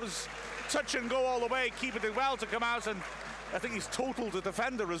reach it. That was touch and go all the way. Keeper did well to come out, and I think he's totaled the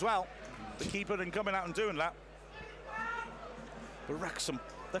defender as well. The keeper in coming out and doing that. But Wrexham,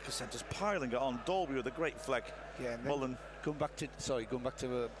 like I said, just piling it on. Dalby with a great flick. Yeah, Mullen. Going back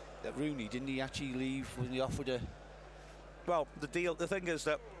to Rooney, didn't he actually leave when he offered a... Well, the thing is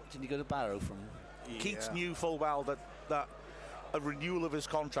that... Didn't he go to Barrow from... Keats knew full well that a renewal of his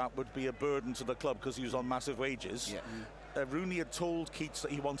contract would be a burden to the club because he was on massive wages. Yeah. Rooney had told Keats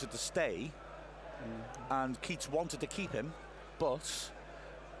that he wanted to stay, and Keats wanted to keep him, but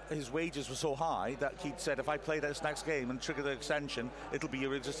his wages were so high that Keats said, if I play this next game and trigger the extension, it'll be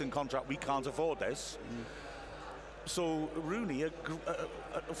your existing contract. We can't afford this. So Rooney,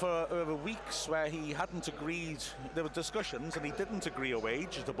 for over weeks where he hadn't agreed, there were discussions and he didn't agree a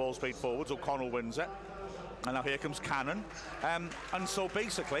wage as the ball's played forwards. O'Connell wins it. And now here comes Cannon. And so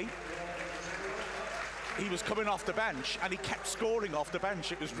basically, he was coming off the bench and he kept scoring off the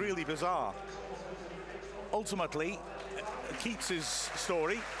bench. It was really bizarre. Ultimately, Keats's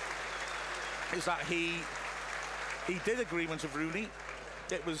story is that he did agreement with Rooney.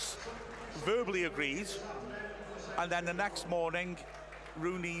 It was verbally agreed. And then the next morning,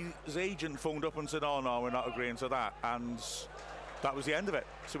 Rooney's agent phoned up and said, oh no, we're not agreeing to that. And that was the end of it.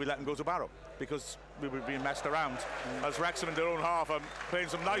 So we let him go to Barrow. because we were being messed around. As Wrexham in their own half are playing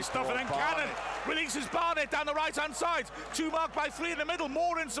some nice stuff, and then Cannon releases Barnett down the right-hand side. 2 marked by 3 in the middle.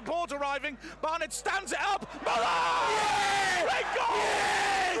 More in support arriving. Barnett stands it up. Mullen! Yeah! Great goal!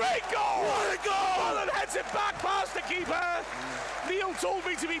 Yeah! Great goal! What a goal! Mullen heads it back past the keeper. Neil told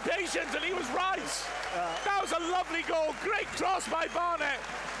me to be patient, and he was right. That was a lovely goal. Great cross by Barnett.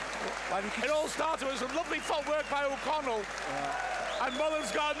 It all started with some lovely footwork by O'Connell. And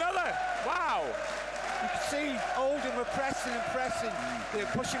Mullen's got another. Wow. You can see Oldham were pressing and pressing. They're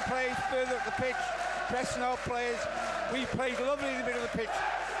pushing players further up the pitch, pressing our players. We played lovely in the middle of the pitch.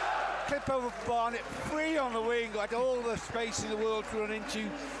 Clip over Barnett, free on the wing, like all the space in the world to run into.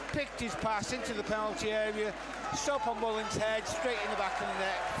 Picked his pass into the penalty area. Stop on Mullen's head, straight in the back of the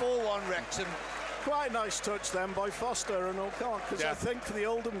net. 4-1 Wrexham. Quite a nice touch then by Foster and O'Connor, because I think for the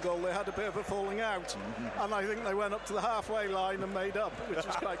Oldham goal they had a bit of a falling out, and I think they went up to the halfway line and made up, which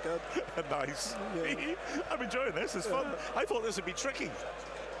was quite good. Nice. Yeah. I'm enjoying this. It's fun. I thought this would be tricky.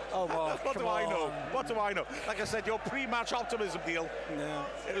 Oh, Mark, what do I know? What do I know? Like I said, your pre-match optimism deal. Yeah.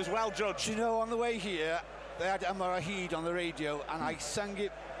 It was well judged. You know, on the way here, they had Amar Heed on the radio, and I sang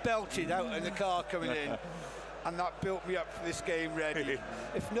it belted out in the car coming in. And that built me up for this game ready.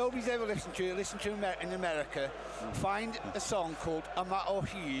 If nobody's ever listened to it, listen to it in America. Find a song called Amar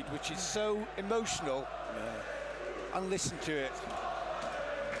Heed, which is so emotional, and listen to it.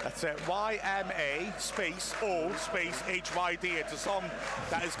 That's it. YMA space O space HYD. It's a song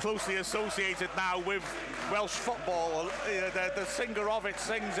that is closely associated now with Welsh football. The singer of it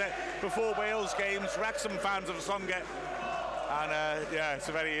sings it before Wales games. Wrexham fans have sung it, and it's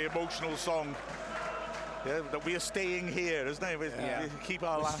a very emotional song. Yeah, that we are staying here, isn't it? We keep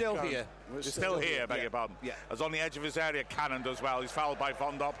our laugh still going. here. We're still here, beg your pardon. Yeah. As on the edge of his area, Cannon does well. He's fouled by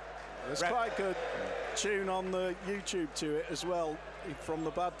Fondop. There's quite a good tune on the YouTube to it as well, from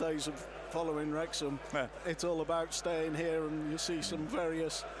the bad days of following Wrexham. Yeah. It's all about staying here, and you see some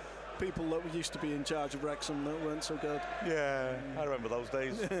various people that used to be in charge of Wrexham that weren't so good. Yeah, I remember those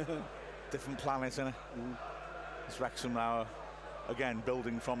days. Different planets, innit? It's Wrexham now, again,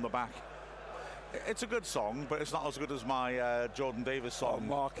 building from the back. It's a good song, but it's not as good as my Jordan Davis song. Oh,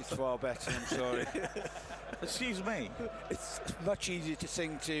 Mark, it's far better, I'm sorry. Excuse me. It's much easier to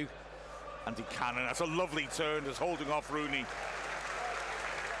sing to. Andy Cannon, that's a lovely turn, just holding off Rooney.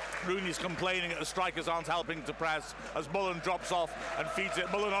 Rooney's complaining that the strikers aren't helping to press as Mullen drops off and feeds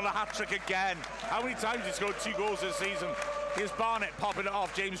it. Mullen on a hat-trick again. How many times he's scored 2 goals this season? Here's Barnett popping it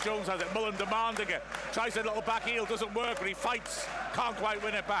off. James Jones has it. Mullen demanding it. Tries a little back heel, doesn't work, but he fights. Can't quite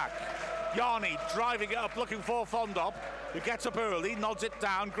win it back. Yarney driving it up, looking for Fondop, who gets up early, nods it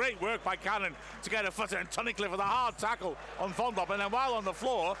down. Great work by Cannon to get a foot in. Tunnicliffe with a hard tackle on Fondop, and then while on the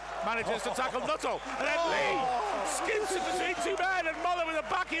floor, manages to tackle Nuttall. And then Lee skids it between 2 men, and Mullen with a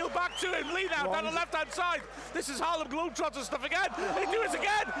back heel back to him. Lee now down the left-hand side. This is Harlem Globetrotter stuff again. They do it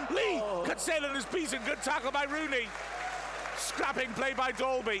again. Lee cut sailing his piece, and good tackle by Rooney. Scrapping play by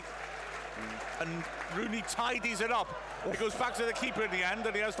Dalby. And Rooney tidies it up. It goes back to the keeper in the end,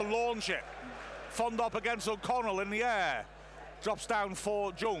 and he has to launch it. Fondop against O'Connell in the air. Drops down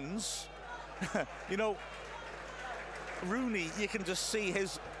for Jones. You know, Rooney, you can just see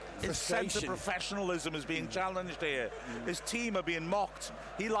his sense of professionalism is being challenged here. His team are being mocked.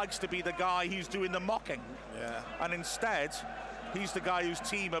 He likes to be the guy who's doing the mocking. Yeah. And instead, he's the guy whose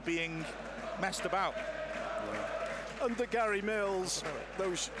team are being messed about. Under Gary Mills,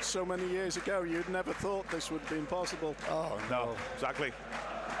 those so many years ago, you'd never thought this would be impossible. Oh, no, exactly.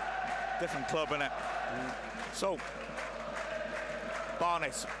 Different club, innit? So,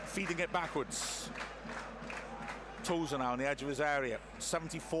 Barnett feeding it backwards. Tozer now on the edge of his area.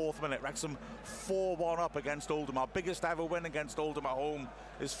 74th minute, Wrexham 4-1 up against Oldham. Our biggest ever win against Oldham at home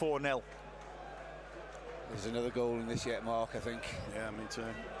is 4-0. There's another goal in this yet, Mark, I think. Yeah, me too.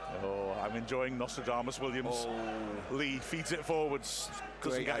 Oh, I'm enjoying Nostradamus Williams. Lee feeds it forwards.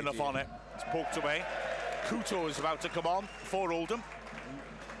 Doesn't get enough on it. It's poked away. Couto is about to come on for Oldham.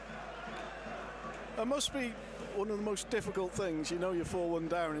 It must be one of the most difficult things. You know you're 4-1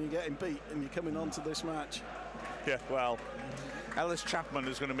 down and you're getting beat and you're coming on to this match. Yeah, well, Ellis Chapman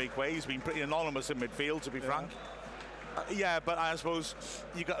is going to make way. He's been pretty anonymous in midfield, to be frank. Yeah, but I suppose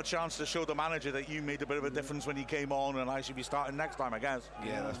you got a chance to show the manager that you made a bit of a difference when you came on, and I should be starting next time, I guess.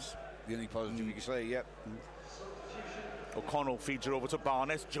 Yeah, that's the only positive you can say, yep. O'Connell feeds it over to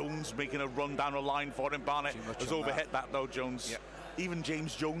Barnett. Jones making a run down the line for him. Barnett has overhit that though, Jones. Yep. Even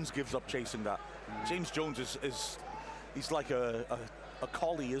James Jones gives up chasing that. James Jones is he's like a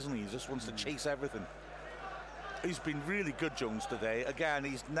collie, isn't he? He just wants to chase everything. He's been really good, Jones, today. Again,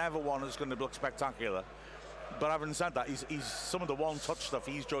 he's never one that's going to look spectacular. But having said that, he's some of the one-touch stuff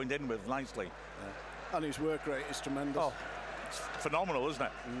he's joined in with nicely. Yeah. And his work rate is tremendous. Oh, it's phenomenal, isn't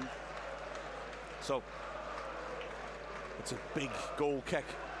it? So, it's a big goal kick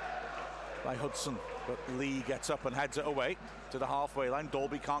by Hudson, but Lee gets up and heads it away to the halfway line.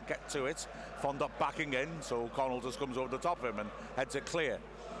 Dalby can't get to it. Fondop backing in, so O'Connell just comes over the top of him and heads it clear.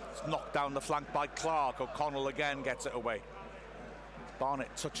 It's knocked down the flank by Clark. O'Connell again gets it away.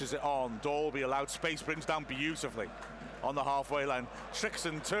 Barnett touches it on. Dalby allowed space, brings down beautifully on the halfway line. Tricks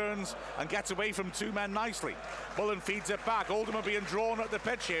and turns and gets away from two men nicely. Mullen feeds it back. Oldham are being drawn at the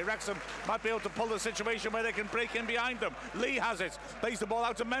pitch here. Wrexham might be able to pull the situation where they can break in behind them. Lee has it. Plays the ball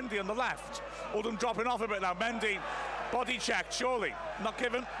out to Mendy on the left. Oldham dropping off a bit now. Mendy, body check, surely. Not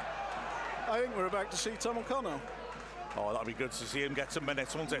given. I think we're about to see Tom O'Connell. Oh, that'll be good to see him get some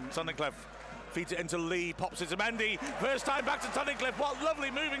minutes, won't it? Tunnicliffe feeds it into Lee, pops it to Mendy. First time back to Tunnicliffe. What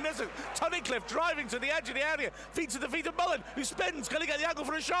lovely moving this is. Tunnicliffe driving to the edge of the area. Feeds to the feet of Mullen, who spins. Can he get the angle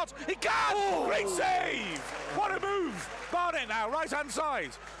for a shot? He can! Oh. Great save! What a move! Barnett now, right-hand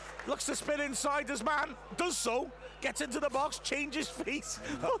side. Looks to spin inside his man. Does so. Gets into the box, changes feet.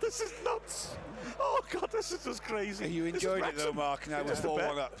 Oh, this is nuts. Oh, God, this is just crazy. You enjoyed it, though, Mark. Now we're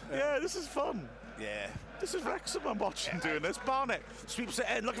 4-1 up. Yeah, this is fun. Yeah. This is Wrexham I'm watching doing this. Barnett sweeps it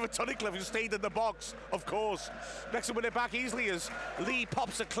in, looking for Tunnicliffe, who stayed in the box, of course. Wrexham win it back easily as Lee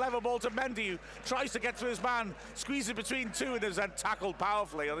pops a clever ball to Mendy, who tries to get through his man, squeezes between two, and is then tackled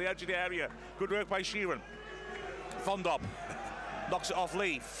powerfully on the edge of the area. Good work by Sheeran. Fondop knocks it off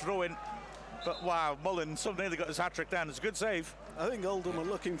Lee, throw in. But wow, Mullen nearly got his hat-trick down. It's a good save. I think Oldham are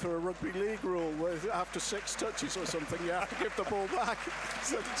looking for a rugby league rule where after 6 touches or something you have to give the ball back.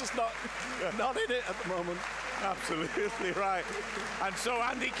 So they're just not in it at the moment. Absolutely right. And so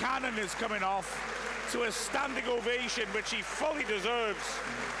Andy Cannon is coming off to a standing ovation, which he fully deserves.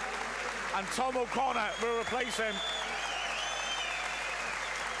 And Tom O'Connor will replace him.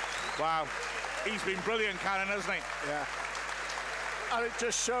 Wow. He's been brilliant, Cannon, hasn't he? Yeah. And it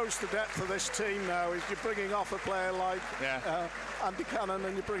just shows the depth of this team now. If you're bringing off a player like Andy Cannon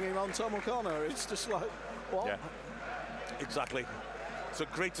and you're bringing on Tom O'Connor, it's just like, what? Yeah, exactly. So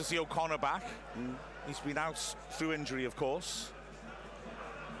great to see O'Connor back. He's been out through injury, of course.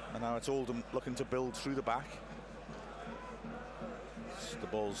 And now it's Oldham looking to build through the back. The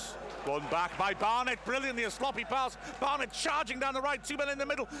ball's won back by Barnett. Brilliantly, a sloppy pass. Barnett charging down the right, 2 men in the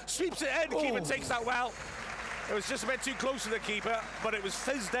middle. Sweeps it in. The keeper takes that well. It was just a bit too close to the keeper, but it was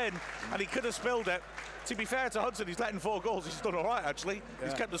fizzed in, and he could have spilled it. To be fair to Hudson, he's letting 4 goals. He's done all right, actually. Yeah.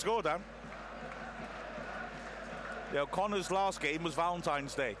 He's kept the score down. Yeah, O'Connor's last game was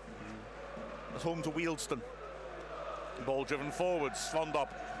Valentine's Day. At home to Wealdstone. Ball driven forwards. Fondop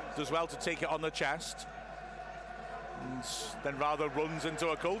does well to take it on the chest. And then rather runs into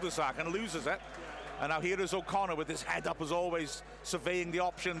a cul-de-sac and loses it. And now here is O'Connor with his head up as always, surveying the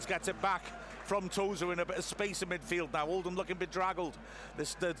options, gets it back from Tozer in a bit of space in midfield now. Oldham looking bedraggled.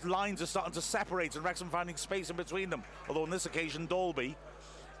 The lines are starting to separate and Wrexham finding space in between them. Although on this occasion, Dalby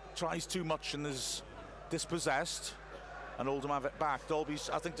tries too much and is dispossessed. And Oldham have it back. Dalby's,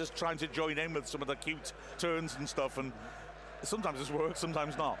 I think, just trying to join in with some of the cute turns and stuff. And sometimes it works,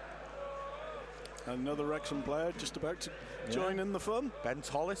 sometimes not. Another Wrexham player just about to join in the fun. Ben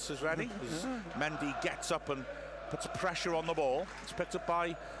Tollis is ready. Mendy gets up and puts pressure on the ball. It's picked up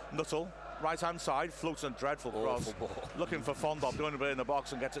by Nuttall. Right-hand side, floats a dreadful cross. Looking for Fondop, going a bit in the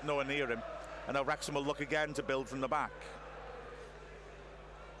box and gets it nowhere near him. And now Wrexham will look again to build from the back.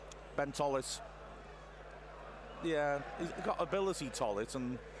 Ben Tollis. Yeah, he's got ability, Tollis,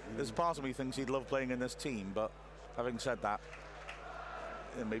 and there's part of me thinks he'd love playing in this team, but having said that,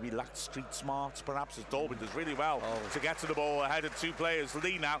 maybe lacked street smarts, perhaps, as Dalby does really well to get to the ball ahead of 2 players.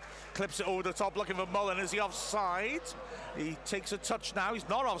 Lee now clips it over the top, looking for Mullen. Is he offside? He takes a touch now. He's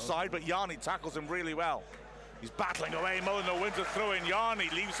not offside, but Yarney tackles him really well. He's battling away. Mullen wins a throw in.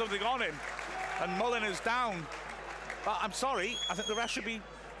 Yarney leaves something on him, and Mullen is down. I'm sorry, I think the rest should be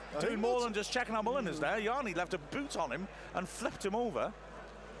doing more than just checking how Mullen is there. Yarney left a boot on him and flipped him over.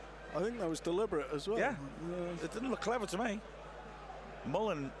 I think that was deliberate as well. Yeah, it didn't look clever to me.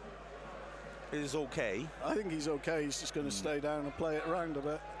 Mullen is okay. I think he's okay. He's just going to stay down and play it around a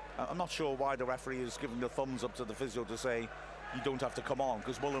bit. I'm not sure why the referee is giving the thumbs up to the physio to say you don't have to come on,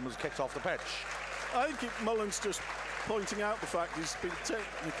 because Mullen was kicked off the pitch. I think Mullen's just pointing out the fact he's been taken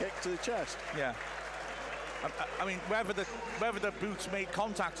a kick to the chest. Yeah. I mean, whether the boots made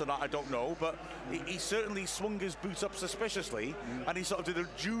contact or not, I don't know, but he certainly swung his boots up suspiciously, and he sort of did a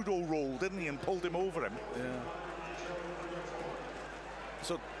judo roll, didn't he, and pulled him over him. Yeah.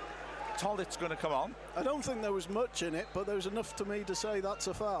 So Tollitt's going to come on. I don't think there was much in it, but there was enough to me to say that's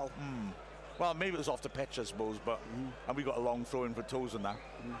a foul. Well, maybe it was off the pitch, I suppose, but and we got a long throw in for Tozer now.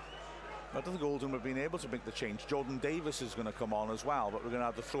 I don't think Oldham have been able to make the change. Jordan Davis is going to come on as well, but we're going to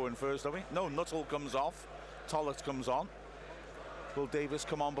have the throw in first, are we? No, Nuttall comes off. Tollett comes on. Will Davis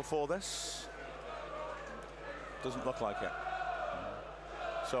come on before this? Doesn't look like it.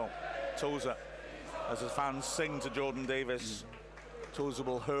 So, Tozer, as his fans sing to Jordan Davis, Tozer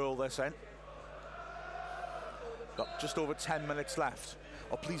will hurl this in. Got just over 10 minutes left.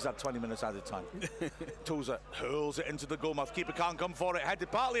 Oh, please add 20 minutes added time. Tozer hurls it into the goalmouth. Keeper can't come for it. Headed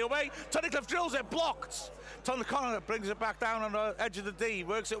partly away. Tunnicliffe drills it. Blocked. Tony Connor brings it back down on the edge of the D.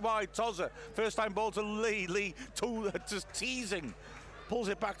 Works it wide. Tozer. First time ball to Lee. Lee just teasing. Pulls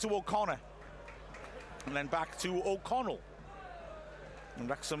it back to O'Connor. And then back to O'Connell. And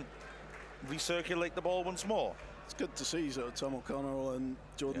Wrexham recirculate the ball once more. It's good to see Tom O'Connell and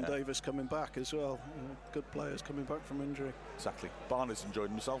Jordan Davis coming back as well. Good players coming back from injury. Exactly. Barnett's enjoyed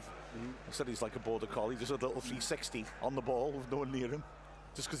himself. I said he's like a border collie, just a little 360 on the ball with no one near him,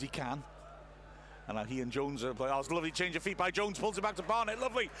 just because he can. And now he and Jones are playing. Oh, it's a lovely change of feet by Jones. Pulls it back to Barnett.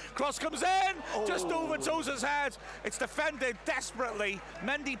 Lovely. Cross comes in. Just over Tozer's head. It's defended desperately.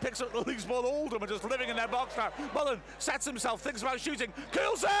 Mendy picks up the loose ball. Oldham are just living in their box now. Mullen sets himself, thinks about shooting.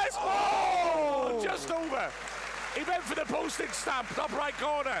 Curls it. Oh! Just over. He went for the posting stamp, top right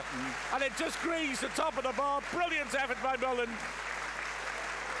corner, and it just grazed the top of the bar. Brilliant effort by Mullen.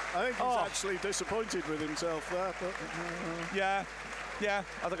 I think he's actually disappointed with himself there. But, yeah,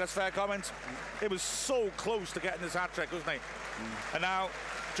 I think that's a fair comment. It was so close to getting his hat-trick, wasn't he? And now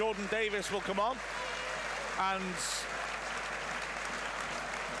Jordan Davis will come on, and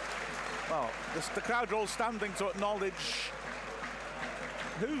well, the crowd are all standing to acknowledge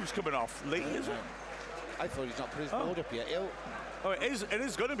who's coming off. Lee, is it? I thought he's not put his board up yet. Oh, it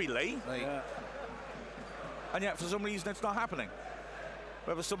is going to be Lee. Yeah. And yet, for some reason, it's not happening.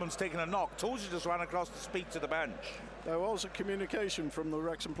 Whether someone's taken a knock. Tozer just ran across to speak to the bench. There was a communication from the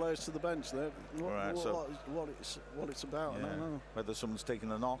Wrexham players to the bench there. What it's about, I don't know. Whether someone's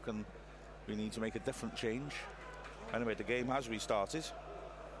taken a knock and we need to make a different change. Anyway, the game has restarted.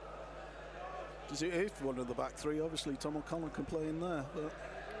 Does it if one of the back three? Obviously, Tom O'Connell can play in there. But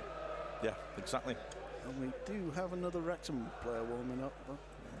yeah, exactly. And we do have another Wrexham player warming up.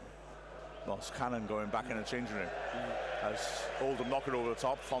 Well, it's Cannon going back in the changing room. As Oldham knocking over the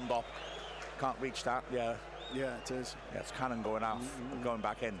top. Fondop can't reach that. Yeah, it is. Yeah, it's Cannon going off and going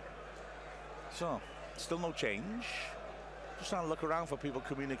back in. So, still no change. Just trying to look around for people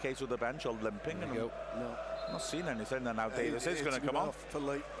communicate with the bench or limping. No. Not seeing anything. And now Davis is going to come on. For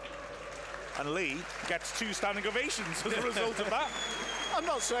Lee. And Lee gets 2 standing ovations as a result of that. I'm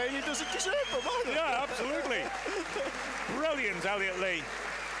not saying he doesn't deserve them either. Yeah, absolutely. Brilliant, Elliot Lee.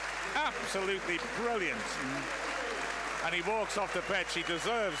 Absolutely brilliant. And he walks off the pitch. He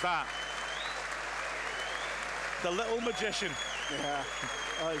deserves that. The little magician. Yeah.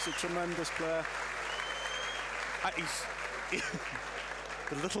 He's a tremendous player.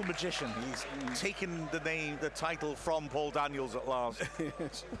 The little magician. He's taken the title from Paul Daniels at last.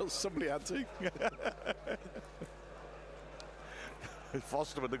 Yes. Well, somebody had to.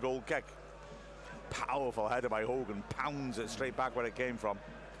 Foster with the goal kick. Powerful header by Hogan. Pounds it straight back where it came from.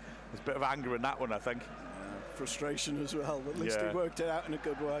 There's a bit of anger in that one, I think. Frustration as well, but at least he worked it out in a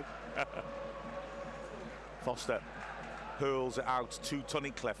good way. Foster hurls it out to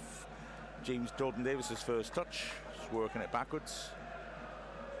Tunnicliffe. Jordan Davis's first touch. Just working it backwards.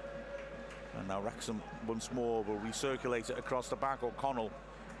 And now Wrexham once more will recirculate it across the back. O'Connell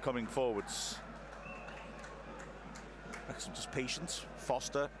coming forwards. Wrexham just patient.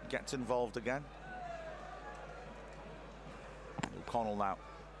 Foster gets involved again. O'Connell now.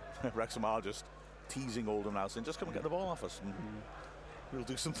 Wrexham are just teasing Oldham now, saying, just come and get the ball off us and we'll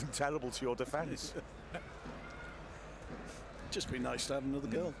do something terrible to your defence. Just be nice to have another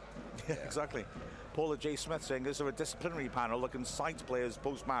goal. Yeah, exactly. Paula J. Smith saying, is there a disciplinary panel that can cite players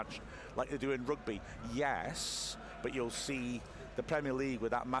post-match like they do in rugby? Yes, but you'll see the Premier League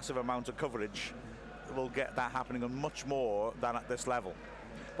with that massive amount of coverage will get that happening and much more than at this level.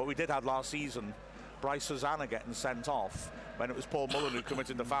 But we did have last season Bryce Susanna getting sent off when it was Paul Mullen who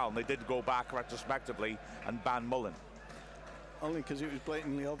committed the foul, and they did go back retrospectively and ban Mullen. Only because it was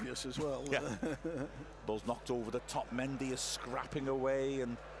blatantly obvious as well. Yeah. Ball's knocked over the top. Mendy is scrapping away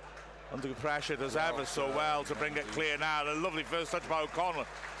and under pressure does ever so well to bring it clear now. The lovely first touch by O'Connell.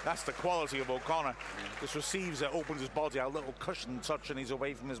 That's the quality of O'Connor. Just receives it, opens his body out, a little cushion touch, and he's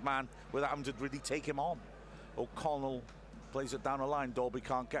away from his man without having to really take him on. O'Connell plays it down the line. Dolby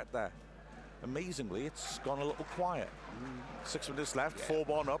can't get there. amazingly, it's gone a little quiet. 6 minutes left,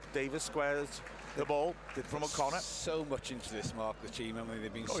 4-1 up. Davis squares the ball from O'Connor. So much into this, Mark, the team. I mean,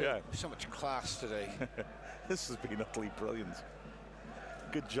 they've been so much class today. This has been utterly brilliant.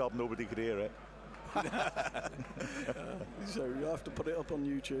 Good job nobody could hear it. So you have to put it up on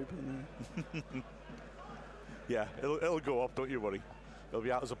YouTube. Yeah, it'll go up, don't you worry. It'll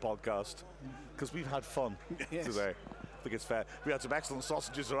be out as a podcast. Because we've had fun today. I think it's fair. We had some excellent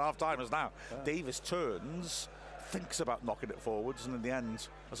sausages for half-timers now. Davis turns, thinks about knocking it forwards, and in the end,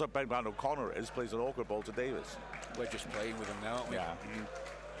 that's what Ben Brown O'Connor is, plays an awkward ball to Davis. We're just playing with him now, aren't we? Yeah.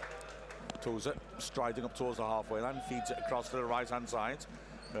 Toes it, striding up towards the halfway line, feeds it across to the right-hand side.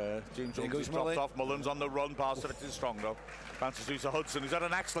 James Jones is dropped off. Mullen's on the run, past it is strong though. Bounces to Hudson, who's had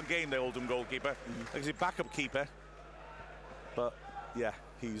an excellent game, the Oldham goalkeeper. He's a backup keeper. But, yeah,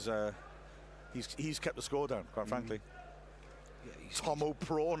 he's kept the score down, quite frankly. Yeah, Tom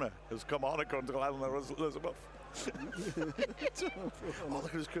O'Prona has come on according to Eleanor Elizabeth. Oh, look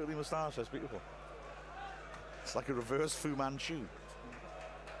at his curly moustache, that's beautiful. It's like a reverse Fu Manchu.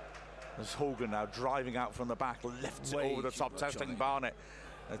 There's Hogan now driving out from the back, lifts it over the top, testing Barnett.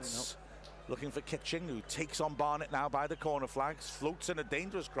 It's looking for Kitching, who takes on Barnett now by the corner flags, floats in a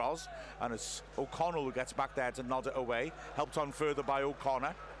dangerous cross, and it's O'Connell who gets back there to nod it away, helped on further by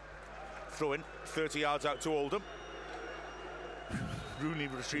O'Connor. Throw in 30 yards out to Oldham. Rooney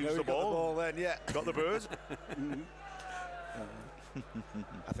retrieves the ball. Got the bird.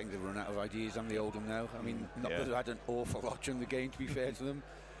 I think they've run out of ideas on the Oldham now. I mean, not that they've had an awful lot during the game, to be fair to them.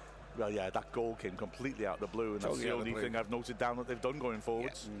 Well, yeah, that goal came completely out of the blue, and that's the only thing I've noted down that they've done going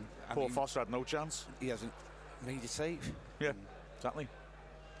forwards. Poor Foster had no chance. He hasn't made a save. Yeah, exactly.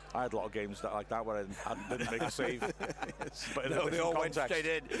 I had a lot of games like that where I didn't make a save. But in a they all context. went straight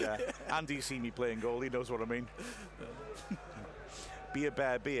in. Yeah. Andy's seen me playing goal, he knows what I mean.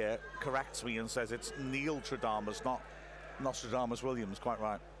 Beer corrects me and says it's Neil Tradamus, not Nostradamus Williams, quite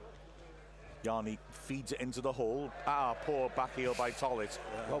right. Yarni feeds it into the hole. Poor back heel by Tollett.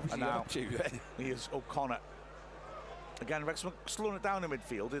 What was he up to then? Here's O'Connor. Again, Wrexham slowing it down in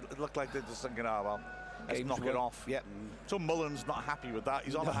midfield. It looked like they're just thinking, let's knock it off. Yeah. So Mullen's not happy with that.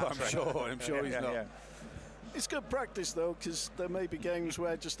 He's on the hat trick. I'm sure he's not. Yeah. It's good practice, though, because there may be games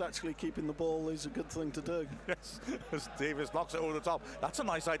where just actually keeping the ball is a good thing to do. Yes, as Davis knocks it over the top. That's a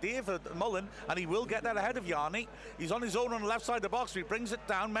nice idea for Mullen, and he will get that ahead of Yarni. He's on his own on the left side of the box. He brings it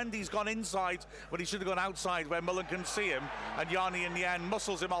down. Mendy's gone inside when he should have gone outside where Mullen can see him. And Yarni, in the end,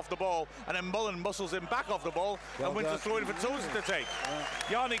 muscles him off the ball. And then Mullen muscles him back off the ball and wins the throw-in for Tozer to take.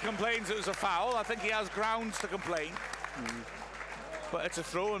 Yarni complains it was a foul. I think he has grounds to complain. But it's a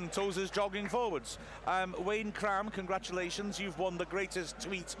throw and Tozer's jogging forwards. Wayne Cram, congratulations. You've won the greatest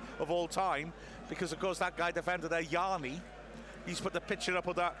tweet of all time because, of course, that guy defender there, Yarni, he's put the picture up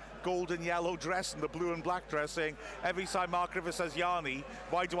of that golden yellow dress and the blue and black dress saying, every time Mark Griffiths says Yarni,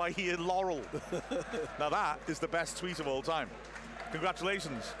 why do I hear Laurel? Now that is the best tweet of all time.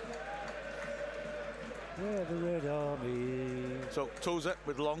 Congratulations. Yeah, the Red Army. So Tozer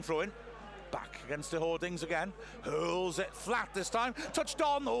with a long throw in. Back against the hoardings again. Hurls it flat this time. Touched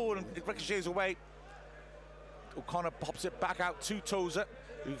on. And it ricochets away. O'Connor pops it back out to Tozer,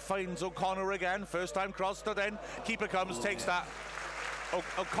 who finds O'Connor again. First time cross stood in. Keeper comes, takes that.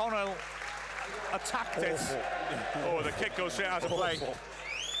 O'Connor attacked it. The kick goes straight out of play.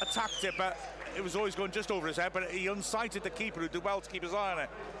 Attacked it, but it was always going just over his head, but he unsighted the keeper, who did well to keep his eye on it.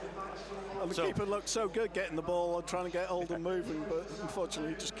 And the keeper looked so good getting the ball and trying to get Oldham moving, but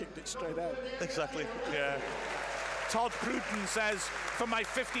unfortunately he just kicked it straight out. Exactly, yeah. Todd Pruden says, for my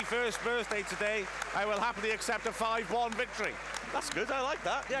 51st birthday today, I will happily accept a 5-1 victory. That's good, I like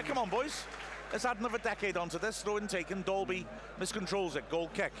that. Yeah, come on, boys. Let's add another decade onto this. Throw-in taken, Dolby miscontrols it, goal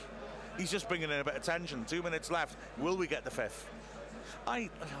kick. He's just bringing in a bit of tension. 2 minutes left. Will we get the fifth? I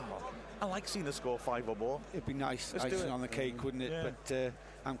like seeing the score 5 or more. It'd be nice, icing on the cake, wouldn't it? Yeah. But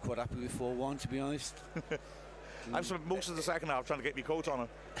I'm quite happy with 4-1, to be honest. I've spent most of the second half trying to get my coat on.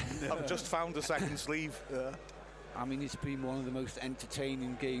 I've just found the second sleeve. Yeah. I mean, it's been one of the most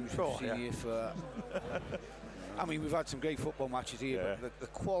entertaining games we've seen here for... I mean, we've had some great football matches here, but the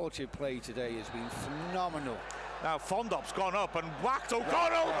quality of play today has been phenomenal. Now, Fondop's gone up and whacked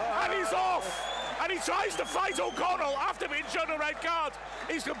O'Connell, and he's off! And he tries to fight O'Connell after being shown a red card.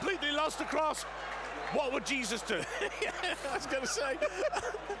 He's completely lost the cross. What would Jesus do? I was going to say.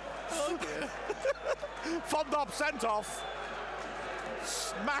 Oh dear. Fondop sent off.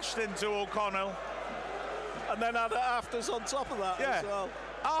 Smashed into O'Connell. And then had afters on top of that as well.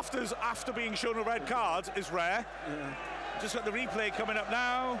 Afters after being shown a red card is rare. Yeah. Just got the replay coming up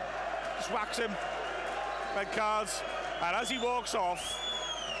now. Just whacks him. Red cards. And as he walks off,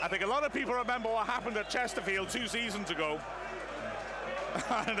 I think a lot of people remember what happened at Chesterfield 2 seasons ago.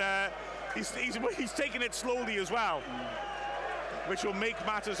 And he's taking it slowly as well, which will make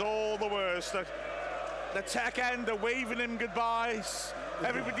matters all the worse. The tech end are waving him goodbyes.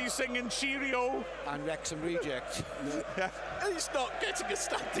 Everybody's singing cheerio. And Wrexham reject. Yeah. He's not getting a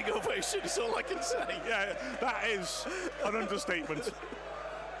standing ovation, is all I can say. Yeah, that is an understatement.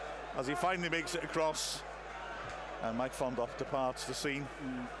 As he finally makes it across, and Mike Fondoff departs the scene.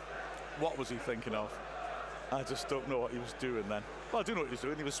 What was he thinking of? I just don't know what he was doing then. Well, I do know what he was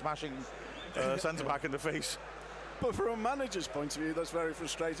doing. He was smashing centre-back in the face. But from a manager's point of view, that's very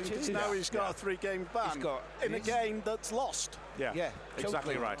frustrating, because now he's got a 3-game ban in a game that's lost. Yeah,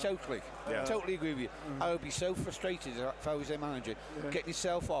 exactly right. Totally. Yeah. Totally agree with you. I would be so frustrated if I was their manager, getting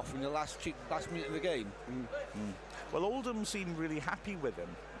yourself off in the last minute of the game. Well, Oldham seem really happy with him,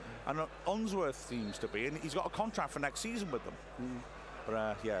 and Unsworth seems to be, and he's got a contract for next season with them. But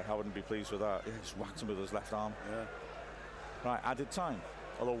I wouldn't be pleased with that. He just whacked him with his left arm. Right, added time.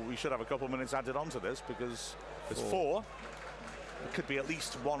 Although we should have a couple of minutes added onto this, because there's 4. It could be at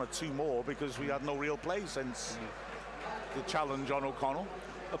least 1 or 2 more, because we had no real play since the challenge on O'Connell.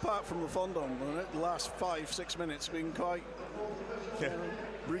 Apart from the Fondon, the last 5-6 minutes have been quite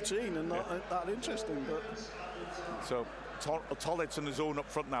routine and not that interesting. But so Tollett's in the zone up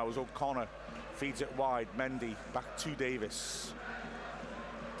front now as O'Connor feeds it wide. Mendy back to Davis.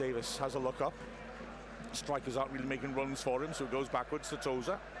 Davis has a look up. Strikers aren't really making runs for him, so it goes backwards to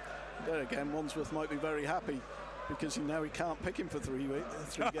Tozer. There again, Wandsworth might be very happy, because he can't pick him for 3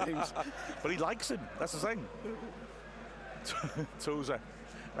 games. But he likes him, that's the thing. Tozer.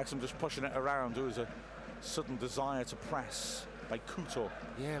 Wrexham just pushing it around. There was a sudden desire to press by Kuto.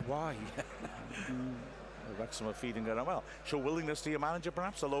 Yeah, why? Wrexham are feeding it well. Show willingness to your manager,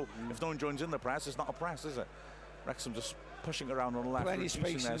 perhaps, although if no one joins in the press, it's not a press, is it? Wrexham just pushing around on the left, plenty reducing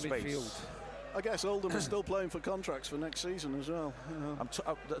space their in the space. midfield. I guess Oldham is still playing for contracts for next season as well.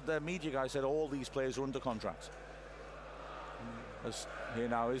 The media guy said all these players are under contract. As here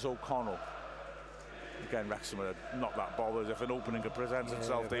now is O'Connell. Again, Wrexham are not that bothered. If an opening could present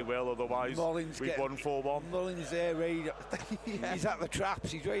itself, they will. Otherwise, we've won 4-1. Mullins there, ready. He's at the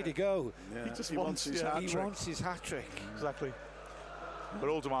traps. He's ready to go. Yeah, he wants his hat trick. He wants his hat trick. Exactly. But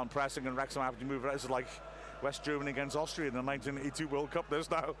Oldham aren't pressing, and Wrexham have to move. It's like West Germany against Austria in the 1982 World Cup.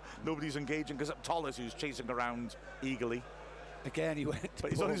 There's now nobody's engaging, because Tolles, who's chasing around eagerly. Again, he went. But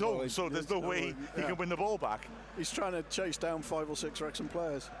he's on his own, so there's no way he can win the ball back. He's trying to chase down 5 or 6 Wrexham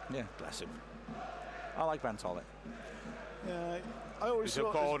players. Yeah, bless him. I like Ben Tollett. Yeah, I always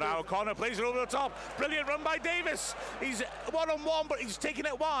thought. Oh, now Connor plays it over the top. Brilliant run by Davis. He's one-on-one, but he's taking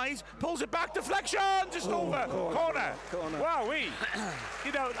it wide. Pulls it back, deflection, just over. Corner. Wow,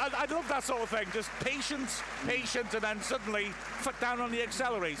 I love that sort of thing. Just patience, and then suddenly foot down on the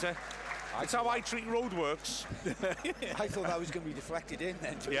accelerator. That's how I treat roadworks. I thought that was going to be deflected in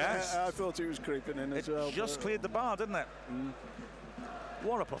then. Yes. I thought he was creeping in as well. Just cleared the bar, didn't it?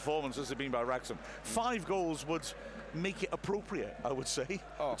 What a performance this has been by Wrexham. 5 goals would make it appropriate, I would say.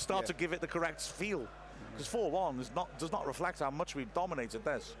 Start to give it the correct feel. Because 4-1 does not reflect how much we've dominated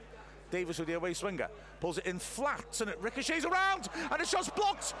this. Davis with the away swinger. Pulls it in flat, and it ricochets around, and the shot's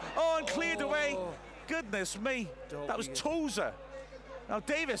blocked. And cleared away. Goodness me. That was Tozer. Now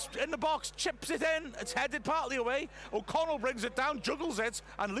Davis in the box, chips it in. It's headed partly away. O'Connell brings it down, juggles it,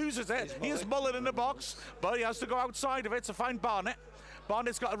 and loses it. Here's Mullen in the box, but he has to go outside of it to find Barnett.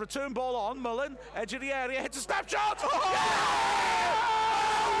 Barnett's got a return ball on. Mullen, edge of the area, hits a snapshot. Yeah!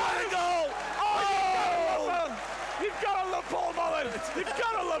 What a goal! You've got to love Paul Mullen. You've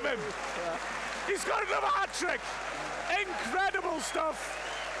got to love him. He's got another hat-trick. Incredible stuff.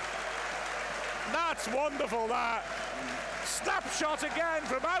 That's wonderful, that. Snapshot again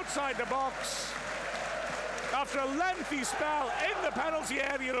from outside the box. After a lengthy spell in the penalty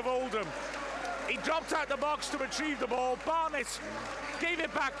area of Oldham. He dropped out the box to retrieve the ball. Barnett gave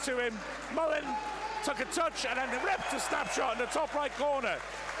it back to him. Mullen took a touch and then ripped a snapshot in the top right corner.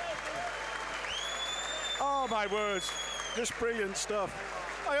 Oh, my word. Just brilliant stuff.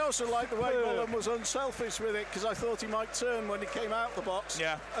 I also like the way Mullen was unselfish with it, because I thought he might turn when he came out the box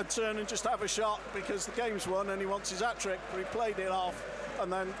and turn and just have a shot, because the game's won and he wants his hat-trick, but he played it off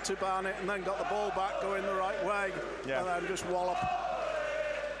and then to Barnett and then got the ball back going the right way and then just wallop.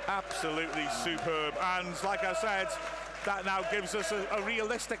 Absolutely superb, and like I said, that now gives us a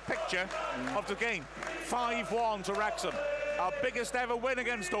realistic picture of the game. 5-1 to Wrexham. Our biggest ever win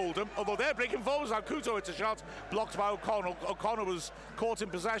against Oldham, although they're breaking forwards now. Couto hits a shot, blocked by O'Connell. O'Connell was caught in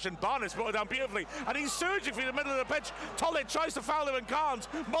possession. Barnett's brought it down beautifully, and he's surging through the middle of the pitch. Tollett tries to foul him and can't.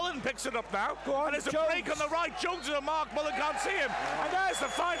 Mullen picks it up now, and there's a break on the right. Jones to the mark, Mullen can't see him, and there's the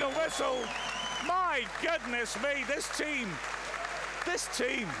final whistle. My goodness me, this team.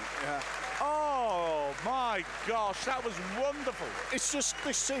 Yeah. Oh my gosh, that was wonderful. It's just,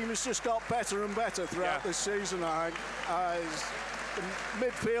 this team has just got better and better throughout this season, I think. As the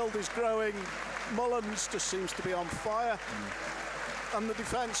midfield is growing, Mullins just seems to be on fire, and the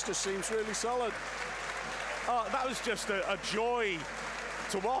defence just seems really solid. Oh, that was just a joy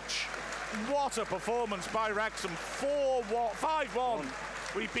to watch. What a performance by Wrexham. 5-1,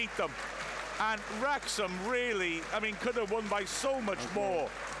 we beat them. And Wrexham really, could have won by so much more.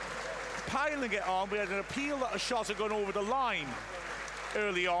 Piling it on, we had an appeal that a shot had gone over the line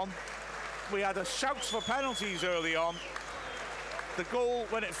early on. We had a shouts for penalties early on. The goal,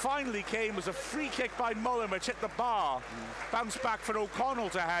 when it finally came, was a free kick by Mullen, which hit the bar. Bounced back for O'Connell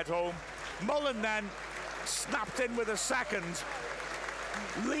to head home. Mullen then snapped in with a second.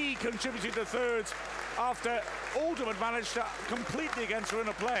 Lee contributed the third after Oldham had managed to completely against run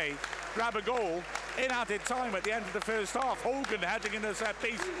of play grab a goal in added time at the end of the first half. Hogan heading in the set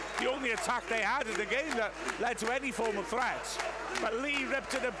piece, the only attack they had in the game that led to any form of threat. But Lee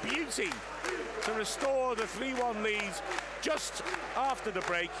ripped it a beauty to restore the 3-1 lead just after the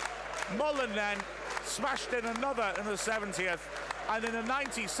break. Mullen then smashed in another in the 70th, and in the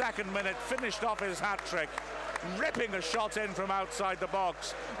 92nd minute finished off his hat-trick, ripping a shot in from outside the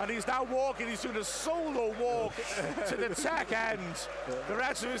box, and he's now walking. He's doing a solo walk to the tech end. The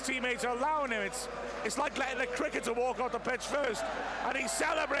rest of his teammates are allowing him. It's like letting a cricketer walk off the pitch first, and he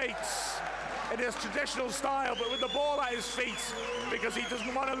celebrates in his traditional style, but with the ball at his feet, because he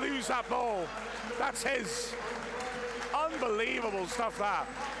doesn't want to lose that ball. That's his. Unbelievable stuff, that.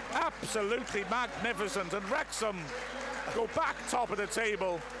 Absolutely magnificent. And Wrexham go back top of the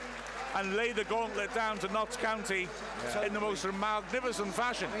table and lay the gauntlet down to Notts County in the most magnificent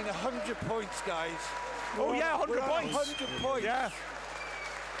fashion. 100 points, guys. Oh, yeah, 100 points. 100 points. Yeah.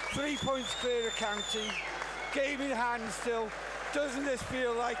 3 points clear of county. Game in hand still. Doesn't this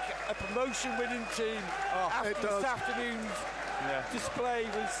feel like a promotion-winning team? After this afternoon's display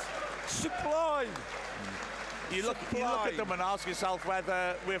was sublime. You look at them and ask yourself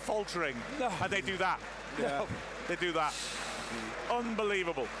whether we're faltering. No. And they do that. No. They do that.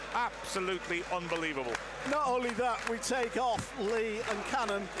 Unbelievable. Absolutely unbelievable. Not only that, we take off Lee and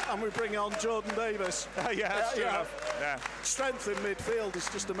Cannon and we bring on Jordan Davis. That's true enough. Yeah. Strength in midfield is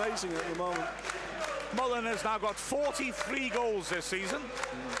just amazing at the moment. Mullen has now got 43 goals this season.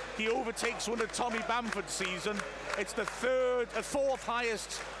 He overtakes one of Tommy Bamford's season. It's the fourth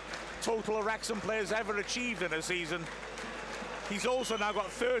highest total of Wrexham players ever achieved in a season. He's also now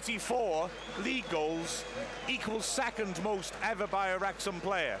got 34 league goals, equals second most ever by a Wrexham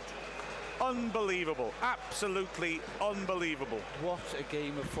player. Unbelievable, absolutely unbelievable. What a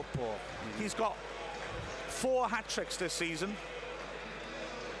game of football. He's got 4 hat-tricks this season.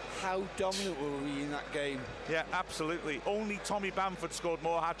 How dominant were we in that game? Yeah, absolutely. Only Tommy Bamford scored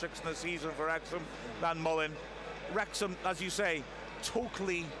more hat-tricks in the season for Wrexham than Mullen. Wrexham, as you say,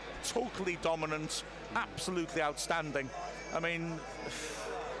 totally dominant, absolutely outstanding.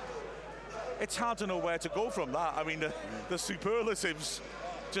 It's hard to know where to go from that. The superlatives,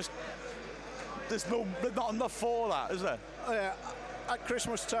 just there's not enough for that, is there? At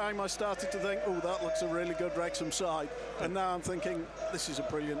Christmas time, I started to think, that looks a really good Wrexham side. And now I'm thinking, this is a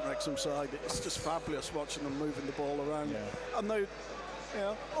brilliant Wrexham side. It's just fabulous watching them moving the ball around. Yeah. And they,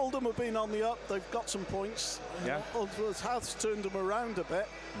 Oldham have been on the up. They've got some points. Oldham has turned them around a bit.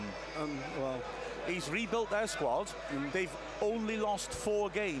 He's rebuilt their squad. They've only lost 4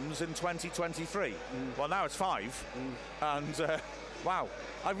 games in 2023. Well, now it's 5. And wow,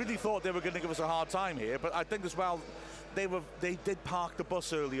 I really thought they were going to give us a hard time here, but I think as well they did park the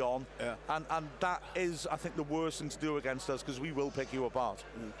bus early on, and that is, I think, the worst thing to do against us, because we will pick you apart.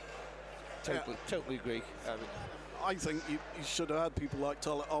 Totally agree. I think you should have had people like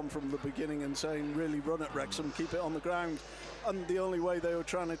Tollett on from the beginning and saying, really run at Wrexham, keep it on the ground. And the only way they were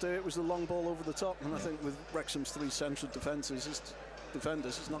trying to do it was the long ball over the top. And I think with Wrexham's 3 central defenders,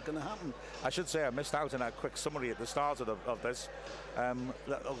 it's not going to happen. I should say I missed out on a quick summary at the start of this.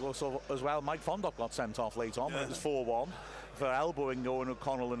 Also, as well, Mike Fondop got sent off late on when it was 4-1 for elbowing Owen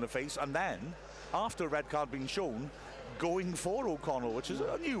O'Connell in the face. And then, after a red card being shown, going for O'Connell, which is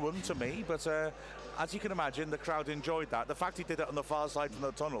a new one to me, but as you can imagine, the crowd enjoyed that. The fact he did it on the far side from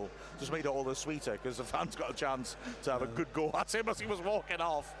the tunnel just made it all the sweeter, because the fans got a chance to have a good go at him as he was walking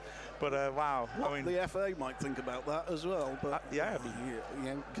off. But wow, I mean, the FA might think about that as well. But yeah,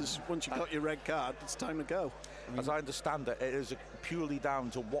 because once you've got your red card, it's time to go. As I understand it, it is purely down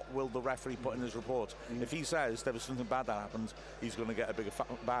to what will the referee put in his report. If he says there was something bad that happened, he's going to get a bigger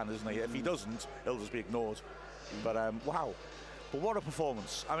ban, isn't he? If he doesn't, he'll just be ignored. But wow, but what a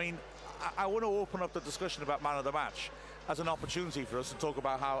performance! I mean, I want to open up the discussion about man of the match as an opportunity for us to talk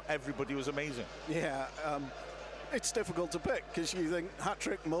about how everybody was amazing. Yeah. It's difficult to pick because you think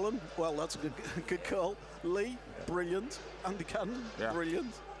hat-trick Mullen, well, that's a good call. Lee, brilliant. Andy Cannon,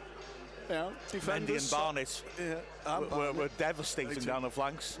 brilliant. Yeah, defenders. Mendy and Barnett were devastating down the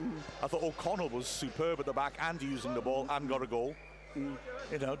flanks. I thought O'Connell was superb at the back and using the ball and got a goal. You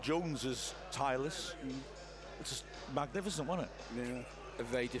know, Jones is tireless. It's just magnificent, wasn't it? Yeah.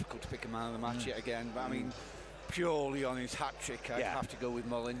 Very difficult to pick a man of the match yet again, but I mean, purely on his hat-trick, I'd have to go with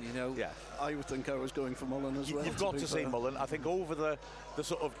Mullen, you know. Yeah. I would think I was going for Mullen as well. You've got to say Mullen. I think over the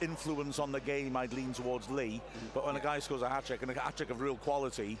sort of influence on the game, I'd lean towards Lee. But when a guy scores a hat-trick, and a hat-trick of real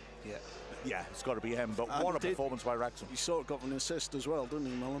quality, it's got to be him. But what a performance by Wrexham. He sort of got an assist as well, didn't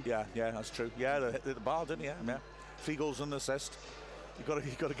he, Mullen? Yeah, that's true. Yeah, they hit the bar, didn't he? Yeah. 3 goals and an assist.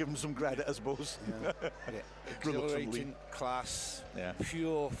 You've got to give him some credit, I suppose. Exhilarating, class,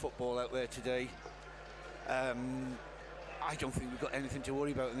 pure football out there today. I don't think we've got anything to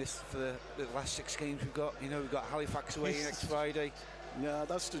worry about in this for the last 6 games we've got. You know, we've got Halifax away next Friday. Yeah,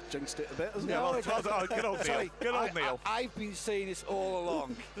 that's just jinxed it a bit, hasn't it? Good old Neil. Good old Neil. I've been saying this all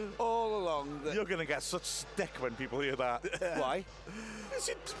along. That you're going to get such stick when people hear that. Why?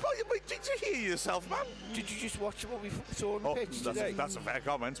 Did you hear yourself, man? Did you just watch what we saw on the pitch today? That's a fair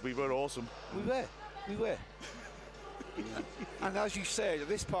comment. We were awesome. We were. And as you said, at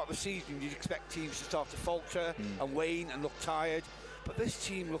this part of the season, you'd expect teams to start to falter and wane and look tired. But this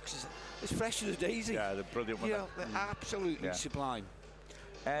team looks as fresh as a daisy. Yeah, they're brilliant. They're absolutely sublime.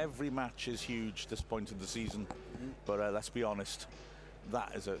 Every match is huge this point in the season. But let's be honest,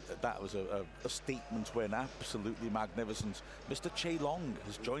 that was a statement win. Absolutely magnificent. Mr. Chay Long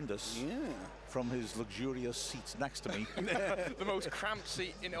has joined us from his luxurious seat next to me. The most cramped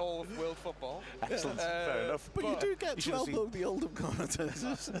seat in all of world football. Excellent. Fair enough. But you do get to elbow the Oldham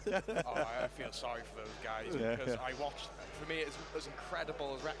commentators. I feel sorry for those guys because I watched. For me, as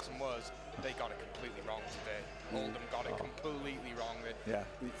incredible as Wrexham was, they got it completely wrong today. Oldham got it completely wrong.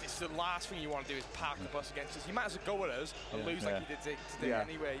 It's the last thing you want to do is park the bus against us. You might as well go at us and lose like you did today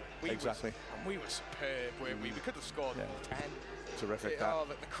anyway. We were superb, weren't we? We could have scored 10. Terrific.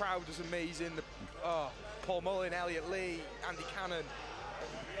 The crowd was amazing. Paul Mullen, Elliot Lee, Andy Cannon,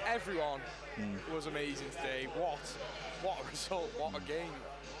 everyone was amazing today. What a result, what a game.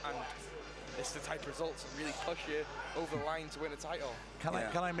 And it's the type of results that really push you over the line to win a title.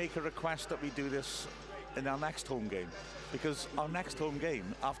 Can I make a request that we do this in our next home game? Because our next home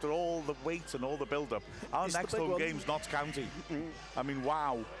game, after all the wait and all the build-up, our next home game's Notts County. I mean,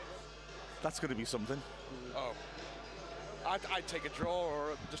 wow. That's going to be something. Oh. I'd take a draw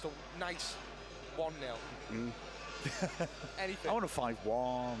or just a nice 1-0. Anything. I want a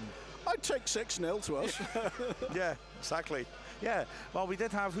 5-1. I'd take 6-0 to us. Yeah, exactly. Yeah, well, we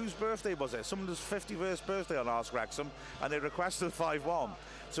did have, whose birthday was it? Someone's 51st birthday on Ask Wrexham, and they requested 5-1.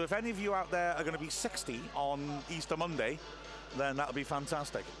 So if any of you out there are going to be 60 on Easter Monday, then that'll be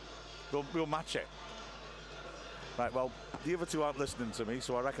fantastic. We'll match it. Right, well, the other two aren't listening to me,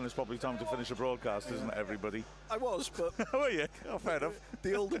 so I reckon it's probably time to finish the broadcast, isn't it, everybody? I was, but... Were you? Oh, fair enough.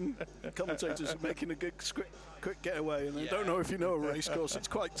 The Oldham commentators are making a good quick getaway, and I don't know if you know a racecourse. It's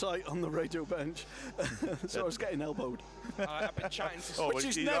quite tight on the radio bench, so I was getting elbowed. I've been chatting to... Which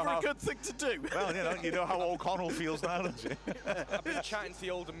is never a good thing to do. Well, you know how O'Connell feels now, don't you? I've been chatting to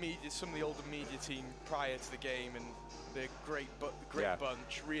the Oldham media, some of the Oldham media team prior to the game, and they're great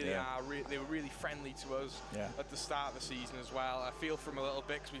bunch. Really are. They were really friendly to us at the start of the season as well. I feel from a little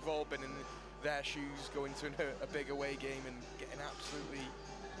bit because we've all been in their shoes, going to a big away game and getting absolutely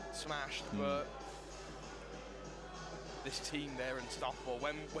smashed. But this team, they're unstoppable.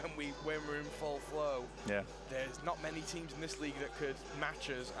 When we're in full flow, there's not many teams in this league that could match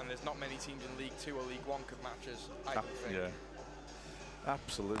us, and there's not many teams in League 2 or League 1 could match us, I don't think. Yeah.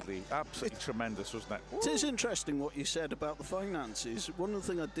 Absolutely tremendous, wasn't it? It is interesting what you said about the finances. One of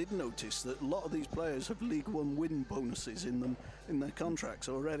the things I did notice that a lot of these players have League 1 win bonuses in their contracts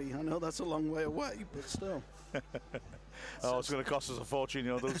already. I know that's a long way away, but still. It's going to cost us a fortune,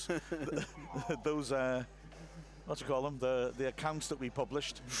 you know, those what do you call them? The accounts that we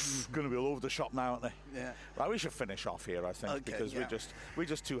published going to be all over the shop now, aren't they? Yeah. Right, we should finish off here, I think, because we're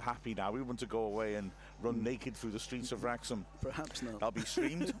just too happy now. We want to go away and run naked through the streets of Wrexham. Perhaps not. That'll be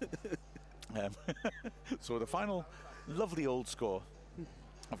streamed. So the final lovely old score.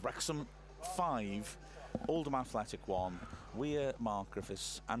 of Wrexham 5, Oldham Athletic 1, Weir, Mark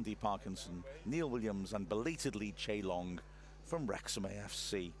Griffiths, Andy Parkinson, Neil Williams and belatedly Chay Long from Wrexham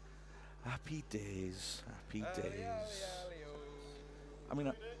AFC. Happy days, happy days. I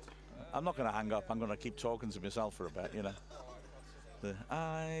mean, I'm not going to hang up. I'm going to keep talking to myself for a bit, you know.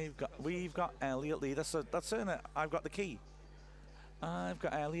 We've got Elliot Lee. That's it, innit? I've got the key. I've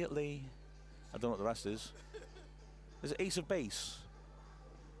got Elliot Lee. I don't know what the rest is. Is it Ace of Base?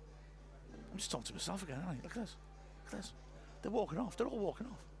 I'm just talking to myself again, aren't I? Look at this. Look at this. They're walking off. They're all walking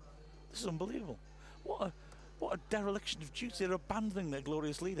off. This is unbelievable. What a dereliction of duty. They're abandoning their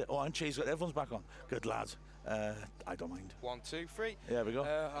glorious leader. Oh, and Chay's got everyone's back on. Good lad. I don't mind. 1, 2, 3. There we go.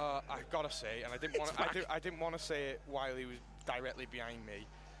 I've got to say, and I didn't want to say it while he was directly behind me,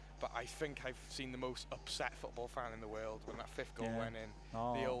 but I think I've seen the most upset football fan in the world when that 5th goal went in.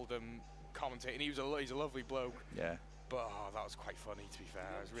 Oh. The Oldham commentator, and he's a lovely bloke. Yeah. But that was quite funny, to be fair.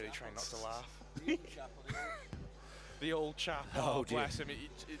 I was really trying not to laugh. The old chap. Oh, bless him.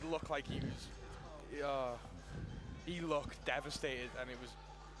 It looked like he was. He looked devastated, and it was.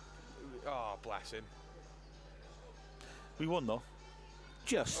 Oh, bless him. We won though.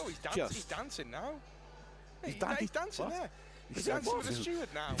 He's dancing now. He's dancing there. He's dancing with a steward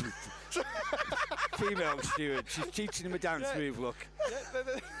now. Female steward. She's teaching him a dance move. Look.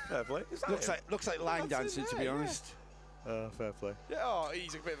 Fair play. Looks like line dancing, to be honest. Fair play. Yeah,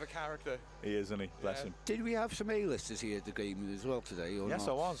 he's a bit of a character. He is, isn't he? Bless him. Did we have some A-listers here at the game as well today? Or yes,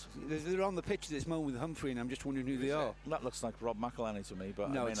 not? I was. They're on the pitch at this moment with Humphrey, and I'm just wondering who they are. That looks like Rob McElhenney to me,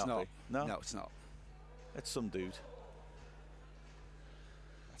 but no, it may it's not be. No, it's not. It's some dude.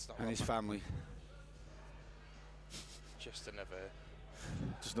 That's not and his family. Just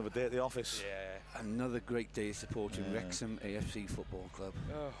another day at the office. Yeah. Another great day supporting Wrexham AFC Football Club.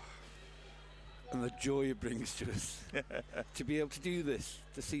 Oh. And the joy it brings to us to be able to do this,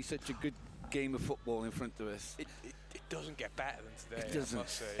 to see such a good game of football in front of us. It doesn't get better than today. It doesn't. I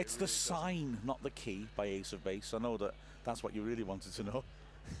must say. It's the sign, not the key, by Ace of Base. I know that's what you really wanted to know.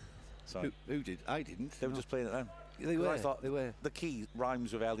 Sorry. Who did? I didn't. They were just playing it then. They were. I thought they were. The key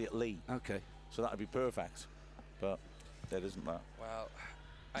rhymes with Elliot Lee. Okay. So that would be perfect. But there isn't that. Well,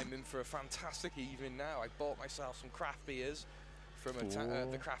 I'm in for a fantastic evening now. I bought myself some craft beers from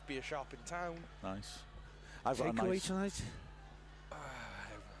the craft beer shop in town. Nice. I've got a takeaway tonight.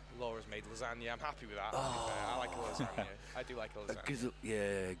 Laura's made lasagna. I'm happy with that. I like a lasagna. I do like a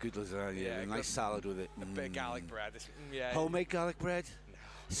lasagna. Good lasagna. Yeah, a nice salad with it. A bit of garlic bread. Homemade garlic bread. No.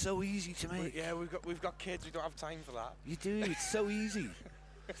 So easy to make. Yeah, we've got kids. We don't have time for that. You do. It's so easy.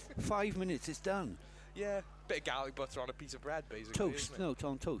 5 minutes, it's done. Yeah, bit of garlic butter on a piece of bread, basically. Toast. No,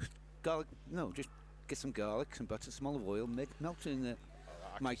 on toast. Garlic. No, just get some garlic, some butter, some olive oil, melt it in the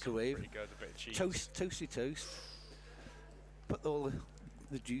microwave. Pretty good. A bit of cheese. Toast your toast. Put all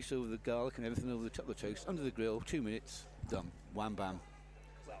the juice over the garlic and everything over the top of the toast under the grill. 2 minutes, done. Wham bam.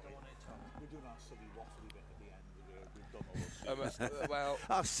 Well,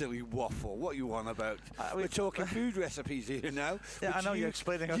 our silly waffle. What are you on about? We're talking food recipes here now. Yeah, I know you're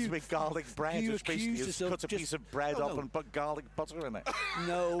explaining how to make garlic bread, which basically is cut a piece of bread up and put garlic butter in it.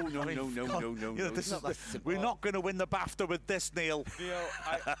 No. We're not going to win the BAFTA with this, Neil.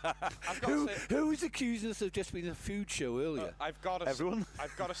 Neil, who's accusing us of just being a food show earlier? Everyone.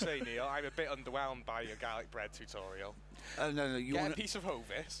 I've got to say, Neil, I'm a bit underwhelmed by your garlic bread tutorial. No. You get want a piece of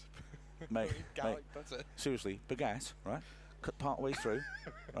Hovis. Mate, garlic butter. Seriously, baguette, right? Cut part way through,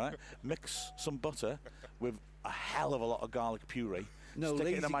 right? Mix some butter with a hell of a lot of garlic puree. No, stick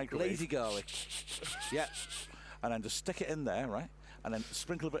it in the microwave. Lazy garlic. Yeah. And then just stick it in there, right? And then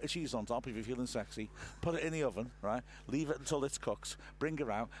sprinkle a bit of cheese on top if you're feeling sexy. Put it in the oven, right? Leave it until it cooks. Bring it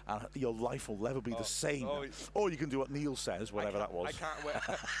out, and your life will never be the same. Or you can do what Neil says, whatever that was. I can't wait.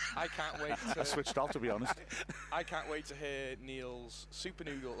 I can't wait. I switched off, to be honest. I can't wait to hear Neil's super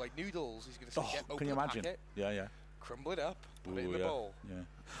noodle, like noodles. He's going to say, can you imagine? Packet, Yeah. Crumble it up, put it in the bowl.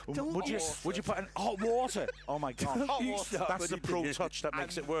 Yeah. Would you put in hot water? Oh my God! Hot water. That's the pro touch that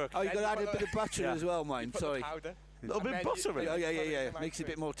makes it work. Oh, you got to add a bit of butter as well, mine. Sorry. Powder. A little bit of butter in. Yeah. Makes it a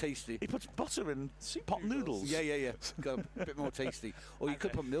bit more tasty. He puts butter in pot noodles. Yeah. Got a bit more tasty. Or you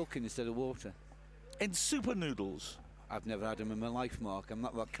could put milk in instead of water. In super noodles. I've never had them in my life, Mark. I'm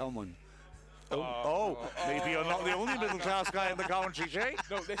not that common. Maybe you're not the only middle-class guy in the country, Jay.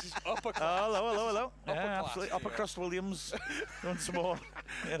 No, this is upper crust. Hello. Yeah, class, absolutely. Upper crust Williams. Once more,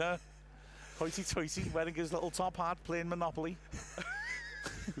 hoity-toity, wearing his little top hat, playing Monopoly.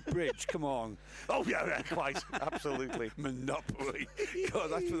 Bridge, come on. Oh, yeah, quite. Absolutely. Monopoly. God,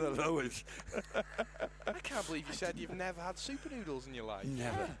 that's for the lowers. I can't believe you said you've never had super noodles in your life.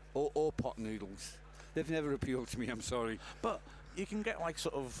 Never. Or pot noodles. They've never appealed to me, I'm sorry. But you can get like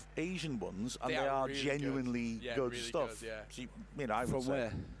sort of Asian ones, and They they are are really genuinely good. Yeah, good really stuff. good, yeah. So I would From say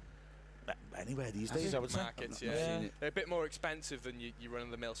where? anywhere these days, I would say. Markets, I've yeah. seen it. They're a bit more expensive than your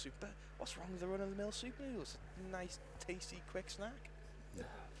run-of-the-mill soup. But what's wrong with the run-of-the-mill soup noodles? Nice, tasty, quick snack.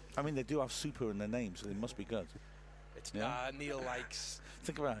 I mean, they do have super in their name, so they must be good. It's Neil likes.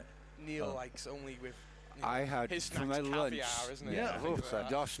 Think about it. Neil likes only with. I had his for my snacks lunch. caviar, isn't it? Yeah, Things like that.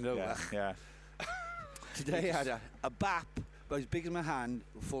 gosh, no. Yeah. Today I had a bap about as big as my hand,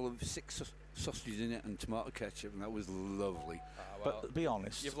 full of 6 sausages in it and tomato ketchup, and that was lovely. Well, But be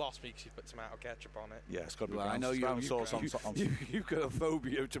honest. you've lost me because you've put tomato ketchup on it. Yeah, it's got to be Well, brown, I know brown sauce on. you've got a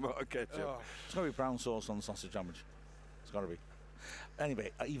phobia of tomato ketchup. Oh. It's got to be brown sauce on the sausage sandwich. It's got to be.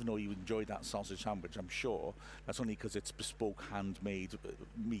 Anyway, even though you enjoyed that sausage sandwich, I'm sure that's only because it's bespoke, handmade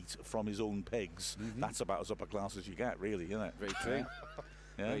meat from his own pigs. That's about as upper class as you get, really, isn't it? Very true.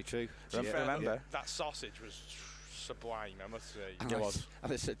 Yeah. Very true. Remember? That sausage was sublime, I must say. And It I, was.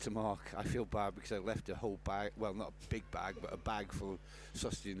 and I said to Mark, I feel bad because I left a whole bag, well, not a big bag, but a bag full of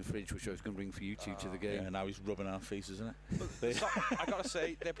sausage in the fridge, which I was going to bring for you two to the game. Yeah, now he's rubbing our faces, isn't it? I gotta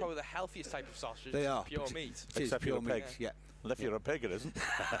say, they're probably the healthiest type of sausage. They are. Pure meat. It is Except pure you're a pig. meat, yeah. Well, if you're a pig, it isn't.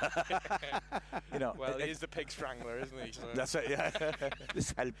 You know. Well, he is the pig strangler, isn't he? So. That's it. Yeah.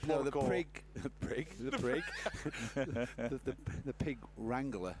 El No, the porco. the pig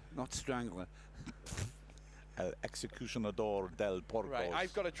wrangler, not strangler. El execucionador del porco. Right,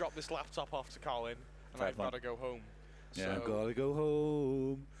 I've got to drop this laptop off to Colin, and Fair I've fun. got to go home. Yeah. I gotta go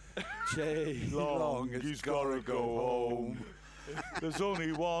home. Chay Long, he's gotta go home. There's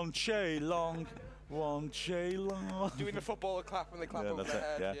only one Chay Long. One Chay Long. Doing the footballer clap when they clap Yeah, over that's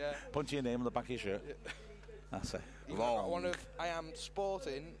their it. head. Yeah. Punch your name on the back of your shirt. That's it. I am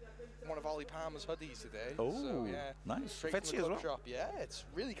sporting one of Ollie Palmer's hoodies today. Oh, so, yeah, nice. straight Fits from you the as club well. shop. Yeah, it's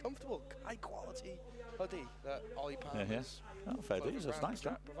really comfortable, high quality hoodie that Ollie Yeah, Palmer's. yeah. Oh, fair clothing dues. That's brand nice,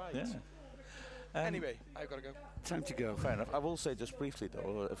 Jack. provides. Yeah. Anyway, I've got to go. Time to go. Fair enough. I will say just briefly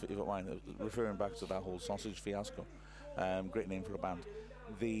though, if you don't mind, referring back to that whole sausage fiasco. Great name for a band.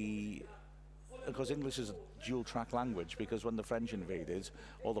 Because English is a dual-track language, because when the French invaded,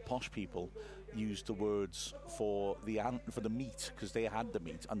 all the posh people used the words for the meat, because they had the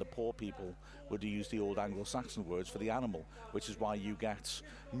meat, and the poor people would use the old Anglo-Saxon words for the animal, which is why you get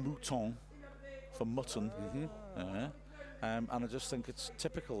mouton for mutton. And I just think it's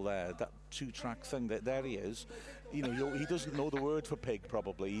typical there, that two-track thing. That there he is. You know, he doesn't know the word for pig,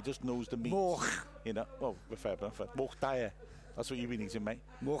 probably. He just knows the meat. Moch. You know, oh, fair enough. Moch daie. That's what you've been eating, mate.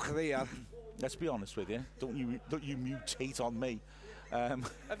 Mochria. Let's be honest with you. Don't you mutate on me. Have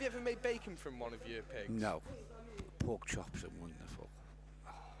you ever made bacon from one of your pigs? No. Pork chops are wonderful.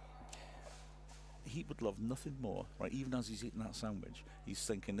 He would love nothing more, right? Even as he's eating that sandwich, he's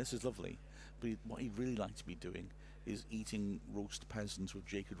thinking, this is lovely. But what he'd really like to be doing is eating roast peasants with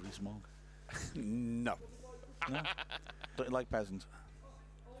Jacob Rees-Mogg. No. No? Don't you like peasant?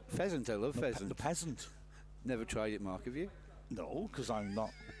 Pheasant, I love pheasant. The peasant. Never tried it, Mark, have you? No, because I'm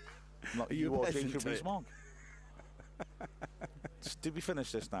not Are you you a or peasant, Jacob eh? Rees-Mogg. Did we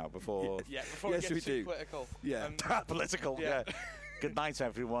finish this now before... Yeah, before Yes, we we get too do. political. Yeah. Political, yeah. Good night,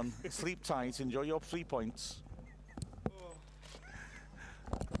 everyone. Sleep tight. Enjoy your 3 points.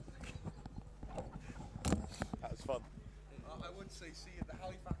 That was fun. I wouldn't say see you at the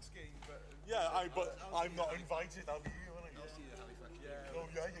Halifax game, but... Yeah, but I'm not invited. I'll be here, won't I? I'll see you at Halifax. Yeah. Oh,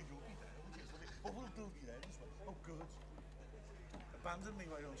 yeah, you'll be there. Oh, we'll do be there as well. Oh, good. Abandon me,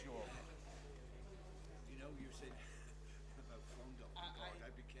 why don't you all? You know, you said about phone doctor.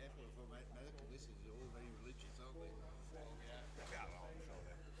 I'd be careful of medical. This is all very religious, aren't they? Yeah, well, I'm sure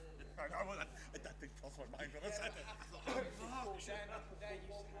that didn't cross my mind when I said it. They're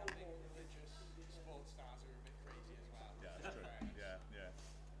used to having religious sports stars who are a bit crazy as well. Yeah, that's true. Yeah.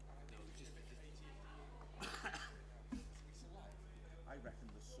 I reckon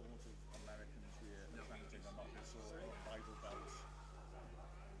the sort of Americans we're attracting are not the sort of Bible belts.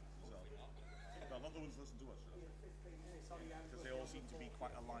 So, none of the ones listen to us, because they all seem to be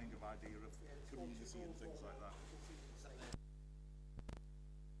quite aligned with the idea of community and things like that.